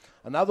cigar.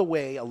 Another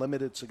way a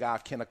limited cigar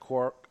can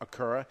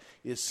occur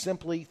is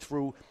simply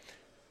through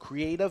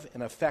creative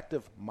and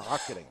effective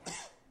marketing.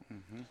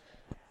 Mm-hmm.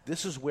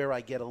 This is where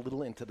I get a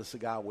little into the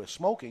cigar we're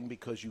smoking,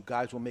 because you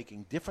guys were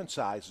making different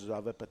sizes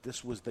of it, but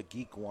this was the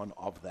geek one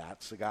of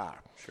that cigar.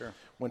 Sure.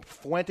 When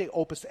Fuente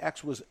Opus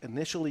X was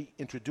initially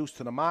introduced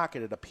to the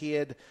market, it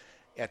appeared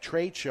at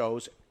trade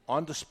shows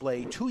on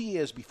display 2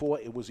 years before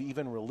it was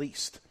even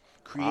released,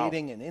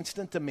 creating an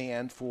instant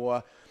demand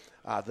for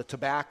the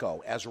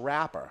tobacco as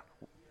wrapper,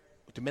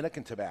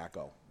 Dominican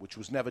tobacco, which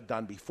was never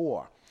done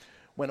before.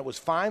 When it was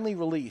finally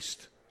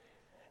released,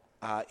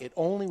 it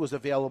only was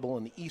available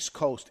in the East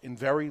Coast in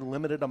very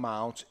limited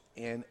amounts,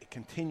 and it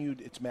continued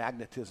its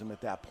magnetism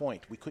at that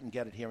point. We couldn't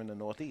get it here in the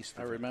Northeast.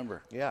 I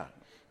remember. Yeah.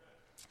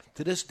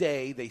 To this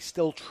day, they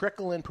still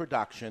trickle in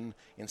production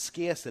and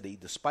scarcity,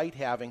 despite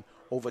having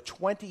over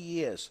 20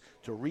 years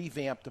to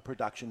revamp the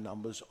production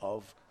numbers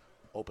of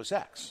Opus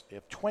X. They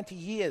have 20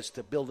 years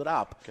to build it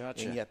up,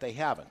 Gotcha. and yet they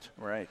haven't.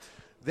 Right.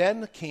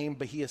 Then came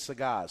Bahia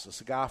Cigars, a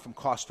cigar from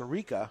Costa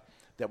Rica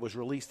that was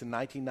released in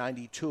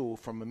 1992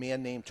 from a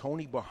man named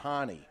Tony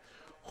Borhani,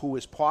 who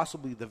is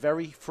possibly the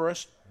very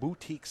first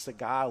boutique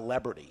cigar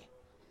celebrity.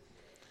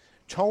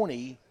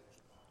 Tony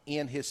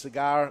and his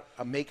cigar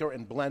maker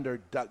and blender,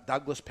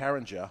 Douglas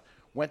Peringer,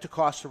 went to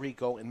Costa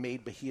Rica and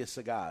made Bahia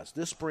Cigars.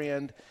 This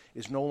brand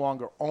is no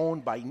longer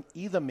owned by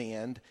either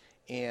man,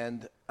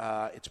 and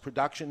its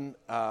production,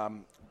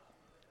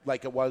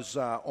 like it was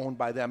owned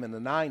by them in the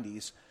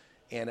 90s,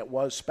 and it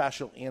was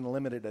special and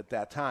limited at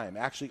that time.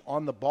 Actually,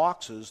 on the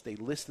boxes, they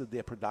listed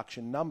their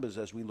production numbers,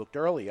 as we looked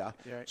earlier,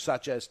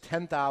 such as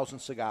 10,000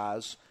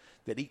 cigars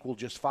that equal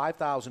just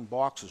 5,000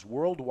 boxes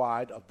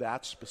worldwide of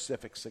that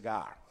specific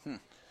cigar.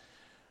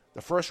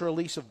 The first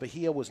release of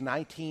Bahia was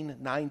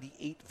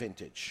 1998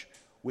 vintage,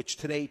 which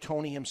today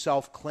Tony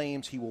himself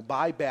claims he will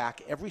buy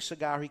back every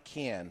cigar he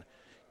can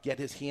get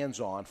his hands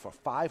on for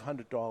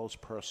 $500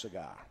 per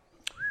cigar.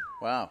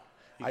 Wow.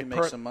 You can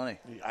make some money.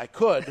 I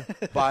could,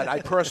 but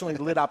I personally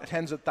lit up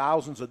tens of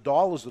thousands of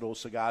dollars of those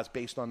cigars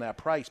based on that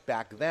price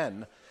back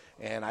then,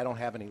 and I don't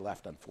have any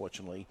left,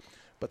 unfortunately.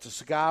 But the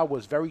cigar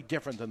was very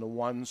different than the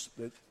ones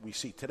that we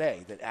see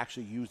today that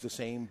actually use the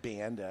same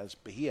band as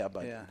Bahia,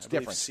 but it's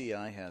different. CI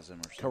has them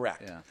or something.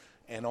 Correct. Yeah.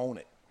 And own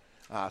it.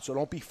 So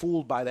don't be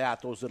fooled by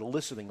that, those that are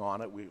listening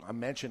on it. I'm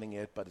mentioning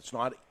it, but it's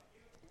not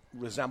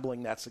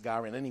resembling that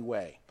cigar in any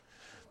way.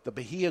 The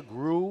Bahia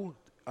grew,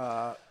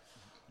 the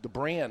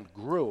brand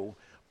grew,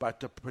 but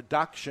the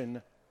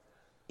production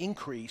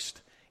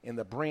increased and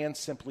the brand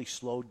simply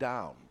slowed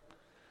down.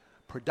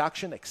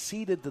 Production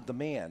exceeded the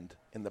demand,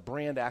 and the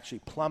brand actually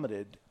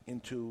plummeted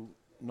into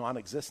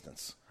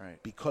non-existence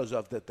because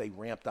of that they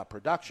ramped up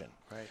production.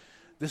 Right.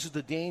 This is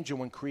the danger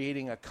when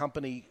creating a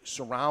company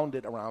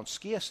surrounded around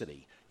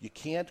scarcity. You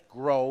can't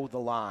grow the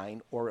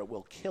line or it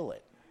will kill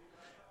it.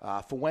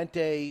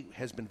 Fuente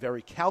has been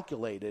very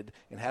calculated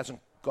and hasn't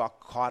got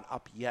caught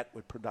up yet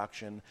with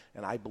production,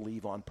 and I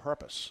believe on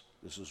purpose.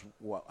 This is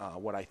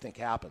what I think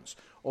happens.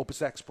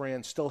 Opus X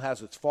brand still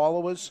has its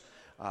followers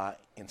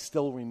and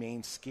still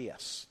remains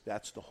scarce.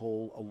 That's the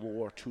whole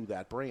allure to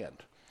that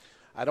brand.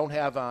 I don't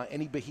have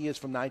any Bahias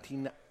from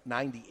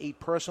 1998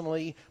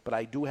 personally, but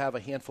I do have a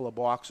handful of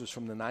boxes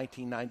from the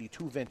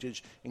 1992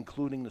 vintage,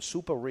 including the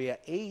super rare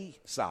A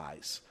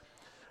size.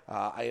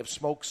 I have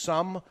smoked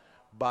some,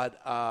 but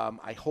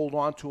I hold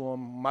on to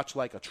them much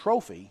like a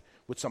trophy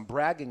with some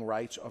bragging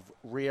rights of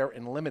rare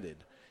and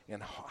limited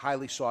and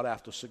highly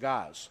sought-after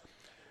cigars.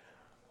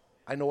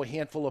 I know a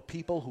handful of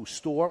people who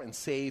store and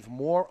save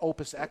more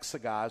Opus X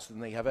cigars than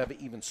they have ever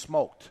even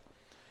smoked,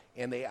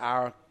 and they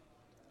are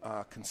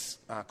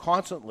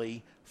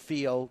constantly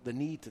feel the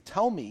need to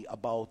tell me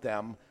about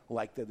them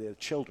like they're their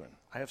children.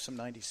 I have some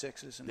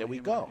 96s. There we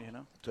go.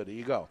 So there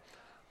you go.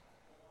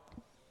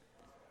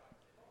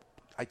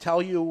 I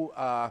tell you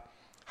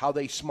how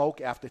they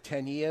smoke after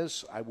 10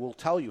 years. I will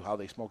tell you how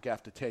they smoke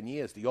after 10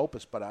 years, the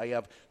Opus, but I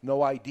have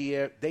no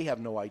idea, they have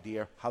no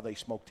idea how they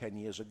smoked 10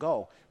 years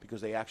ago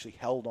because they actually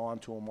held on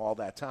to them all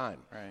that time.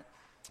 Right.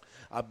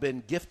 I've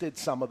been gifted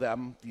some of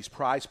them, these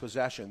prized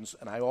possessions,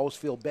 and I always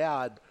feel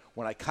bad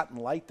when I cut and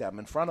light them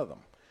in front of them.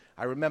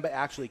 I remember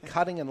actually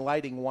cutting and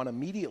lighting one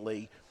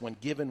immediately when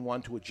given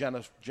one to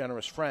a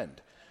generous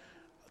friend.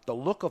 The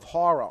look of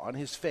horror on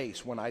his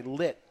face when I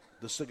lit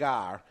the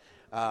cigar,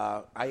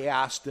 I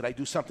asked, did I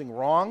do something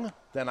wrong?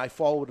 Then I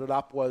followed it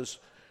up was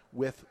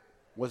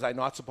I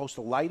not supposed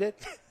to light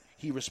it?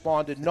 He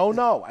responded,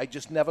 no, I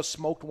just never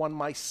smoked one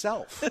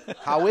myself.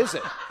 How is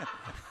it?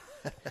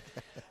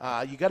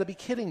 You got to be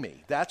kidding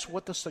me. That's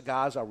what the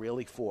cigars are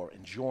really for,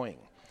 enjoying.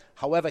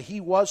 However, he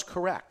was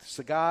correct.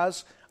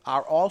 Cigars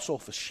are also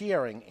for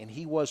sharing, and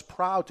he was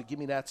proud to give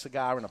me that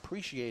cigar and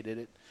appreciated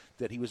it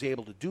that he was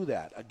able to do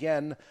that.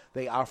 Again,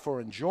 they are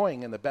for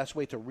enjoying, and the best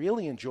way to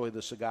really enjoy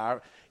the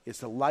cigar is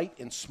to light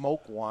and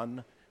smoke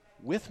one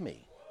with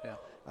me.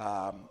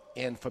 Yeah.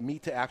 And for me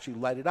to actually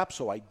light it up,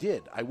 so I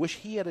did. I wish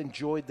he had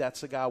enjoyed that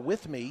cigar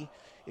with me.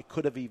 It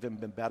could have even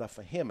been better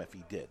for him if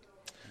he did.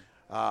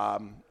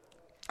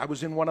 I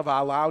was in one of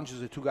our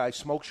lounges at Two Guys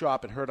Smoke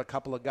Shop and heard a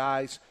couple of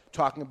guys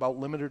talking about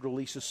limited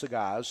releases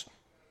cigars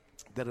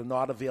that are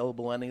not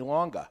available any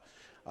longer.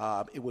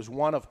 It was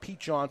one of Pete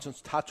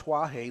Johnson's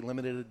Tatuaje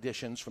limited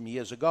editions from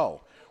years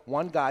ago.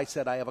 One guy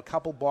said, I have a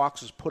couple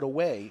boxes put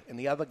away, and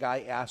the other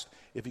guy asked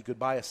if he could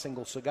buy a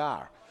single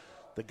cigar.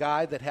 The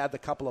guy that had the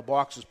couple of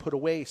boxes put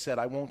away said,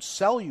 I won't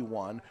sell you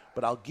one,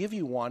 but I'll give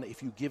you one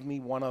if you give me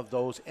one of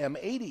those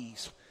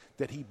M80s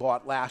that he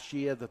bought last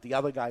year that the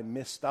other guy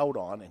missed out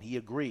on, and he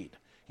agreed.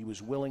 He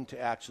was willing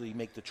to actually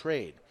make the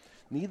trade.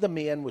 Neither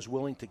man was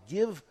willing to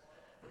give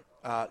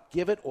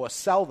it or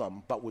sell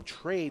them, but would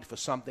trade for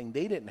something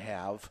they didn't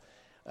have,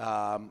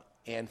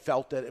 and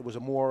felt that it was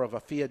more of a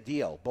fair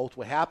deal. Both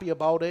were happy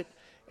about it,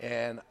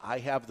 and I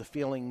have the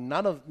feeling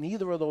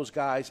neither of those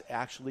guys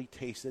actually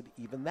tasted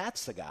even that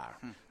cigar.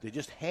 They're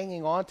just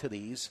hanging on to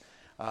these,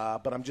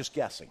 but I'm just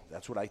guessing.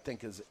 That's what I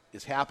think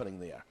is happening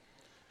there.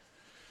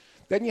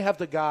 Then you have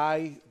the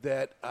guy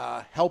that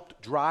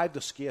helped drive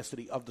the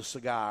scarcity of the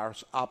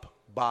cigars up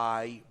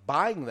by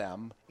buying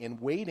them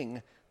and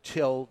waiting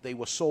till they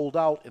were sold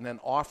out and then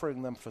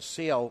offering them for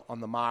sale on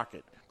the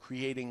market,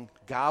 creating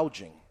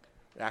gouging,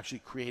 actually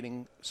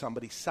creating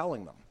somebody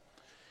selling them.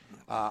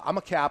 I'm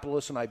a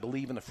capitalist and I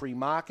believe in the free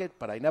market,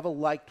 but I never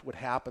liked what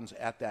happens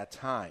at that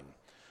time.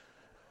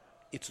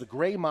 It's the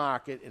gray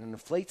market and it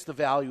inflates the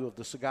value of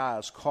the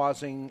cigars,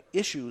 causing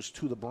issues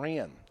to the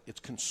brand.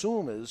 It's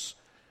consumers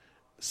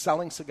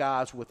selling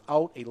cigars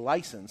without a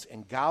license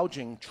and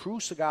gouging true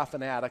cigar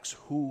fanatics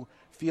who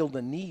feel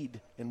the need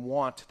and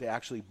want to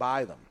actually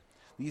buy them.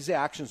 These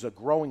actions are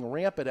growing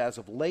rampant as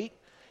of late,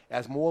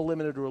 as more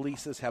limited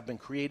releases have been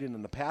created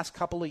in the past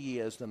couple of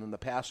years than in the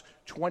past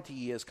 20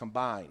 years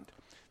combined.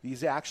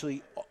 These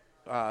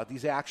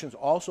actions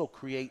also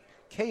create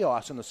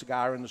chaos in the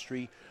cigar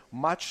industry,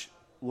 much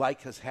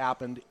like has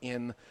happened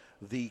in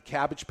the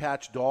Cabbage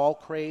Patch doll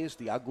craze,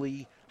 the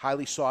ugly,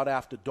 highly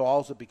sought-after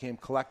dolls that became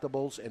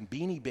collectibles, and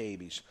Beanie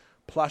Babies,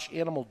 plush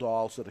animal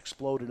dolls that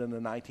exploded in the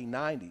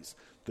 1990s.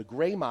 The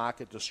gray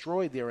market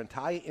destroyed their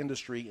entire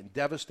industry and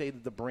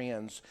devastated the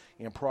brands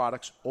and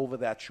products over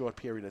that short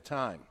period of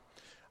time.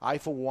 I,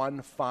 for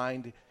one,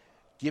 find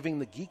giving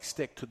the geek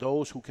stick to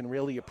those who can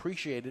really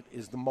appreciate it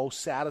is the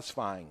most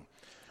satisfying.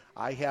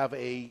 I have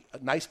a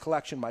nice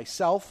collection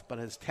myself, but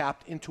has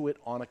tapped into it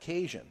on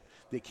occasion.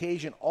 The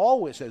occasion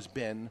always has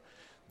been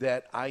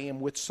that I am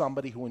with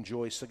somebody who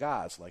enjoys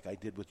cigars, like I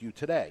did with you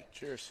today.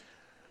 Cheers.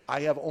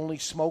 I have only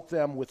smoked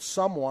them with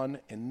someone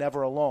and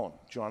never alone.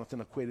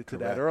 Jonathan equated to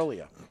that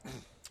earlier.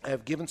 I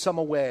have given some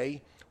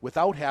away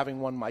without having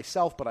one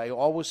myself, but I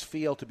always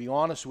feel, to be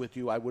honest with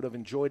you, I would have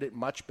enjoyed it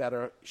much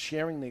better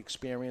sharing the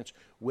experience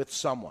with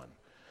someone.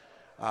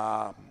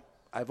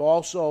 I've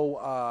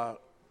also,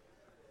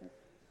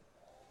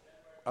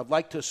 I'd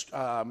like to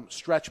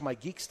stretch my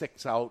geek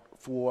sticks out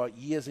for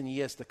years and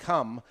years to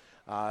come,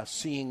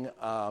 seeing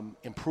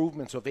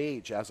improvements of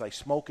age. As I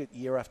smoke it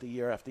year after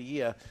year after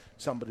year,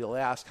 somebody will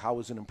ask, how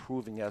is it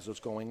improving as it's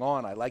going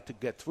on? I like to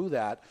get through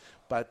that,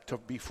 but to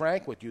be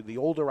frank with you, the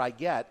older I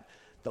get,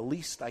 the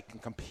least I can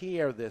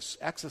compare this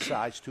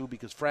exercise to,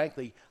 because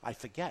frankly, I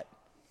forget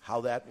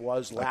how that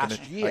was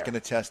last year. I can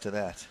attest to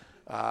that.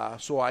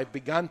 So I've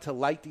begun to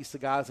light these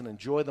cigars and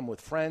enjoy them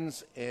with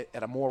friends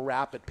at a more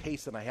rapid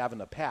pace than I have in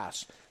the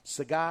past.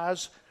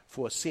 Cigars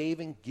for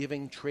saving,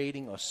 giving,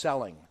 trading, or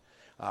selling.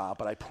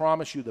 But I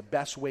promise you the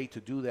best way to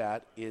do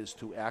that is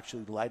to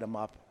actually light them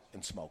up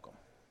and smoke them.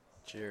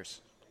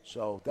 Cheers.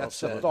 So that's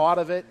the thought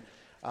of it.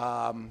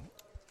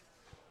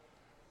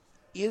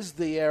 Is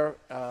there,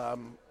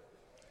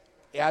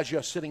 as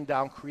you're sitting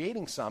down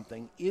creating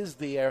something, is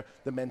there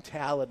the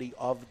mentality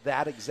of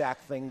that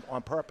exact thing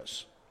on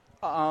purpose?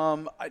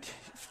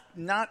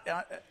 Not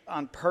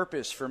on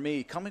purpose for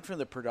me. Coming from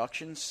the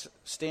production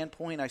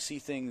standpoint, I see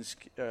things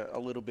a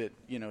little bit,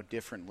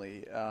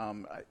 differently.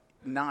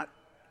 Not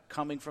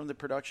coming from the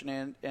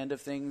production end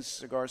of things,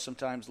 cigars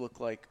sometimes look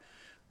like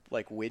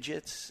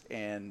widgets,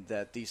 and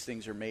that these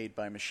things are made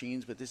by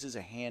machines, but this is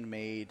a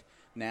handmade,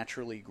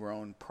 naturally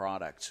grown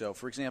product. So,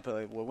 for example,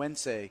 at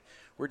Gueguense,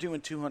 we're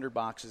doing 200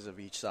 boxes of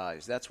each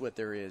size. That's what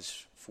there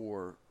is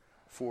for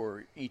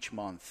each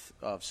month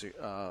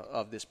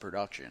of this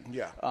production.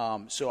 Yeah.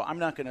 So I'm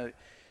not going to.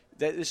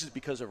 This is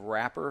because of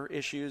wrapper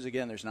issues.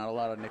 Again, there's not a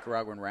lot of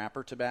Nicaraguan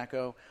wrapper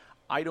tobacco.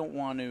 I don't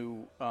want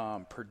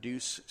to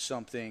produce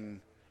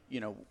something.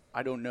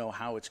 I don't know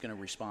how it's going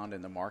to respond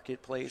in the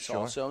marketplace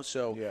also.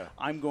 So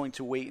I'm going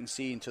to wait and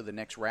see until the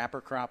next wrapper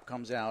crop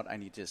comes out. I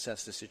need to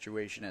assess the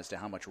situation as to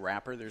how much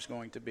wrapper there's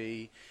going to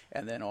be,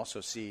 and then also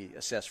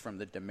assess from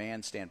the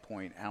demand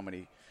standpoint how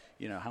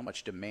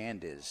much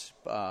demand is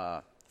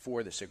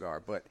for the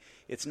cigar. But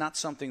it's not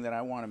something that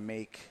I want to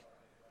make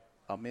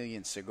a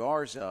million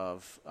cigars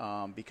of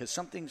because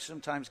something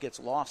sometimes gets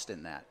lost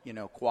in that.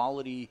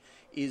 Quality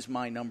is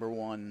my number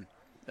one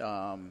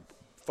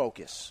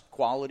focus.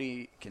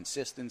 Quality,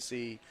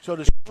 consistency. So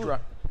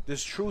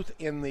there's truth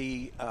in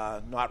the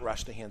not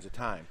rush the hands of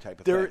time type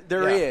of thing.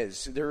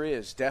 There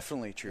is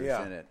definitely truth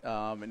in it,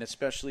 and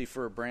especially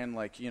for a brand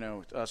like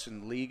us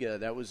in Liga.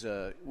 That was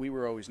we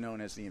were always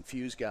known as the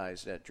infused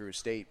guys at Drew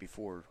Estate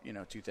before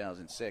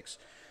 2006,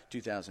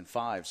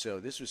 2005. So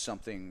this was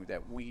something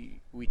that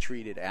we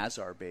treated as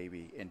our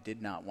baby and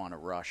did not want to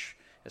rush.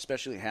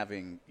 Especially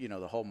having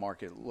the whole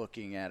market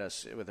looking at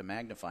us with a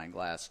magnifying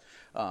glass.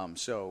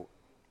 So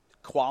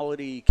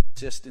quality,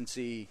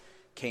 consistency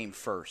came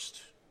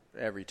first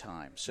every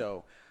time.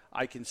 So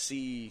I can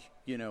see,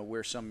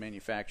 where some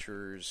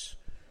manufacturers,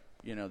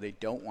 they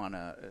don't want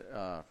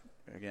to,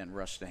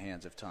 rush the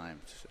hands of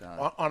time.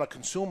 On a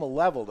consumer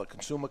level, the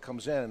consumer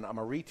comes in. I'm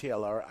a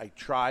retailer. I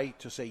try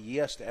to say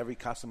yes to every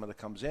customer that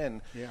comes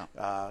in.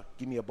 Yeah.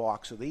 Give me a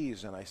box of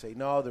these. And I say,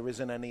 no, there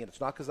isn't any. And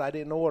it's not because I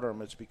didn't order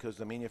them. It's because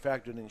the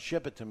manufacturer didn't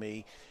ship it to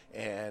me.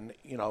 And,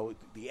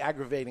 the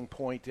aggravating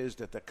point is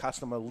that the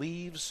customer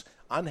leaves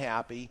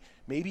unhappy.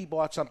 Maybe he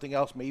bought something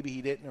else. Maybe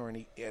he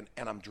didn't.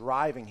 And I'm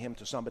driving him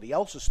to somebody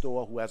else's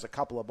store who has a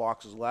couple of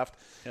boxes left.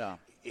 Yeah.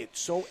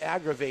 It's so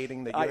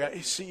aggravating that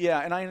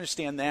and I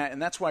understand that,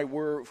 and that's why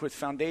with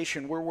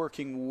Foundation, we're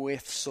working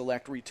with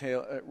select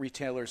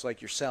retailers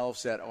like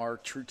yourselves that are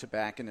true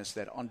tobacconists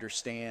that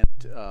understand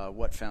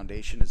what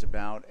Foundation is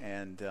about.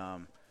 And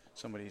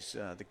somebody's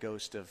the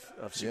ghost of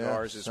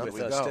cigars is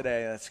with us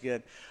today. That's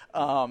good.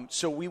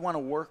 So we want to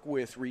work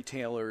with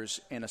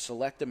retailers in a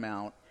select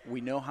amount. We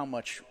know how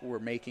much we're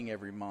making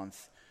every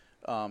month,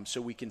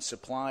 so we can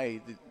supply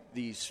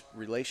these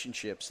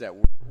relationships that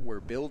we're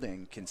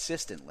building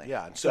consistently.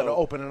 Yeah, instead of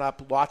opening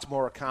up lots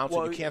more accounts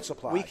that you can't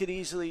supply. We could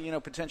easily,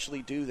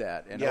 potentially do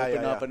that and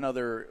open up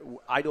another.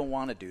 I don't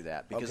want to do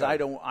that because I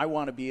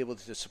want to be able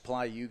to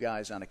supply you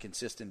guys on a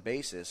consistent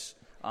basis,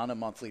 on a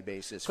monthly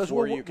basis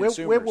for you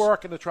consumers. We're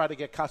working to try to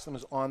get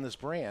customers on this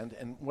brand,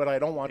 and what I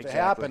don't want to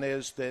happen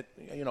is that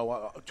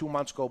 2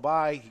 months go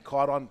by, he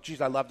caught on.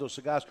 Geez, I love those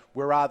cigars.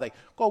 Where are they?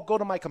 Go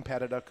to my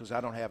competitor because I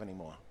don't have any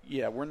more.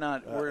 Yeah, we're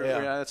not.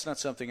 That's not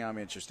something I'm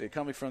interested in.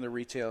 Coming from the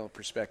retail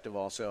perspective,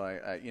 also,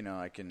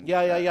 I can.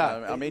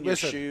 I'm in your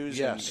shoes,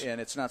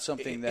 and it's not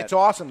something that. It's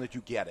awesome that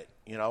you get it,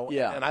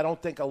 Yeah. And I don't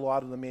think a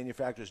lot of the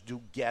manufacturers do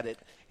get it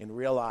and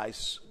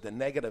realize the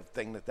negative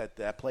thing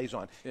that plays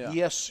on. Yeah.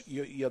 Yes,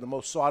 you're the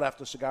most sought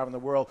after cigar in the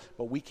world,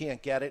 but we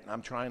can't get it, and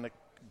I'm trying to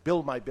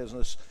build my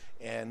business,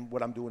 and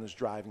what I'm doing is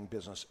driving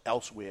business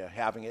elsewhere,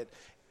 having it,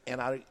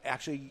 and I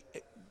actually.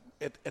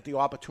 At the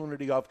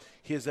opportunity of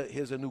here's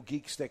a new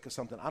geek stick or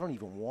something, I don't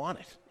even want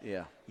it.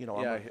 Yeah,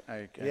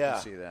 I can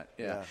see that.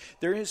 Yeah,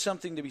 there is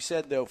something to be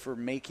said though for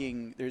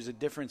making. There's a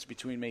difference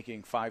between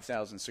making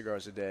 5,000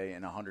 cigars a day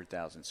and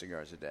 100,000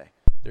 cigars a day.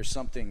 There's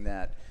something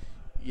that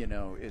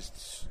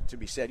is to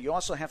be said. You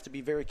also have to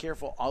be very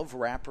careful of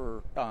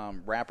wrapper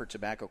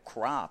tobacco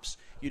crops.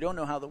 You don't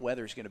know how the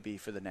weather is going to be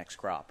for the next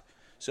crop.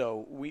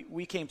 So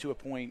we came to a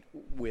point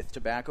with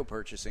tobacco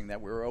purchasing that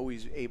we were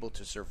always able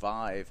to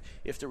survive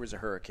if there was a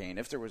hurricane,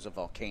 if there was a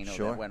volcano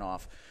that went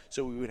off.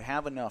 So we would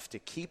have enough to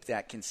keep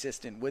that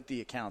consistent with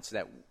the accounts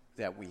that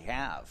we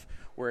have.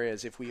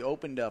 Whereas if we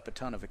opened up a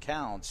ton of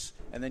accounts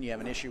and then you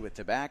have an issue with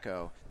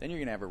tobacco, then you're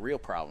going to have a real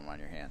problem on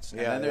your hands.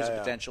 And then there's a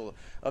potential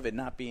of it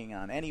not being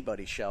on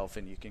anybody's shelf,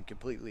 and you can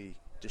completely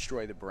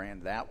destroy the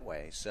brand that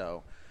way.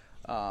 So,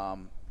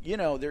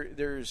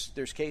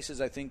 there's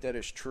cases I think that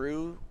is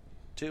true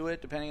to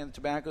it, depending on the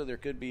tobacco. There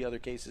could be other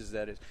cases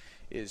that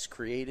is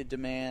created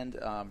demand.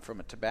 From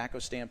a tobacco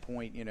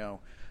standpoint,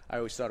 I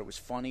always thought it was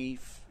funny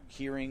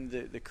hearing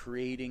the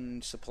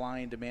creating supply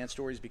and demand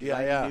stories because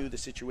I knew the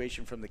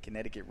situation from the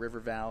Connecticut River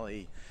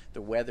Valley,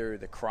 the weather,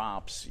 the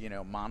crops,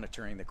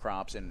 monitoring the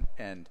crops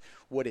and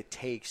what it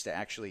takes to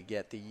actually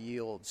get the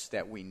yields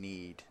that we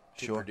need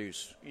to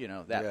produce,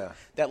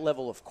 that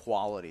level of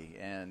quality.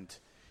 And,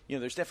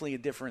 there's definitely a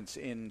difference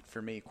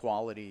for me,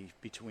 quality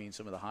between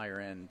some of the higher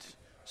end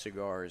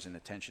cigars and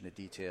attention to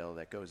detail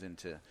that goes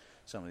into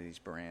some of these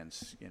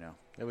brands, you know.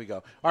 There we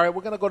go. All right,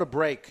 we're going to go to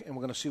break, and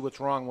we're going to see what's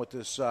wrong with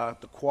this, the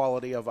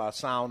quality of our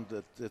sound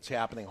that's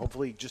happening,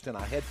 hopefully just in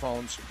our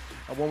headphones.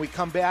 When we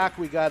come back,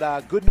 we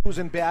got good news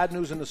and bad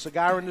news in the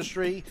cigar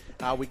industry.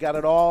 We got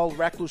it all.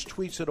 Recluse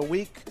Tweets of the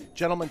Week.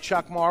 Gentleman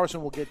Chuck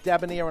Morrison will get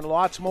Debonair and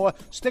lots more.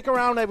 Stick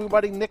around,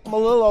 everybody. Nick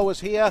Melillo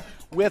is here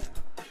with,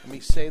 let me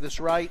say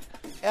this right,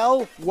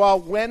 El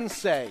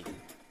Gueguense.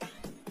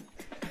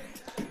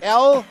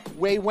 El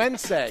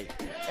Gueguense.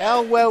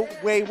 El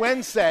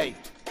Gueguense.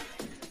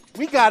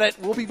 We got it.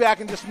 We'll be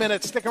back in just a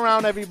minute. Stick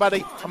around,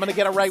 everybody. I'm going to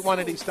get it right one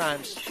of these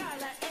times.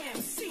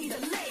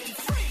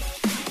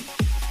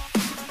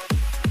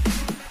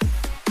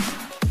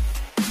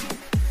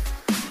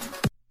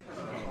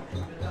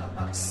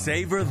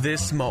 Savor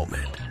this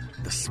moment.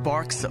 The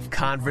sparks of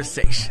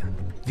conversation.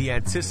 The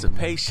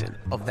anticipation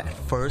of that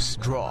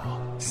first draw.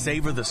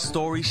 Savor the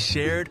story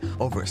shared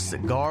over a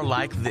cigar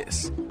like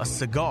this. A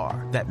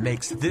cigar that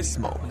makes this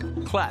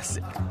moment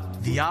classic.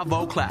 The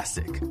Avo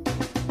Classic.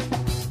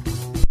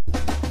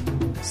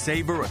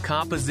 Savor a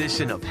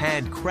composition of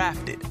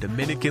handcrafted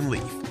Dominican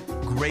leaf,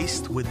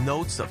 graced with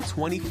notes of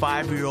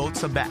 25-year-old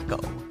tobacco.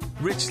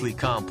 Richly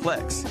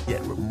complex,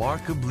 yet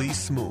remarkably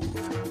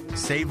smooth.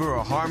 Savor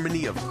a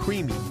harmony of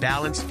creamy,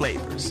 balanced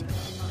flavors.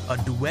 A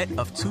duet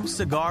of two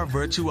cigar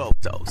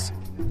virtuosos,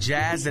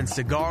 jazz and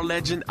cigar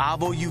legend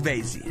Avo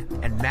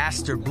Uvezian and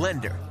master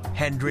blender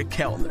Hendrik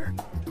Kellner.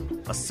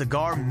 A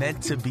cigar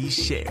meant to be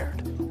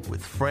shared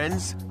with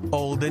friends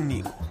old and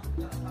new.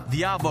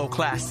 The Avo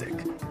Classic.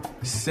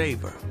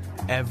 Savor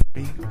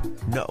every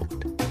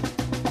note.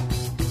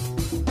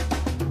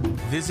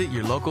 Visit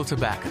your local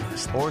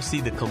tobacconist or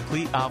see the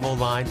complete Avo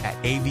line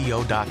at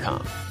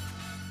avo.com.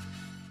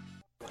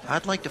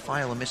 I'd like to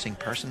file a missing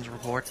persons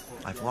report.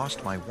 I've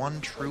lost my one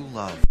true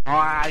love. All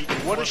right,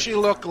 what does she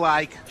look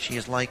like? She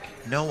is like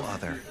no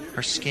other.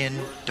 Her skin,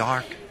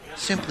 dark,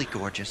 simply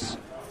gorgeous.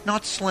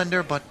 Not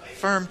slender, but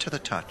firm to the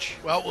touch.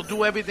 Well, we'll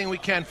do everything we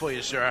can for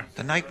you, sir.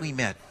 The night we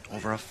met,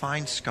 over a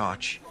fine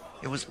scotch,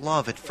 it was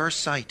love at first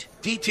sight.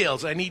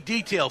 Details. I need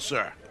details,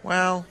 sir.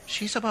 Well,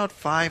 she's about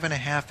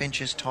 5.5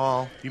 inches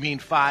tall. You mean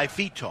 5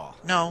 feet tall?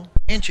 No,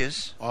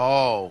 inches.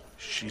 Oh,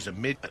 she's a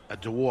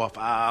dwarf,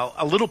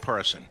 a little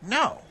person.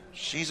 No,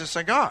 she's a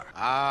cigar.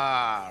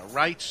 Ah,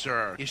 right,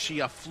 sir. Is she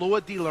a Fleur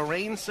de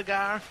Lorraine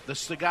cigar? The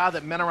cigar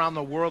that men around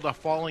the world are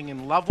falling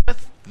in love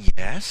with?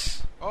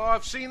 Yes. Oh,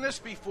 I've seen this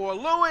before.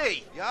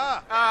 Louis!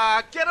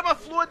 Yeah? Get him a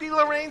Fleur de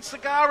Lorraine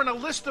cigar and a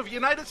list of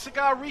United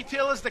Cigar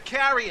retailers to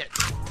carry it.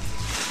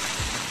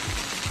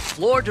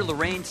 Fleur de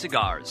Lorraine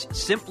cigars,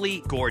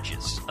 simply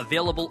gorgeous.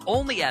 Available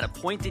only at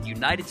appointed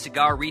United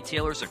Cigar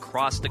retailers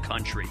across the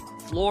country.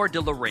 Fleur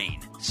de Lorraine.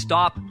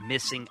 Stop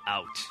missing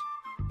out.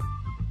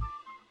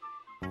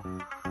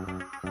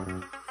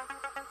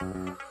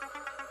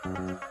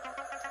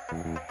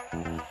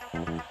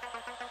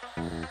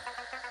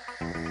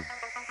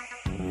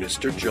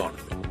 Mr.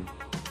 Jonathan,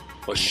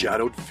 a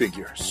shadowed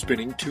figure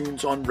spinning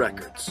tunes on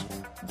records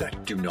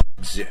that do not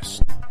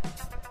exist.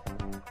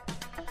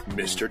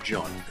 Mr.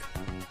 Jonathan,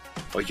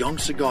 a young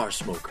cigar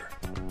smoker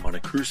on a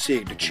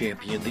crusade to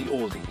champion the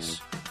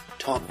oldies,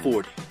 top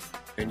 40,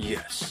 and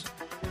yes,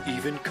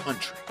 even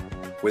country,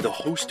 with a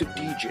host of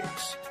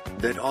DJs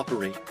that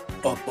operate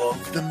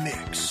above the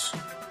mix.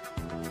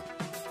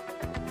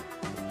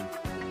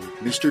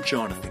 Mr.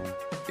 Jonathan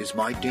is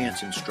my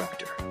dance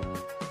instructor.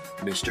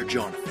 Mr.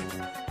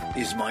 Jonathan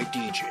is my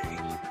DJ.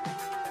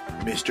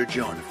 Mr.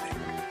 Jonathan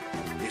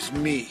is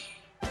me.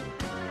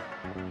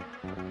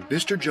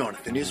 Mr.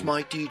 Jonathan is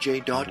my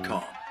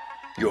DJ.com,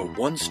 your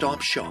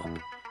one-stop shop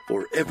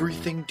for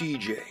everything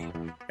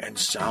DJ and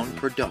sound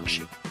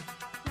production.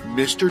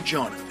 Mr.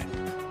 Jonathan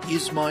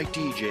is my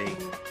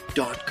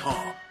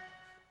DJ.com.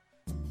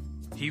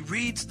 He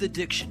reads the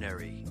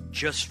dictionary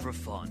just for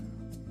fun.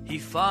 He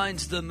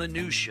finds the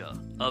minutia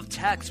of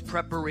tax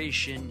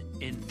preparation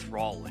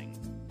enthralling.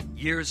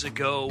 Years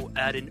ago,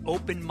 at an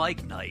open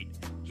mic night,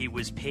 he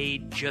was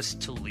paid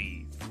just to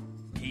leave.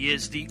 He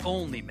is the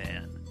only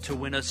man to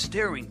win a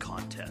staring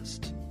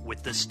contest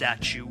with the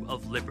Statue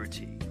of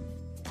Liberty.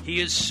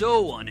 He is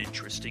so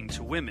uninteresting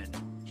to women,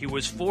 he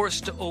was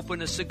forced to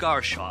open a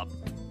cigar shop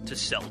to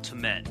sell to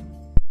men.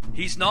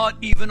 He's not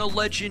even a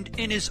legend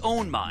in his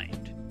own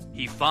mind.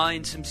 He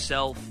finds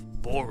himself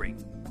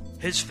boring.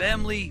 His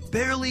family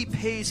barely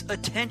pays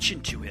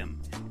attention to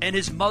him, and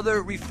his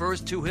mother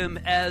refers to him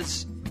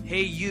as,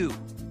 "Hey you."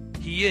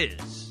 He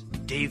is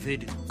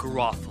David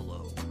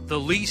Garofalo, the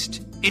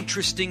least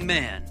interesting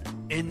man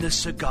in the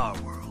cigar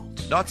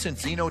world. Not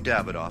since Zino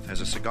Davidoff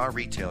has a cigar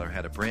retailer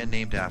had a brand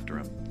named after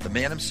him. The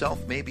man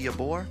himself may be a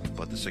bore,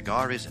 but the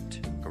cigar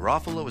isn't.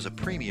 Garofalo is a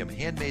premium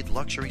handmade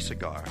luxury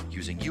cigar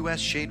using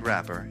U.S. shade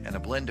wrapper and a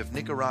blend of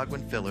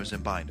Nicaraguan fillers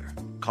and binder.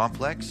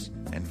 Complex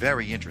and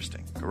very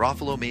interesting.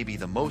 Garofalo may be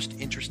the most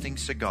interesting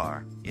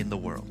cigar in the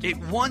world. It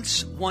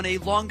once won a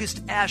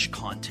longest ash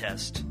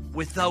contest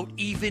without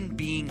even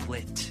being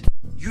lit.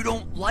 You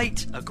don't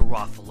light a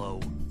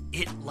Garofalo,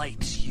 it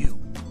lights you.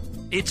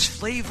 Its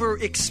flavor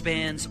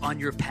expands on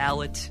your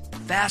palate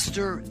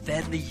faster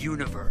than the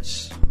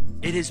universe.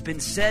 It has been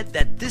said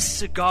that this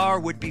cigar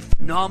would be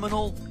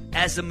phenomenal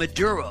as a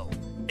Maduro,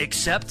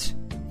 except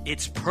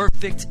it's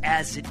perfect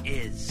as it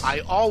is. I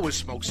always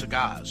smoke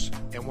cigars,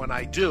 and when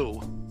I do,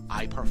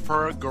 I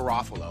prefer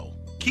Garofalo.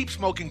 Keep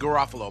smoking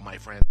Garofalo, my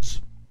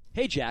friends.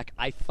 Hey, Jack,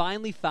 I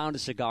finally found a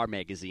cigar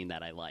magazine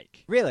that I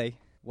like. Really?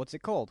 What's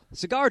it called?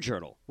 Cigar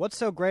Journal. What's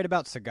so great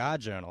about Cigar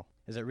Journal?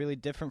 Is it really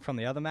different from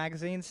the other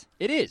magazines?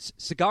 It is.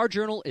 Cigar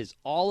Journal is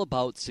all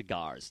about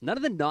cigars. None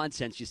of the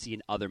nonsense you see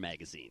in other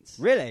magazines.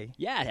 Really?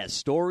 Yeah, it has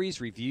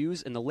stories,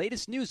 reviews, and the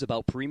latest news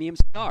about premium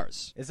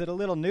cigars. Is it a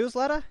little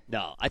newsletter?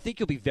 No, I think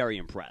you'll be very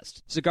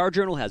impressed. Cigar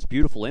Journal has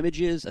beautiful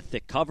images, a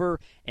thick cover,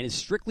 and is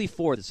strictly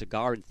for the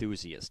cigar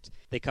enthusiast.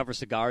 They cover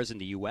cigars in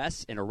the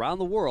U.S. and around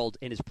the world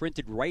and is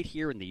printed right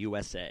here in the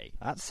USA.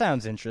 That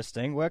sounds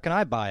interesting. Where can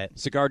I buy it?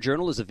 Cigar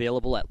Journal is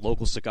available at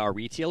local cigar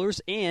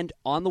retailers and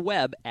on the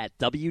web at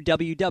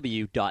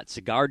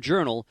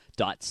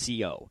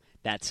www.cigarjournal.co.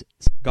 That's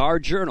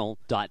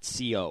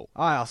cigarjournal.co.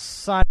 I'll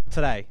sign up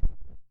today.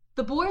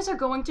 The boys are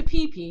going to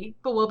pee-pee,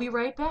 but we'll be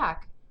right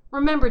back.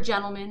 Remember,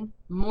 gentlemen,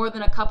 more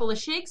than a couple of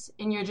shakes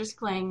and you're just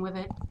playing with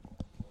it.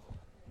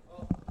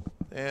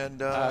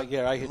 And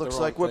I hit looks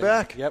the like wrong we're thing.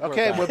 back. Yep,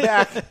 Okay, we're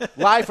back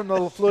live from the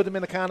La Flor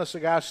Dominicana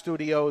Cigar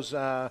Studios,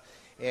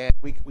 and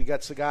we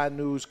got cigar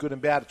news, good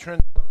and bad. It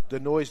turns out the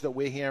noise that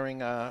we're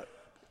hearing, I'm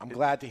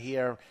glad to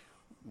hear.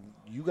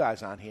 You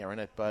guys aren't hearing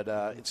it, but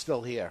it's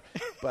still here.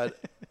 But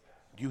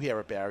you hear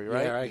it, Barry,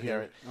 right? Yeah, I You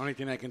hear it. The only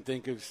thing I can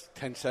think of is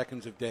 10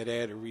 seconds of dead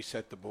air to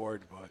reset the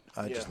board. But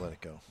I just let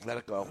it go. Let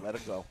it go. Let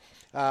it go.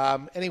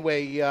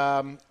 Anyway,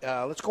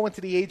 let's go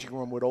into the aging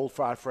room with Old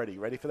Fart Freddy.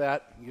 Ready for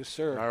that? Yes,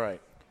 sir. All right.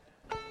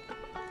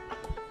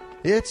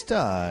 It's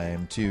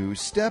time to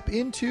step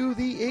into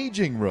the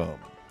aging room.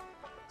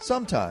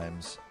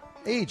 Sometimes,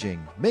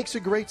 aging makes a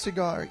great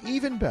cigar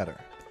even better,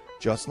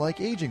 just like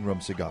aging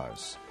room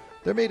cigars.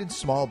 They're made in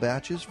small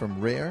batches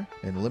from rare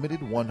and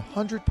limited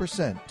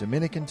 100%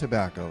 Dominican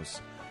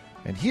tobaccos.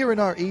 And here in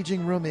our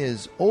aging room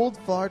is Old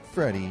Fart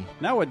Freddy.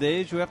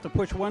 Nowadays, you have to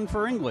push one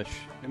for English.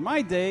 In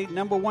my day,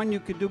 number one you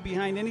could do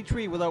behind any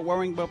tree without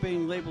worrying about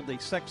being labeled a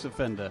sex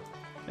offender.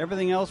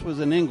 Everything else was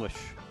in English.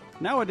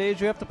 Nowadays,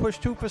 you have to push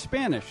 2 for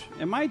Spanish.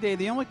 In my day,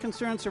 the only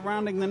concern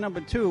surrounding the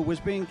number 2 was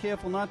being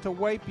careful not to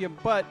wipe your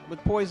butt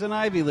with poison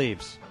ivy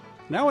leaves.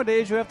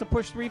 Nowadays, you have to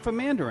push 3 for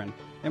Mandarin.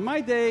 In my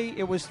day,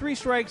 it was 3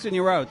 strikes and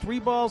you're out. 3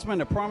 balls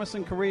meant a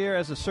promising career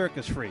as a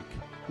circus freak.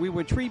 We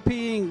were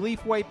tree-peeing,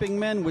 leaf-wiping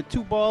men with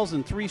 2 balls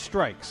and 3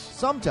 strikes.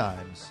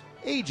 Sometimes,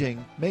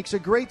 aging makes a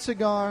great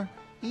cigar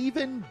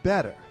even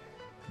better,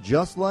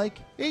 just like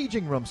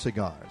aging room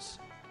cigars.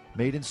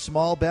 Made in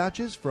small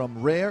batches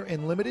from rare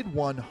and limited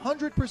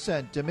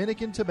 100%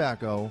 Dominican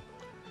tobacco,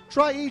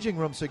 try aging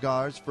room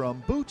cigars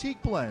from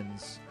Boutique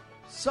Blends.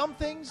 Some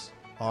things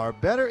are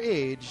better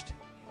aged,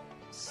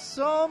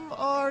 some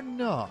are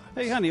not.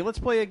 Hey, honey, let's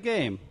play a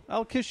game.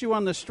 I'll kiss you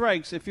on the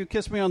strikes if you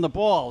kiss me on the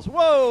balls.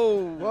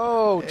 Whoa!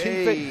 Whoa!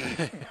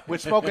 Hey. We're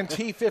smoking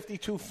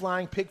T52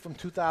 Flying Pig from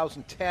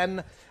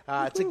 2010.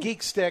 It's a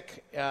geek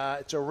stick.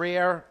 It's a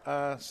rare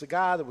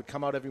cigar that would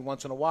come out every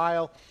once in a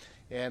while.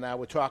 And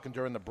we're talking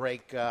during the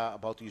break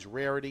about these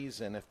rarities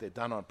and if they're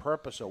done on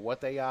purpose or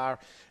what they are.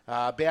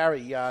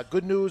 Barry,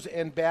 good news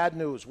and bad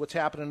news. What's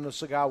happening in the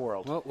cigar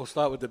world? Well, we'll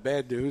start with the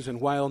bad news.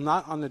 And while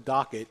not on the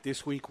docket,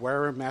 this week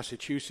Wareham,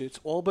 Massachusetts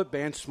all but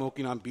banned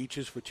smoking on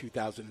beaches for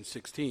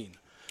 2016.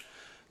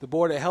 The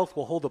Board of Health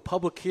will hold a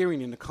public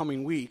hearing in the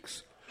coming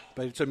weeks,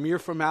 but it's a mere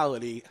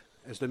formality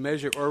as the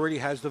measure already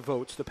has the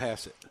votes to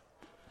pass it.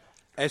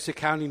 Essex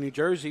County, New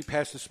Jersey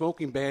passed a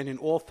smoking ban in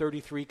all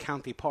 33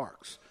 county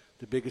parks.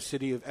 The biggest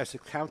city of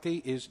Essex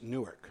County is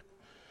Newark.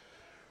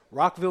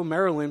 Rockville,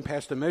 Maryland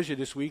passed a measure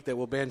this week that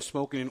will ban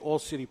smoking in all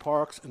city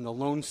parks and the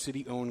lone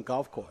city-owned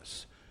golf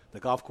course.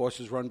 The golf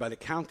courses run by the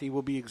county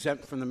will be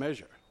exempt from the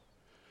measure.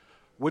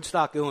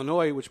 Woodstock,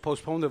 Illinois, which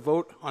postponed a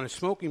vote on a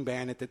smoking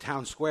ban at the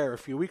town square a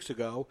few weeks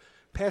ago,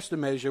 passed a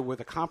measure with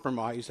a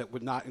compromise that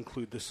would not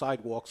include the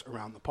sidewalks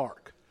around the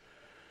park.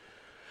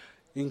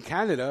 In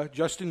Canada,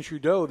 Justin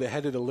Trudeau, the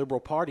head of the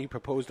Liberal Party,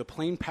 proposed a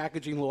plain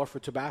packaging law for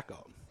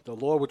tobacco. The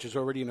law, which is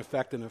already in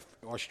effect in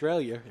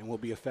Australia and will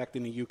be in effect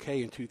in the UK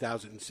in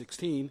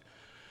 2016,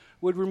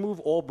 would remove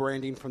all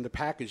branding from the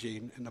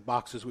packaging and the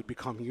boxes would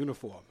become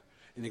uniform.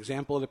 An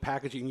example of the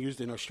packaging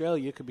used in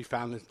Australia could be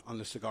found on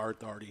the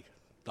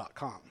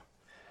cigarauthority.com.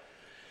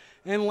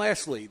 And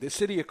lastly, the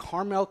city of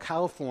Carmel,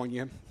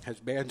 California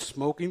has banned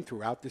smoking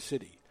throughout the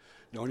city.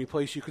 The only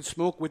place you can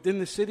smoke within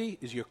the city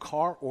is your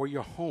car or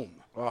your home.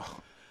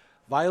 Ugh.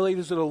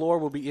 Violators of the law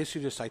will be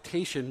issued a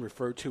citation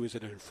referred to as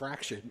an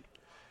infraction.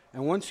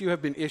 And once you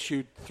have been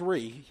issued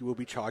 3, you will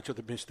be charged with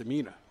a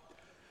misdemeanor.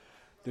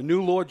 The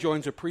new law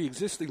joins a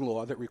pre-existing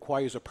law that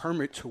requires a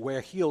permit to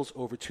wear heels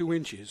over 2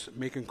 inches,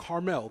 making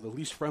Carmel the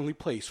least friendly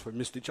place for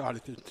Mr.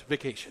 Jonathan's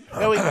vacation.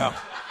 There we go.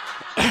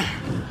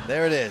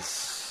 There it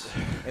is.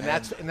 And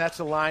that's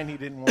the line he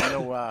didn't want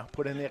to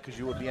put in there because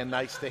you were being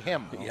nice to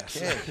him. Yes.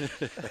 Okay.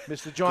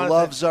 Mr. Jonathan.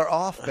 Gloves are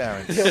off,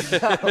 Baron.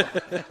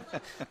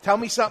 Tell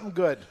me something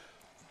good.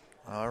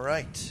 All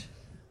right.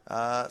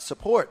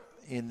 Support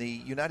in the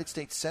United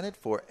States Senate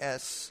for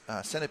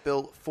Senate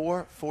Bill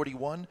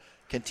 441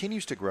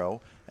 continues to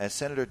grow as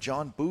Senator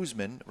John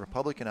Boozman,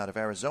 Republican out of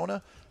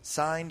Arizona,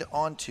 signed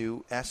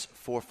onto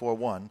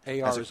S441.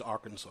 AR is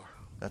Arkansas.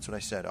 That's what I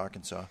said,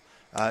 Arkansas.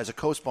 As a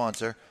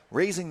co-sponsor,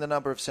 raising the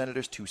number of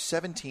senators to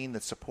 17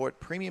 that support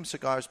premium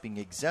cigars being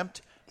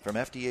exempt from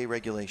FDA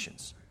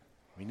regulations.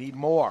 We need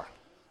more.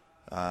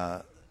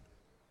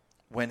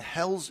 When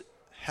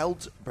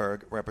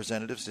Healdsburg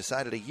representatives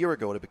decided a year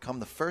ago to become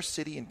the first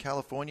city in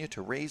California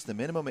to raise the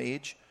minimum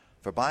age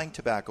for buying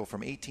tobacco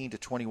from 18 to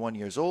 21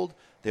 years old,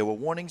 there were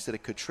warnings that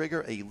it could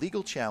trigger a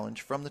legal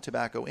challenge from the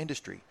tobacco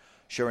industry.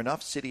 Sure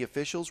enough, city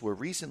officials were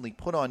recently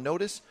put on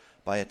notice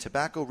by a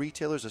Tobacco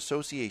Retailers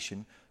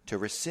Association to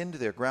rescind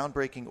their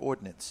groundbreaking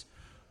ordinance,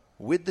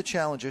 with the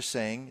challenger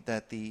saying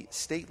that the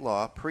state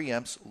law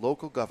preempts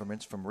local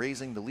governments from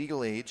raising the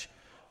legal age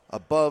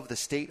above the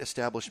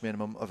state-established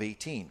minimum of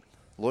 18.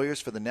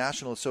 Lawyers for the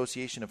National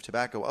Association of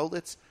Tobacco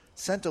Outlets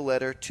sent a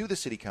letter to the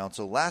City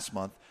Council last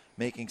month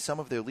making some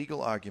of their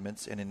legal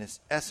arguments and, in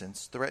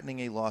essence, threatening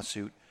a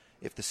lawsuit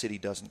if the city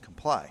doesn't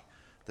comply.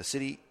 The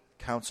City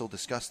Council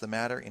discussed the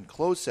matter in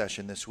closed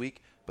session this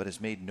week, but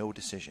has made no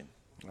decision.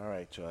 All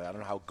right, so I don't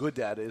know how good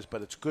that is,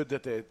 but it's good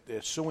that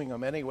they're suing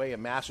them anyway,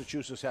 and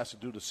Massachusetts has to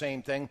do the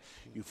same thing.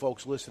 You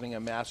folks listening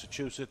in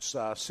Massachusetts,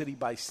 city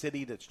by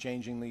city, that's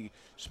changing the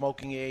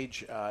smoking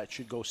age. It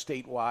should go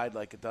statewide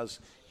like it does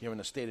here in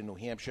the state of New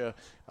Hampshire.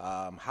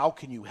 How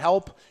can you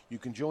help? You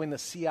can join the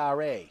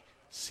CRA,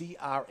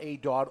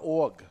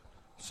 CRA.org.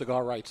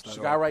 CigarRights.org.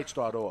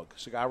 CigarRights.org.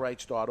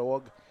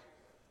 CigarRights.org.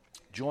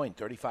 Join,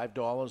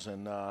 $35,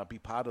 and be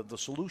part of the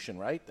solution,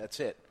 right? That's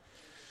it.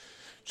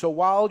 So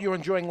while you're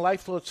enjoying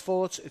life to its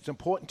fullest, it's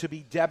important to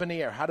be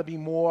debonair. How to be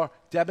more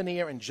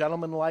debonair and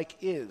gentlemanlike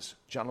is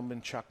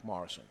Gentleman Chuck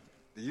Morrison.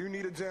 Do you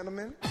need a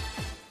gentleman?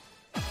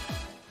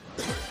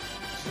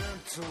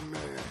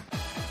 Gentleman.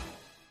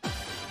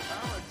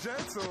 I'm a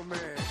gentleman.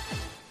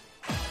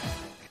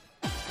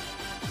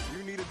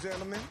 You need a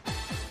gentleman?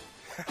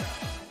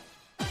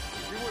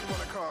 You wouldn't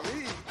want to call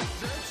me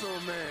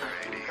gentleman.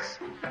 Ladies,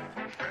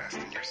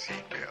 fasten your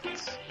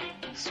seatbelts.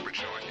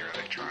 Switch on your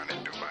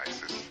electronic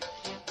devices.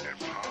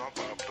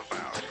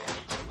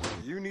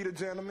 You need a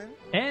gentleman?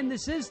 And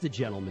this is The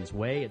Gentleman's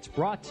Way. It's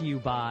brought to you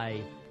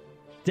by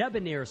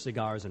Debonair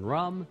Cigars and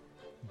Rum.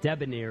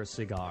 Debonair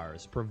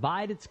Cigars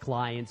provide its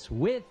clients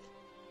with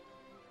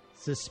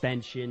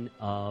suspension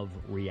of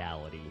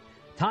reality.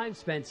 Time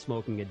spent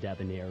smoking a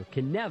Debonair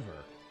can never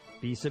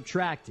be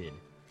subtracted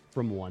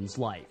from one's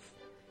life.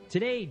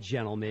 Today,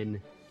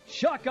 gentlemen,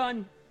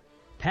 shotgun,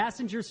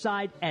 passenger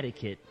side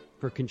etiquette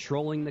for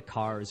controlling the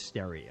car's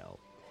stereo.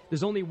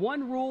 There's only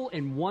one rule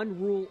and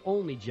one rule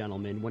only,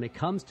 gentlemen, when it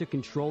comes to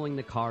controlling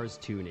the car's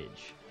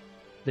tunage.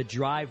 The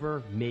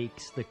driver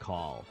makes the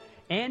call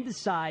and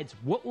decides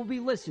what will be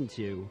listened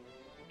to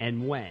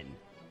and when.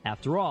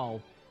 After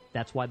all,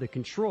 that's why the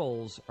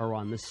controls are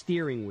on the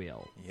steering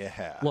wheel.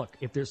 Yeah. Look,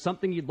 if there's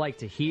something you'd like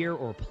to hear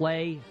or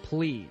play,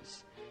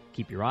 please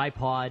keep your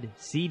iPod,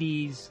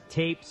 CDs,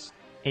 tapes,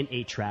 and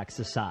 8-tracks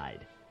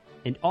aside.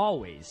 And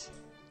always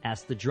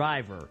ask the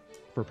driver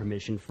for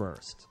permission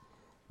first.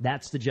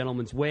 That's The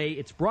Gentleman's Way.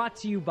 It's brought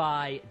to you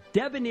by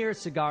Debonair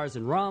Cigars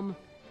and Rum.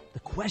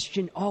 The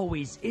question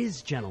always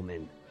is,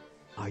 gentlemen,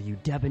 are you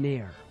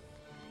debonair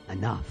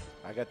enough?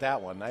 I got that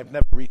one. I've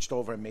never reached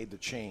over and made the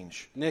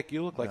change. Nick,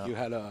 you look like you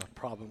had a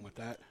problem with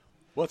that.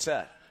 What's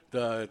that?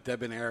 The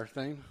debonair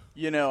thing?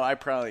 You know, I'm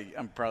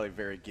probably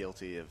very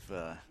guilty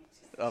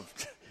of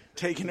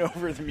taking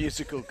over the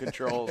musical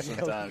controls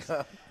sometimes.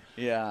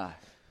 Yeah,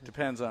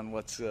 depends on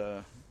what's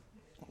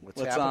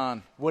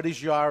on. What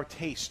is your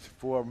taste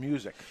for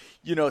music?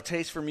 You know,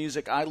 taste for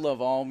music, I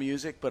love all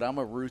music, but I'm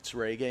a roots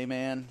reggae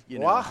man. You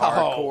know, wow.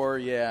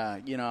 Hardcore, yeah.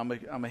 You know,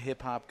 I'm a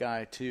hip-hop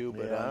guy, too,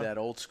 but that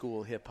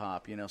old-school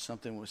hip-hop, you know,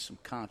 something with some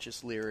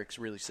conscious lyrics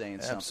really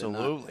saying something.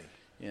 Absolutely.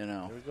 You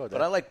know. There we go,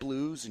 but I like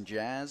blues and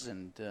jazz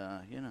and,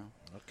 you know.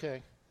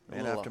 Okay.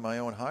 Man after my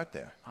own heart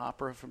there.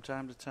 Opera from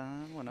time to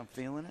time when I'm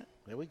feeling it.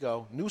 There we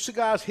go. New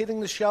cigars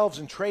hitting the shelves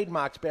and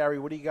trademarks, Barry.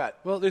 What do you got?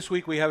 Well, this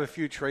week we have a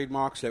few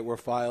trademarks that were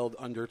filed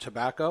under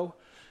tobacco.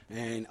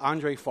 And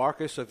Andre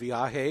Farkas of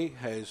Viaje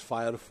has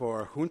filed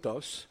for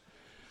Juntos.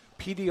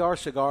 PDR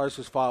Cigars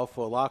has filed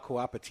for La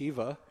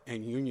Cooperativa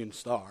and Union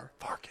Star.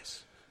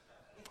 Farkas.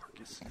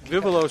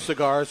 Vivolo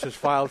Cigars has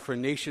filed for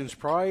Nation's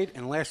Pride.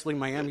 And lastly,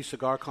 Miami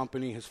Cigar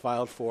Company has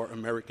filed for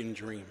American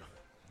Dream.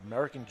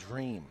 American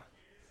Dream.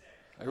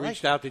 I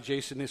reached out to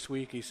Jason this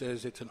week. He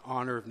says it's an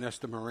honor of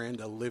Nestor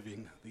Miranda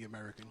living the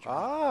American dream.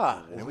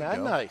 Ah, isn't that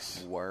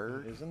nice?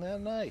 Word. Isn't that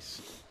nice?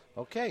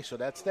 Okay, so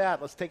that's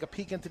that. Let's take a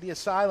peek into the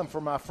asylum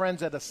from our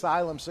friends at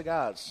Asylum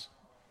Cigars.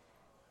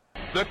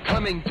 They're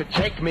coming to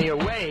take me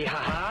away,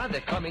 ha-ha.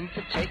 They're coming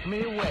to take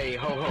me away,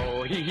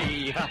 ho-ho,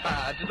 hee-hee,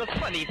 ha-ha. To the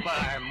funny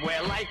farm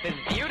where life is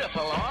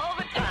beautiful all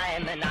the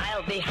time. And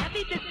I'll be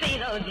happy to see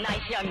those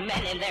nice young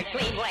men in their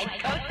clean white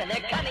coats. And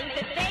they're coming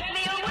to take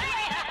me away,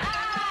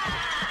 ha-ha.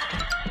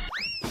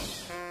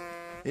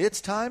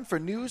 It's time for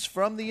news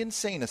from the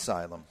Insane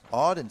Asylum.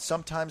 Odd and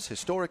sometimes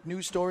historic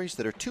news stories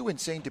that are too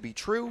insane to be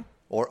true,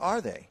 or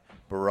are they?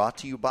 Brought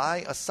to you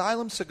by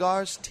Asylum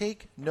Cigars.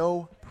 Take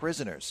no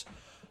prisoners.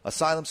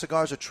 Asylum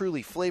Cigars are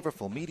truly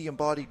flavorful,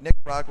 medium-bodied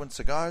Nicaraguan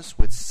cigars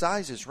with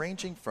sizes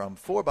ranging from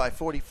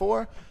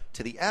 4x44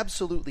 to the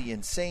absolutely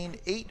insane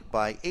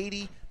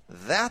 8x80.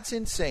 That's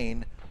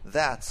insane.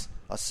 That's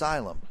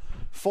Asylum.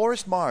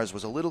 Forrest Mars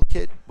was a little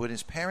kid when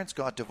his parents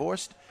got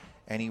divorced,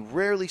 and he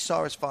rarely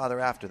saw his father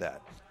after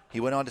that. He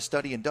went on to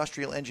study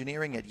industrial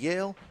engineering at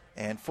Yale,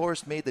 and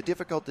Forrest made the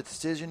difficult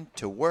decision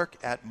to work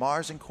at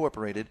Mars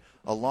Incorporated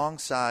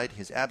alongside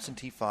his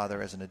absentee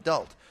father as an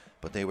adult.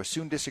 But they were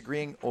soon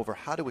disagreeing over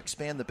how to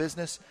expand the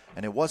business,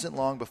 and it wasn't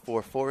long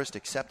before Forrest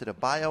accepted a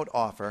buyout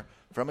offer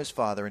from his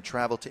father and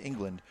traveled to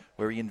England,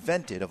 where he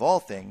invented, of all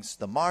things,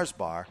 the Mars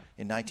Bar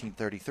in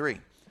 1933.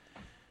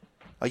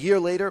 A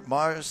year later,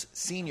 Mars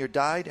Sr.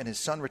 died, and his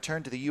son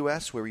returned to the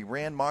U.S., where he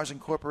ran Mars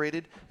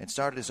Incorporated and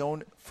started his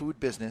own food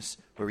business,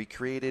 where he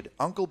created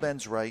Uncle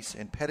Ben's Rice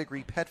and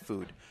Pedigree Pet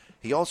Food.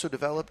 He also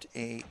developed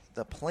the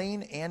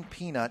plain and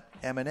peanut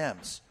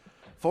M&Ms.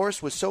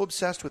 Forrest was so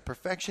obsessed with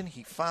perfection,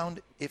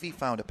 if he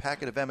found a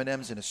packet of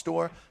M&Ms in a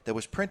store that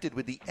was printed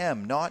with the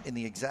M not in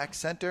the exact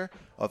center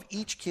of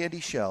each candy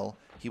shell,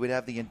 he would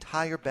have the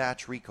entire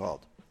batch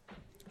recalled.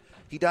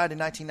 He died in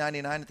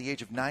 1999 at the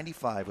age of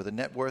 95 with a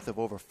net worth of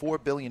over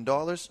 $4 billion.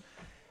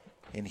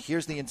 And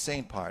here's the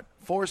insane part.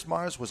 Forrest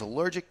Mars was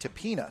allergic to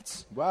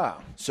peanuts.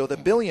 Wow. So the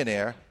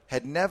billionaire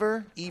had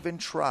never even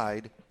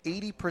tried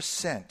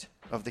 80%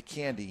 of the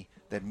candy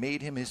that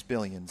made him his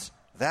billions.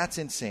 That's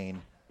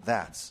insane.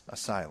 That's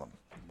Asylum.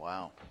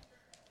 Wow.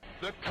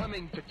 They're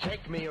coming to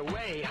take me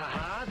away,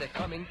 ha-ha. They're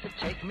coming to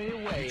take me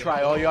away. You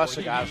try all your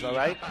cigars, all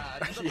right?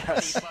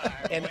 Yes.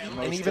 And Most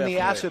even definitely. the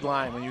acid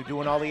line, when you're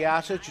doing all the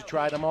acids, you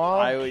tried them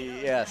all?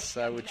 Yes,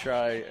 I would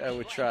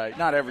try.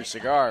 Not every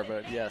cigar,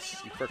 but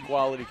yes, for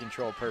quality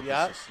control purposes.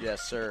 Yeah?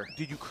 Yes, sir.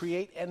 Did you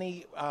create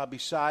any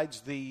besides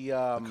the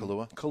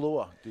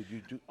Kahlua? Did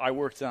you do? I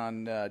worked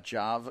on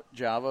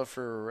Java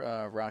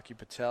for Rocky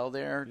Patel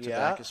there. Yeah.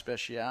 Tobacco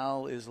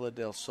Special, Isla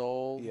del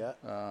Sol. Yeah.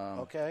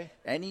 Okay.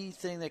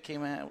 Anything that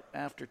came out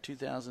after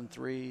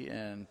 2003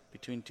 and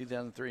between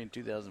 2003 and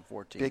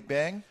 2014. Big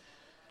Bang?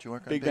 Did you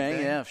work on Big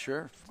Bang? Yeah,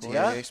 sure.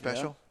 TAA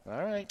special? Yeah.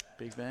 All right.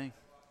 Big Bang.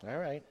 All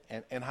right.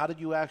 And how did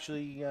you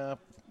actually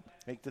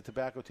make the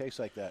tobacco taste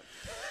like that?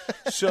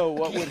 So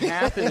what would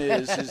happen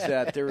is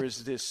that there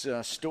was this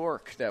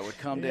stork that would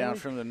come down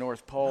from the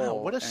North Pole.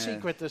 Wow, what a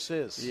secret this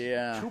is.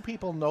 Yeah. True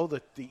people know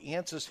that the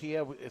answers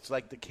here, it's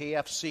like the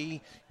KFC,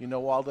 you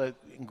know all the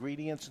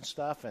ingredients and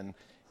stuff, and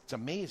it's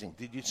amazing.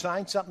 Did you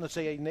sign something to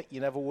say, hey, Nick, you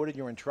never would,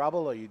 you're in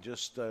trouble, or you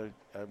just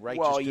righteous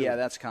Well, dude? yeah,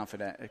 that's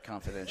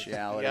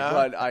confidentiality. Yeah?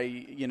 But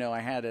I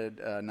had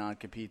a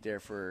non-compete there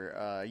for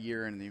a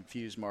year in the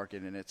infused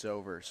market, and it's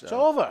over. So. It's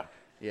over.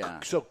 Yeah.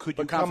 So could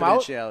you But come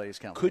out? confidentiality is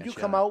confidentiality. Could you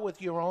come out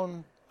with your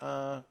own?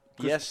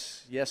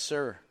 Yes,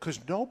 sir. Because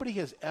nobody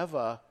has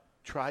ever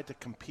tried to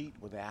compete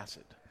with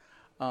acid.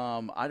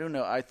 I don't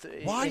know.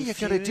 Why do you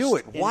got to do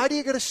it? Why do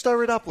you got to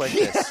stir it up like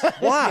this?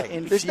 Why?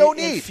 There's no no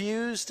need.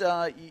 Infused,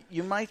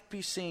 you might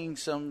be seeing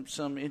some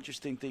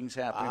interesting things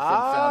happening from the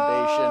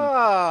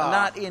foundation.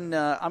 Not in.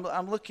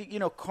 I'm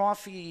looking.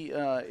 Coffee.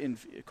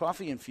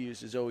 Coffee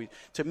infused is always,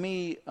 to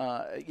me.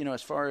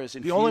 As far as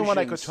infusions, The only one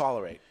I could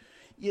tolerate.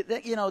 Yeah,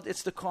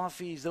 it's the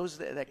coffees, those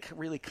that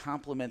really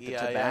complement the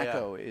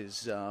tobacco.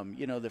 Is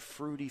the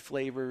fruity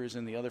flavors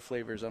and the other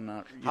flavors. I'm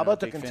not. How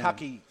about the big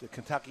fan.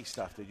 Kentucky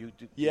stuff? Did you?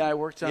 Yeah, I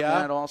worked on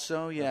that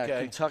also. Yeah,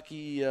 Okay.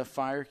 Kentucky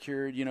fire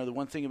cured. The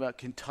one thing about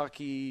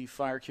Kentucky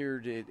fire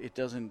cured, it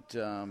doesn't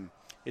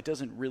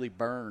really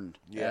burn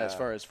as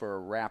far as for a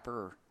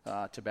wrapper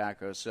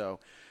tobacco. So.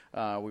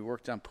 We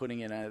worked on putting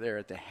it there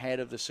at the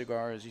head of the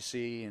cigar, as you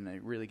see, and I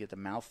really get the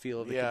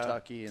mouthfeel of the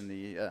Kentucky and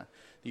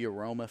the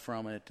aroma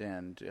from it,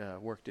 and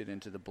worked it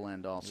into the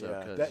blend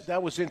also. Yeah.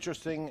 That was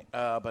interesting,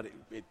 but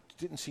it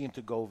didn't seem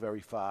to go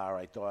very far.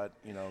 I thought,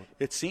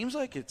 It seems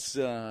like it's,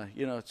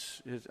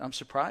 I'm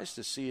surprised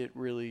to see it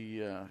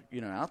really,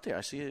 out there.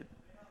 I see it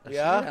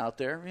out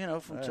there,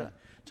 from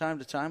time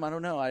to time. I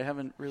don't know. I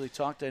haven't really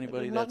talked to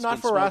anybody that's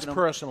not been for us smoking them.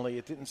 personally.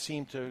 It didn't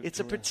seem to. It's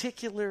a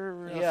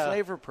particular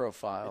flavor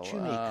profile. It's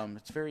unique.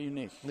 It's very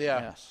unique.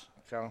 Yeah. Yes.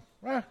 So,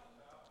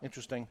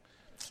 interesting.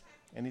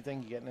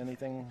 Anything? You getting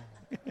anything?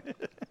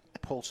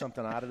 Pull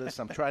something out of this.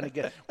 I'm trying to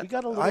get. We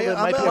got a little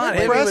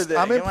bit.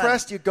 I'm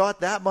impressed you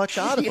got that much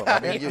out of him. I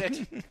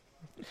mean,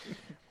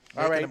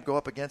 all right. him go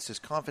up against his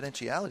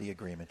confidentiality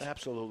agreement.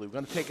 Absolutely. We're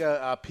going to take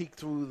a peek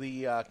through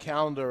the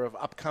calendar of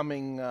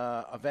upcoming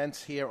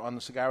events here on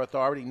the Cigar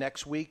Authority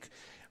next week.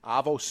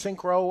 Avo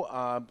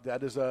Synchro,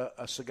 that is a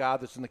cigar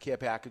that's in the care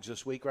package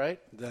this week, right?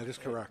 That is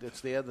correct.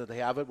 It's there that they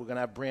have it. We're going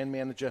to have brand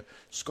manager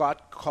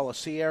Scott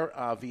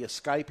Collissier via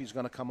Skype. He's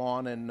going to come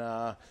on and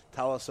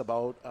tell us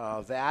about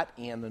that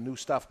and the new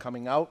stuff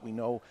coming out. We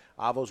know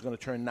Avo's going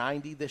to turn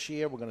 90 this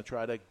year. We're going to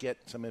try to get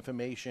some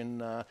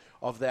information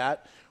of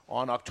that.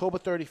 On October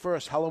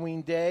 31st,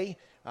 Halloween Day,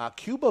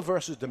 Cuba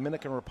versus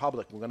Dominican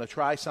Republic. We're going to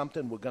try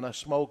something. We're going to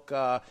smoke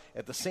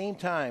at the same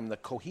time the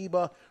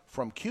Cohiba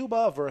from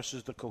Cuba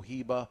versus the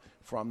Cohiba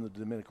from the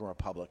Dominican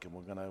Republic. And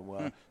we're going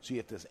to see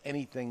if there's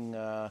anything,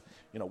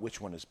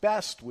 which one is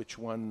best, which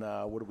one,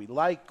 what do we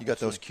like. You got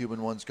those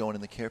Cuban ones going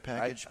in the care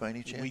package by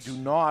any chance? We do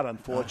not,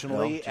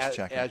 unfortunately, No, just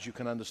checking. as you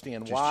can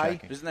understand Just why.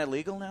 checking. Isn't that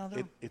legal now,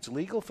 though? It's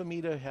legal for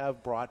me to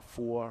have brought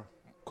 4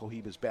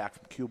 Cohibas back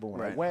from Cuba when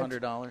I Right, went.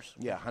 $100?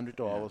 Yeah,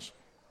 $100.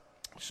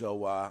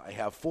 So I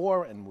have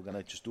 4, and we're going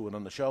to just do it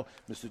on the show.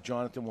 Mr.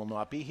 Jonathan will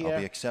not be here. I'll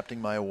be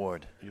accepting my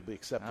award. You'll be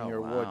accepting Oh, your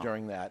award wow.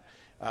 during that.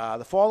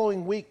 The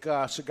following week,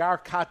 Cigar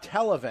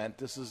Cartel event.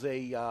 This is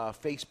a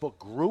Facebook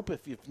group.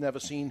 If you've never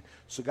seen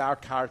Cigar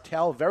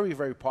Cartel, very,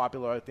 very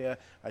popular out there.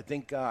 I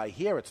think I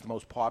hear it's the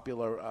most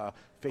popular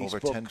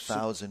Facebook. Over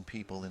 10,000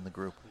 people in the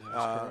group.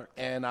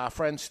 And our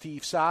friend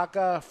Steve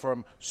Saka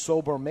from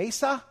Sober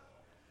Mesa.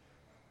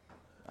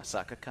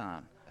 Asaka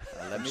Khan.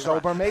 Let me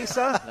Sober rock.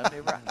 Mesa. Let me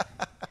rock.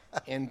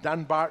 And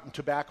Dunbarton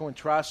Tobacco and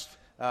Trust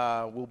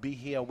will be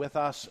here with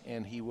us,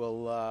 and he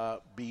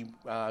will be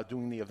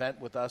doing the event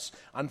with us.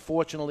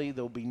 Unfortunately,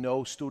 there will be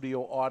no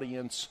studio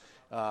audience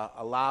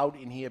allowed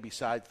in here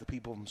besides the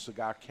people from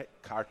Cigar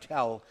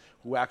Cartel,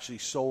 who actually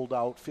sold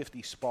out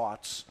 50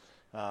 spots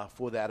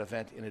for that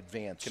event in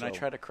advance. Can I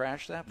try to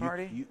crash that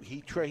party?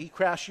 He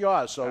crashed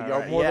yours, so All you're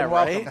right. more than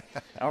welcome.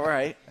 Right? All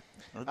right.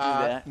 I'll do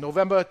that.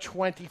 November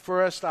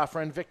 21st, our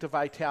friend Victor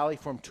Vitale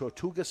from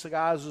Tortuga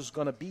Cigars is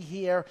going to be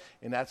here,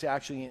 and that's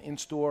actually an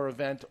in-store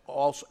event,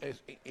 also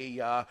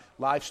a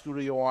live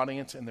studio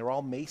audience, and they're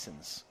all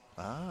Masons.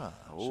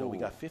 So we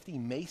got 50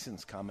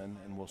 Masons coming,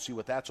 and we'll see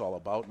what that's all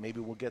about.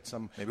 Maybe we'll get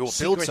some. Maybe we'll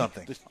build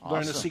something.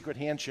 Learn a secret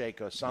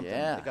handshake or something.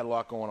 Yeah. They got a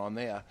lot going on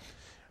there.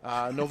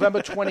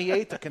 November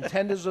 28th, the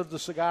contenders of the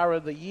Cigar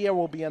of the Year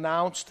will be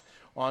announced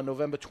on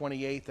November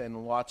 28th,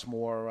 and lots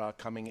more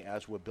coming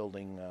as we're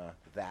building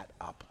that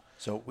up.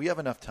 So we have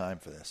enough time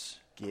for this.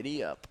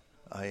 Giddy up.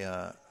 All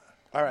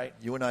right.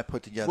 You and I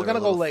put together. We're going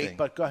to go little late, thing.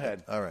 but go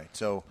ahead. All right.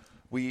 So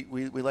we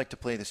like to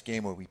play this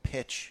game where we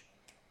pitch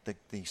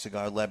the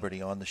cigar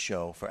celebrity on the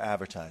show for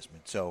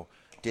advertisement. So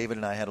David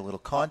and I had a little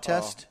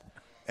contest,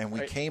 and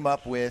we came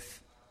up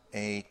with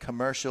a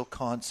commercial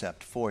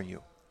concept for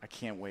you. I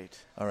can't wait.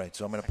 All right.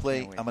 So I'm going to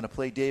play. I'm going to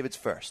play David's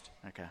first.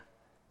 Okay.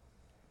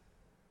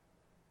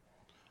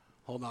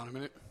 Hold on a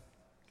minute.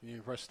 Can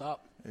you press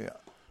stop? Yeah.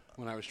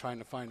 When I was trying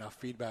to find a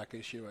feedback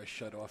issue, I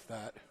shut off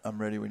that. I'm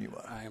ready when you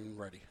are. I am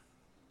ready.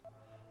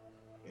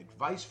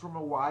 Advice from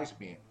a Wise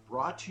Man,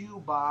 brought to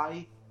you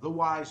by The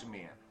Wise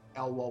Man,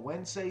 El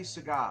Gueguense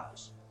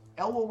Cigars.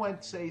 El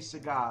Gueguense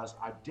Cigars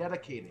are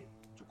dedicated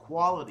to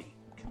quality,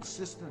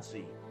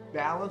 consistency,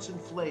 balance,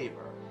 and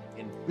flavor,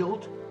 and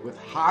built with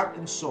heart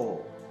and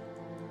soul.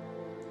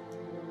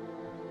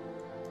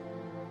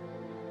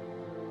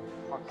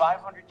 For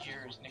 500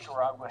 years,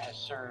 Nicaragua has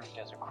served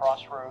as a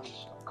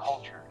crossroads of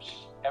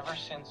cultures, ever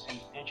since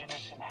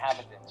indigenous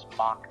inhabitants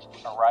mocked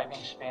arriving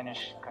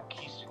Spanish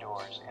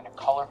conquistadors in a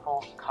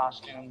colorful,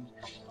 costumed,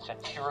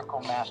 satirical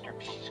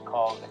masterpiece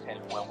called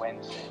El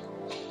Gueguense,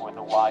 or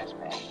The Wise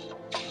Man.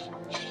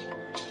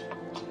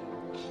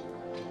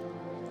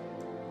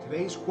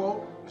 Today's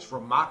quote is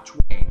from Mark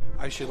Twain.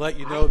 I should let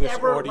you know this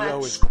audio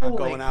is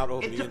going out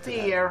over the internet.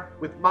 Interfere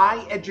with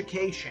my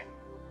education.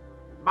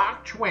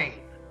 Mark Twain,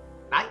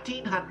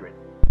 1900.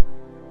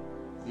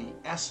 The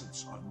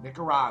essence of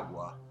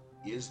Nicaragua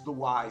is the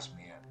wise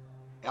man.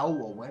 El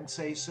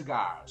Gueguense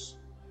Cigars.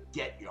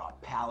 Get your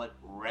palate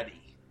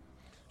ready.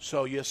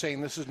 So you're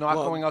saying this is not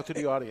going out to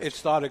the audience? It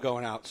started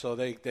going out, so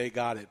they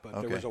got it, but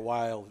Okay. there was a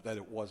while that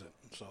it wasn't.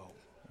 So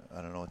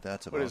I don't know what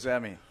that's about. What does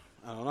that mean?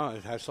 I don't know.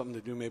 It has something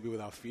to do maybe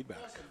with our feedback.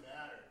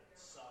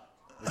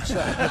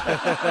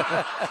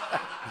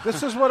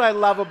 This is what I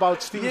love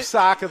about Steve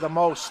Saka the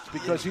most,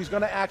 because he's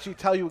going to actually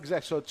tell you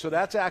exactly. So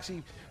that's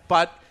actually,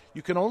 but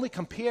you can only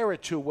compare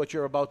it to what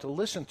you're about to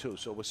listen to.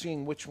 So we're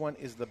seeing which one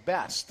is the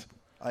best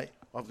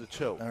of the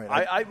two. All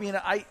right. I mean,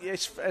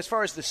 as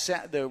far as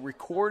the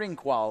recording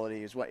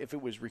quality is what if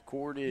it was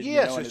recorded.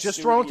 Yes, in it's a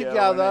just thrown studio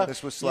together. and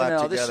This was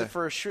slapped This together. is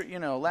for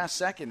sure. Last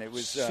second it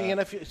was. Seeing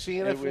if you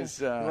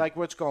like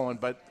what's going,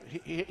 but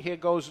here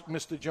goes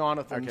Mr.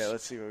 Jonathan's. Okay,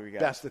 let's see what we got.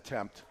 Best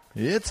attempt.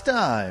 It's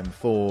time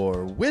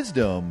for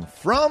Wisdom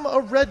from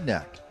a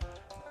Redneck.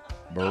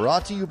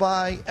 Brought to you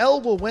by El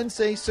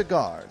Gueguense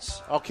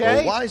Cigars.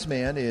 Okay. A Wise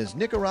Man is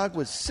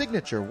Nicaragua's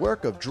signature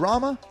work of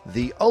drama,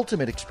 the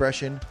ultimate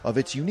expression of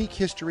its unique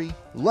history,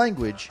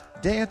 language,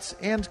 dance,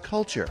 and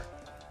culture.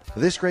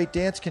 This great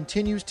dance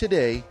continues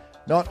today,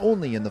 not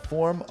only in the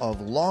form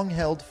of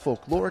long-held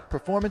folkloric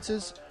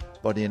performances,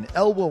 but in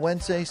El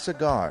Gueguense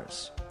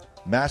Cigars.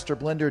 Master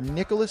blender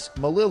Nicholas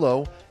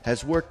Melillo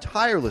has worked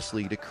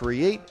tirelessly to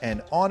create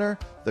and honor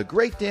the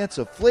great dance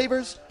of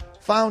flavors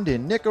found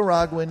in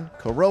Nicaraguan,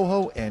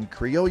 Corojo, and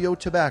Criollo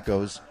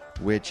tobaccos,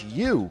 which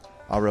you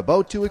are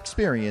about to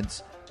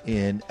experience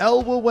in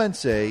El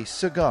Gueguense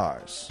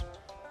Cigars.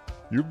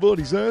 Your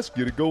buddies ask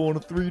you to go on a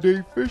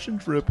 3-day fishing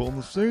trip on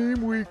the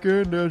same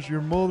weekend as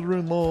your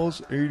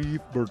mother-in-law's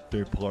 80th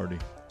birthday party.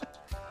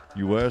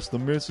 You ask the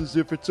missus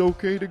if it's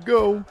okay to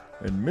go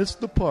and miss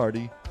the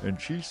party, and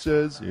she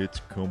says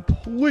it's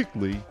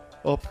completely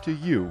up to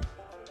you.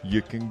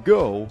 You can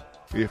go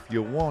if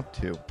you want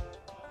to.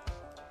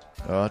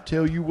 I'll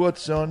tell you what,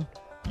 son,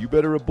 you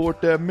better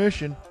abort that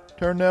mission.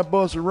 Turn that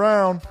bus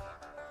around.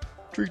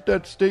 Treat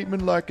that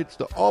statement like it's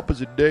the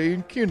opposite day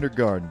in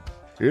kindergarten.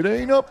 It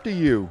ain't up to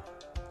you.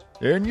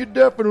 And you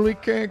definitely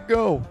can't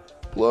go.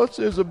 Plus,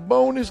 there's a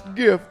bonus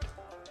gift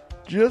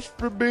just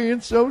for being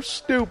so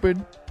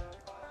stupid.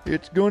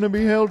 It's going to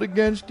be held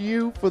against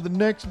you for the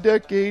next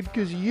decade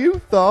because you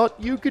thought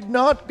you could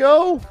not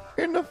go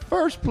in the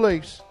first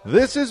place.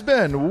 This has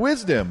been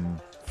Wisdom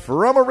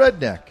from a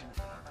Redneck.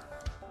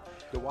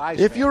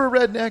 If you're a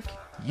redneck,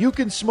 you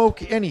can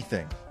smoke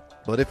anything.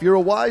 But if you're a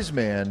wise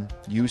man,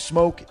 you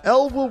smoke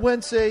El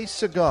Gueguense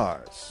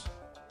cigars.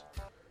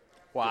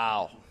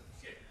 Wow.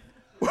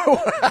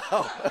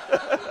 Wow.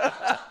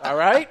 All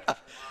right?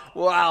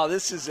 Wow,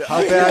 this is...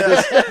 How bad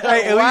is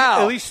hey,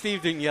 wow. At least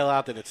Steve didn't yell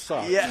out that it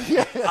sucked.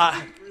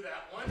 Yeah.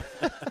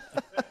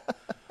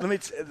 Let me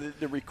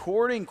the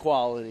recording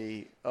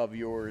quality of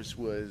yours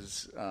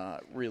was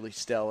really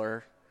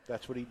stellar.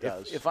 That's what he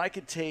does. If I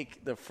could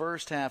take the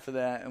first half of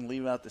that and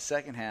leave out the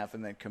second half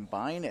and then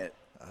combine it,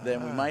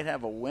 then we might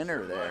have a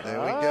winner there. There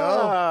we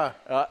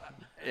go.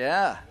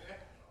 Yeah.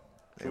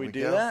 Can we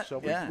do that?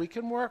 So we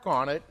can work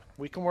on it.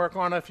 We can work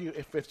on it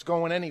if it's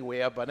going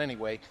anywhere. But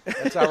anyway,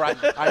 that's all right.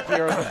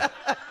 idea.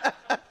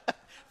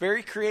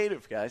 Very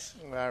creative, guys.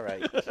 All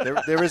right.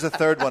 There is a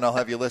third one. I'll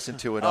have you listen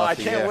to it off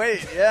the air. I can't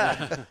wait.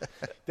 Yeah.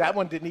 That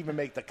one didn't even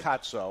make the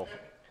cut, so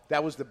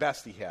that was the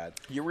best he had.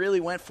 You really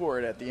went for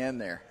it at the end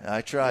there.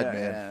 I tried,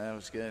 man. Yeah, that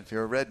was good. If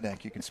you're a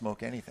redneck, you can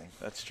smoke anything.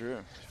 That's true.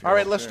 All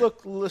right, let's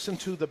listen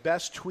to the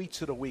best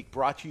tweets of the week,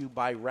 brought to you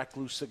by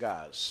Recluse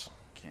Cigars.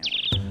 Can't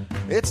wait.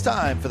 It's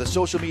time for the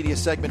social media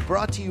segment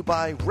brought to you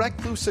by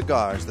Recluse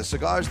Cigars, the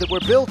cigars that were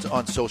built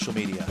on social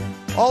media.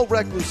 All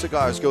Recluse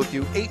cigars go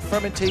through 8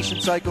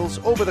 fermentation cycles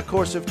over the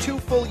course of 2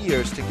 full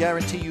years to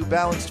guarantee you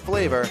balanced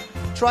flavor.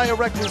 Try a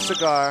Recluse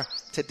cigar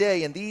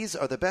today, and these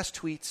are the best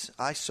tweets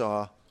I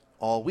saw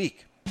all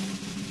week.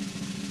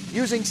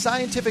 Using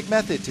scientific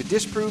method to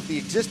disprove the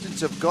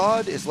existence of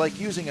God is like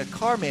using a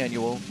car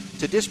manual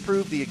to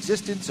disprove the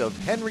existence of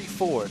Henry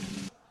Ford.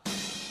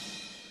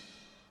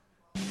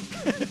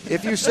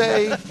 If you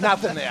say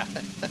nothing there.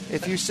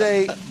 If you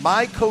say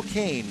my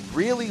cocaine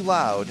really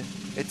loud,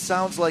 it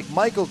sounds like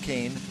Michael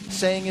Caine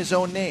saying his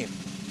own name.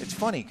 It's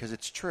funny because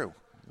it's true.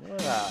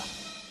 Yeah.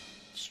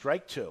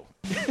 Strike 2.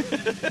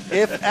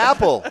 If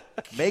Apple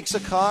makes a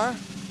car,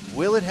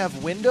 will it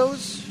have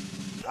windows?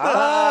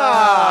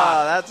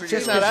 That's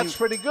that's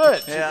pretty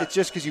good. Yeah. It's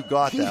just because you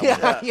got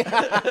that one.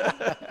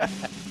 Yeah.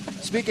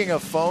 Speaking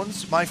of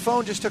phones, my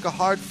phone just took a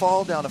hard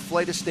fall down a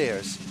flight of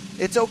stairs.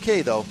 It's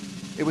okay, though.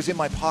 It was in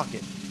my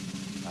pocket.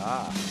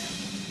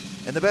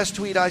 And the best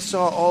tweet I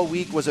saw all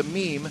week was a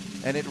meme,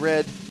 and it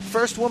read,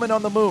 "First woman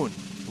on the moon.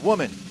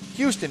 Woman.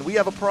 Houston, we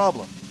have a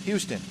problem.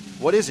 Houston,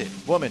 what is it?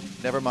 Woman,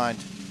 never mind.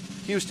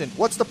 Houston,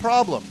 what's the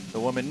problem? The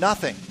woman,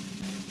 nothing.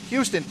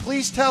 Houston,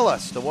 please tell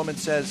us. The woman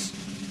says,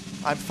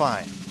 I'm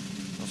fine."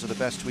 Those are the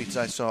best tweets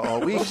I saw all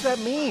week. What does that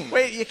mean?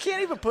 Wait, you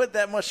can't even put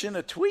that much in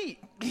a tweet.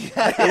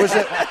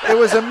 It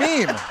was a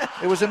meme.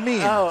 It was a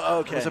meme. Oh,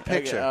 okay. It was a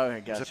picture. Okay,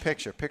 It was gotcha. a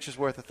picture. Picture's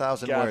worth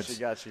 1,000 Gotcha, words.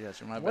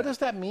 Gotcha. My bad. What does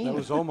that mean? That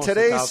was almost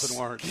Today's- 1,000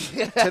 words.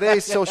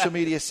 Today's social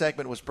media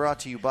segment was brought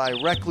to you by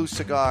Recluse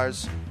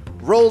Cigars.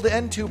 Rolled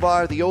N2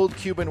 bar the old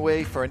Cuban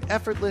way for an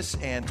effortless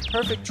and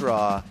perfect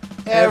draw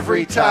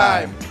every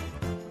time.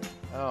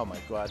 Oh, my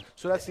God.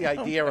 So that's the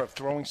idea of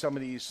throwing some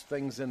of these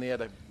things in there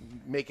to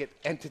make it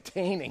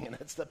entertaining, and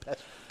that's the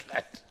best.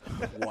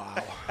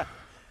 Wow.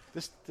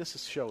 This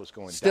show is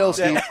going Still,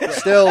 down.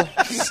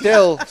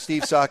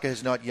 Steve Saka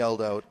has not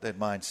yelled out that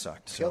mine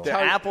sucked. So. The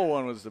Apple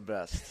one was the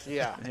best.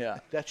 Yeah.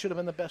 That should have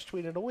been the best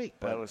tweet of the week,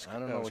 but I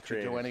don't know what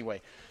creative. you do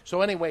anyway.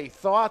 So anyway,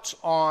 thoughts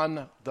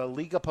on the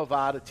Liga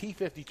Privada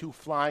T52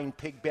 Flying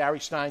Pig. Barry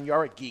Stein,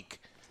 you're a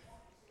geek.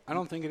 I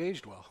don't think it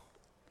aged well.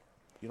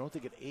 You don't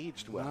think it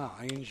aged well? No,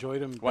 I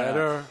enjoyed them Why not?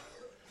 better.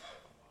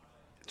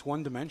 It's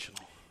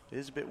one-dimensional. It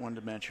is a bit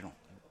one-dimensional.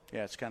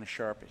 Yeah, it's kind of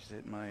sharp. It's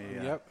hitting my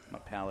my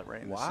palate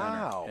right in the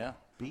Wow. center. Yeah.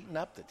 Beating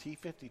up the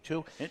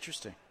T52.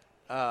 Interesting.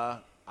 I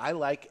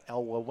like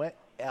El Gueguense.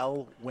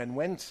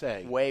 Gueguense.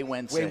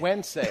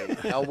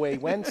 El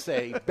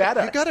Gueguense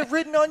better. You got it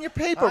written on your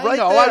paper I right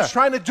know. there. I was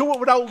trying to do it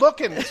without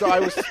looking, so I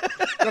was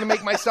going to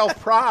make myself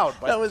proud.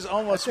 But That was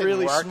almost that didn't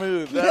really work.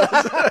 smooth.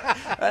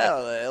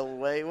 Well,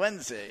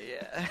 Wednesday,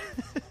 yeah.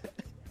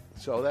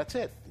 So that's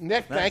it.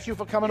 Nick, Nice. thank you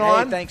for coming Hey,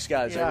 on. thanks,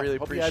 guys. I really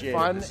hope appreciate you had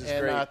fun. it. This is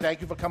and great. Thank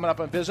you for coming up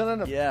and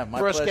visiting. Yeah, my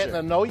First pleasure. getting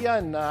to know you,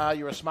 and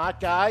you're a smart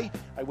guy.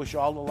 I wish you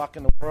all the luck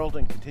in the world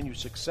and continued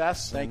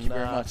success. Thank and, you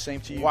very much.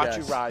 Same to you Watch guys.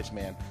 you rise,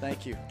 man.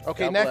 Thank you.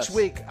 Okay, God next bless.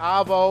 week,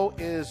 Avo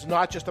is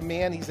not just a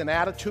man, he's an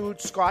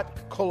attitude. Scott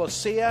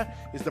Colosea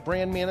is the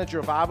brand manager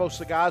of Avo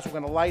Cigars. We're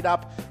going to light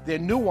up their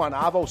new one,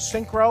 Avo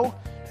Synchro,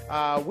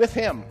 with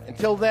him.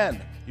 Until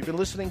then, you've been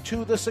listening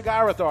to The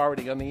Cigar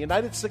Authority on the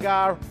United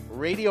Cigar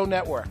Radio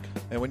Network.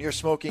 And when you're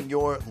smoking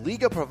your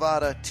Liga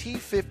Privada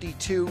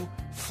T52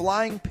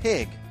 Flying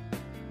Pig,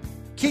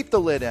 keep the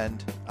lid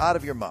end out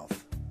of your mouth.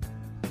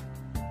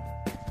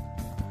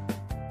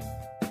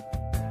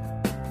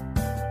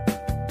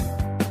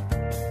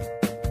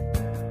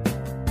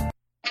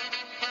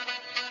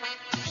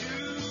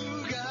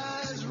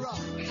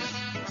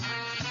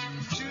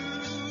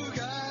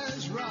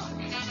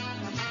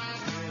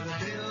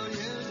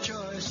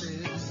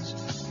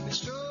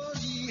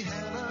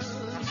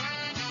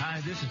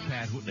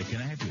 Can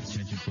I have your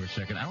attention for a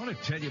second? I want to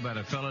tell you about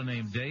a fellow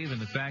named Dave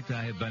and the fact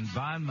I have been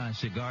buying my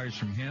cigars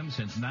from him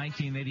since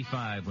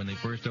 1985 when they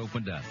first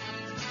opened up.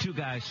 Two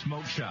Guys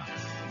Smoke Shop.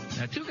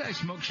 Now, Two Guys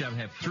Smoke Shop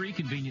have 3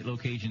 convenient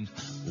locations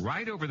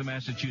right over the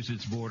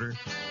Massachusetts border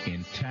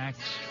in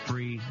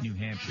tax-free New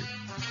Hampshire.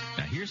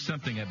 Now, here's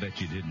something I bet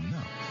you didn't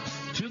know.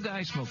 Two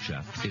Guys Smoke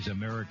Shop is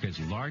America's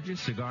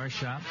largest cigar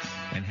shop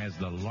and has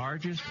the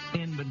largest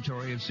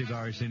inventory of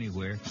cigars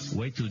anywhere.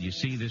 Wait till you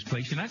see this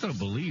place. You're not going to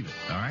believe it,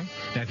 all right?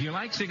 Now, if you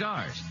like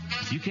cigars,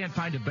 you can't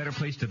find a better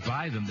place to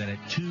buy them than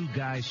at Two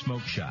Guys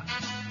Smoke Shop.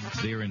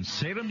 They're in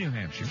Salem, New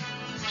Hampshire,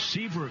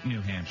 Seabrook,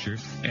 New Hampshire,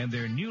 and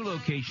their new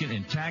location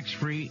in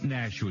tax-free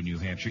Nashua, New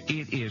Hampshire.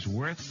 It is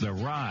worth the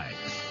ride.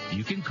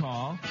 You can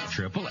call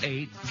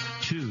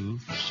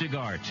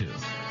 888-2-CIGAR-2.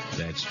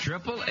 That's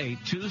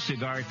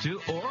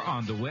 888-2-CIGAR-2 or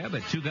on the web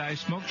at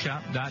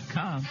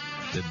twoguysmokeshop.com.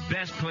 The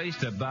best place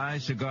to buy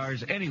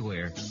cigars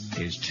anywhere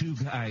is Two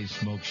Guys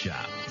Smoke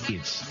Shop.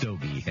 It's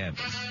Stogie heaven.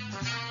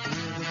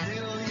 With a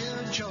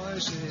million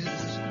choices,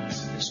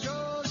 it's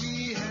Stogie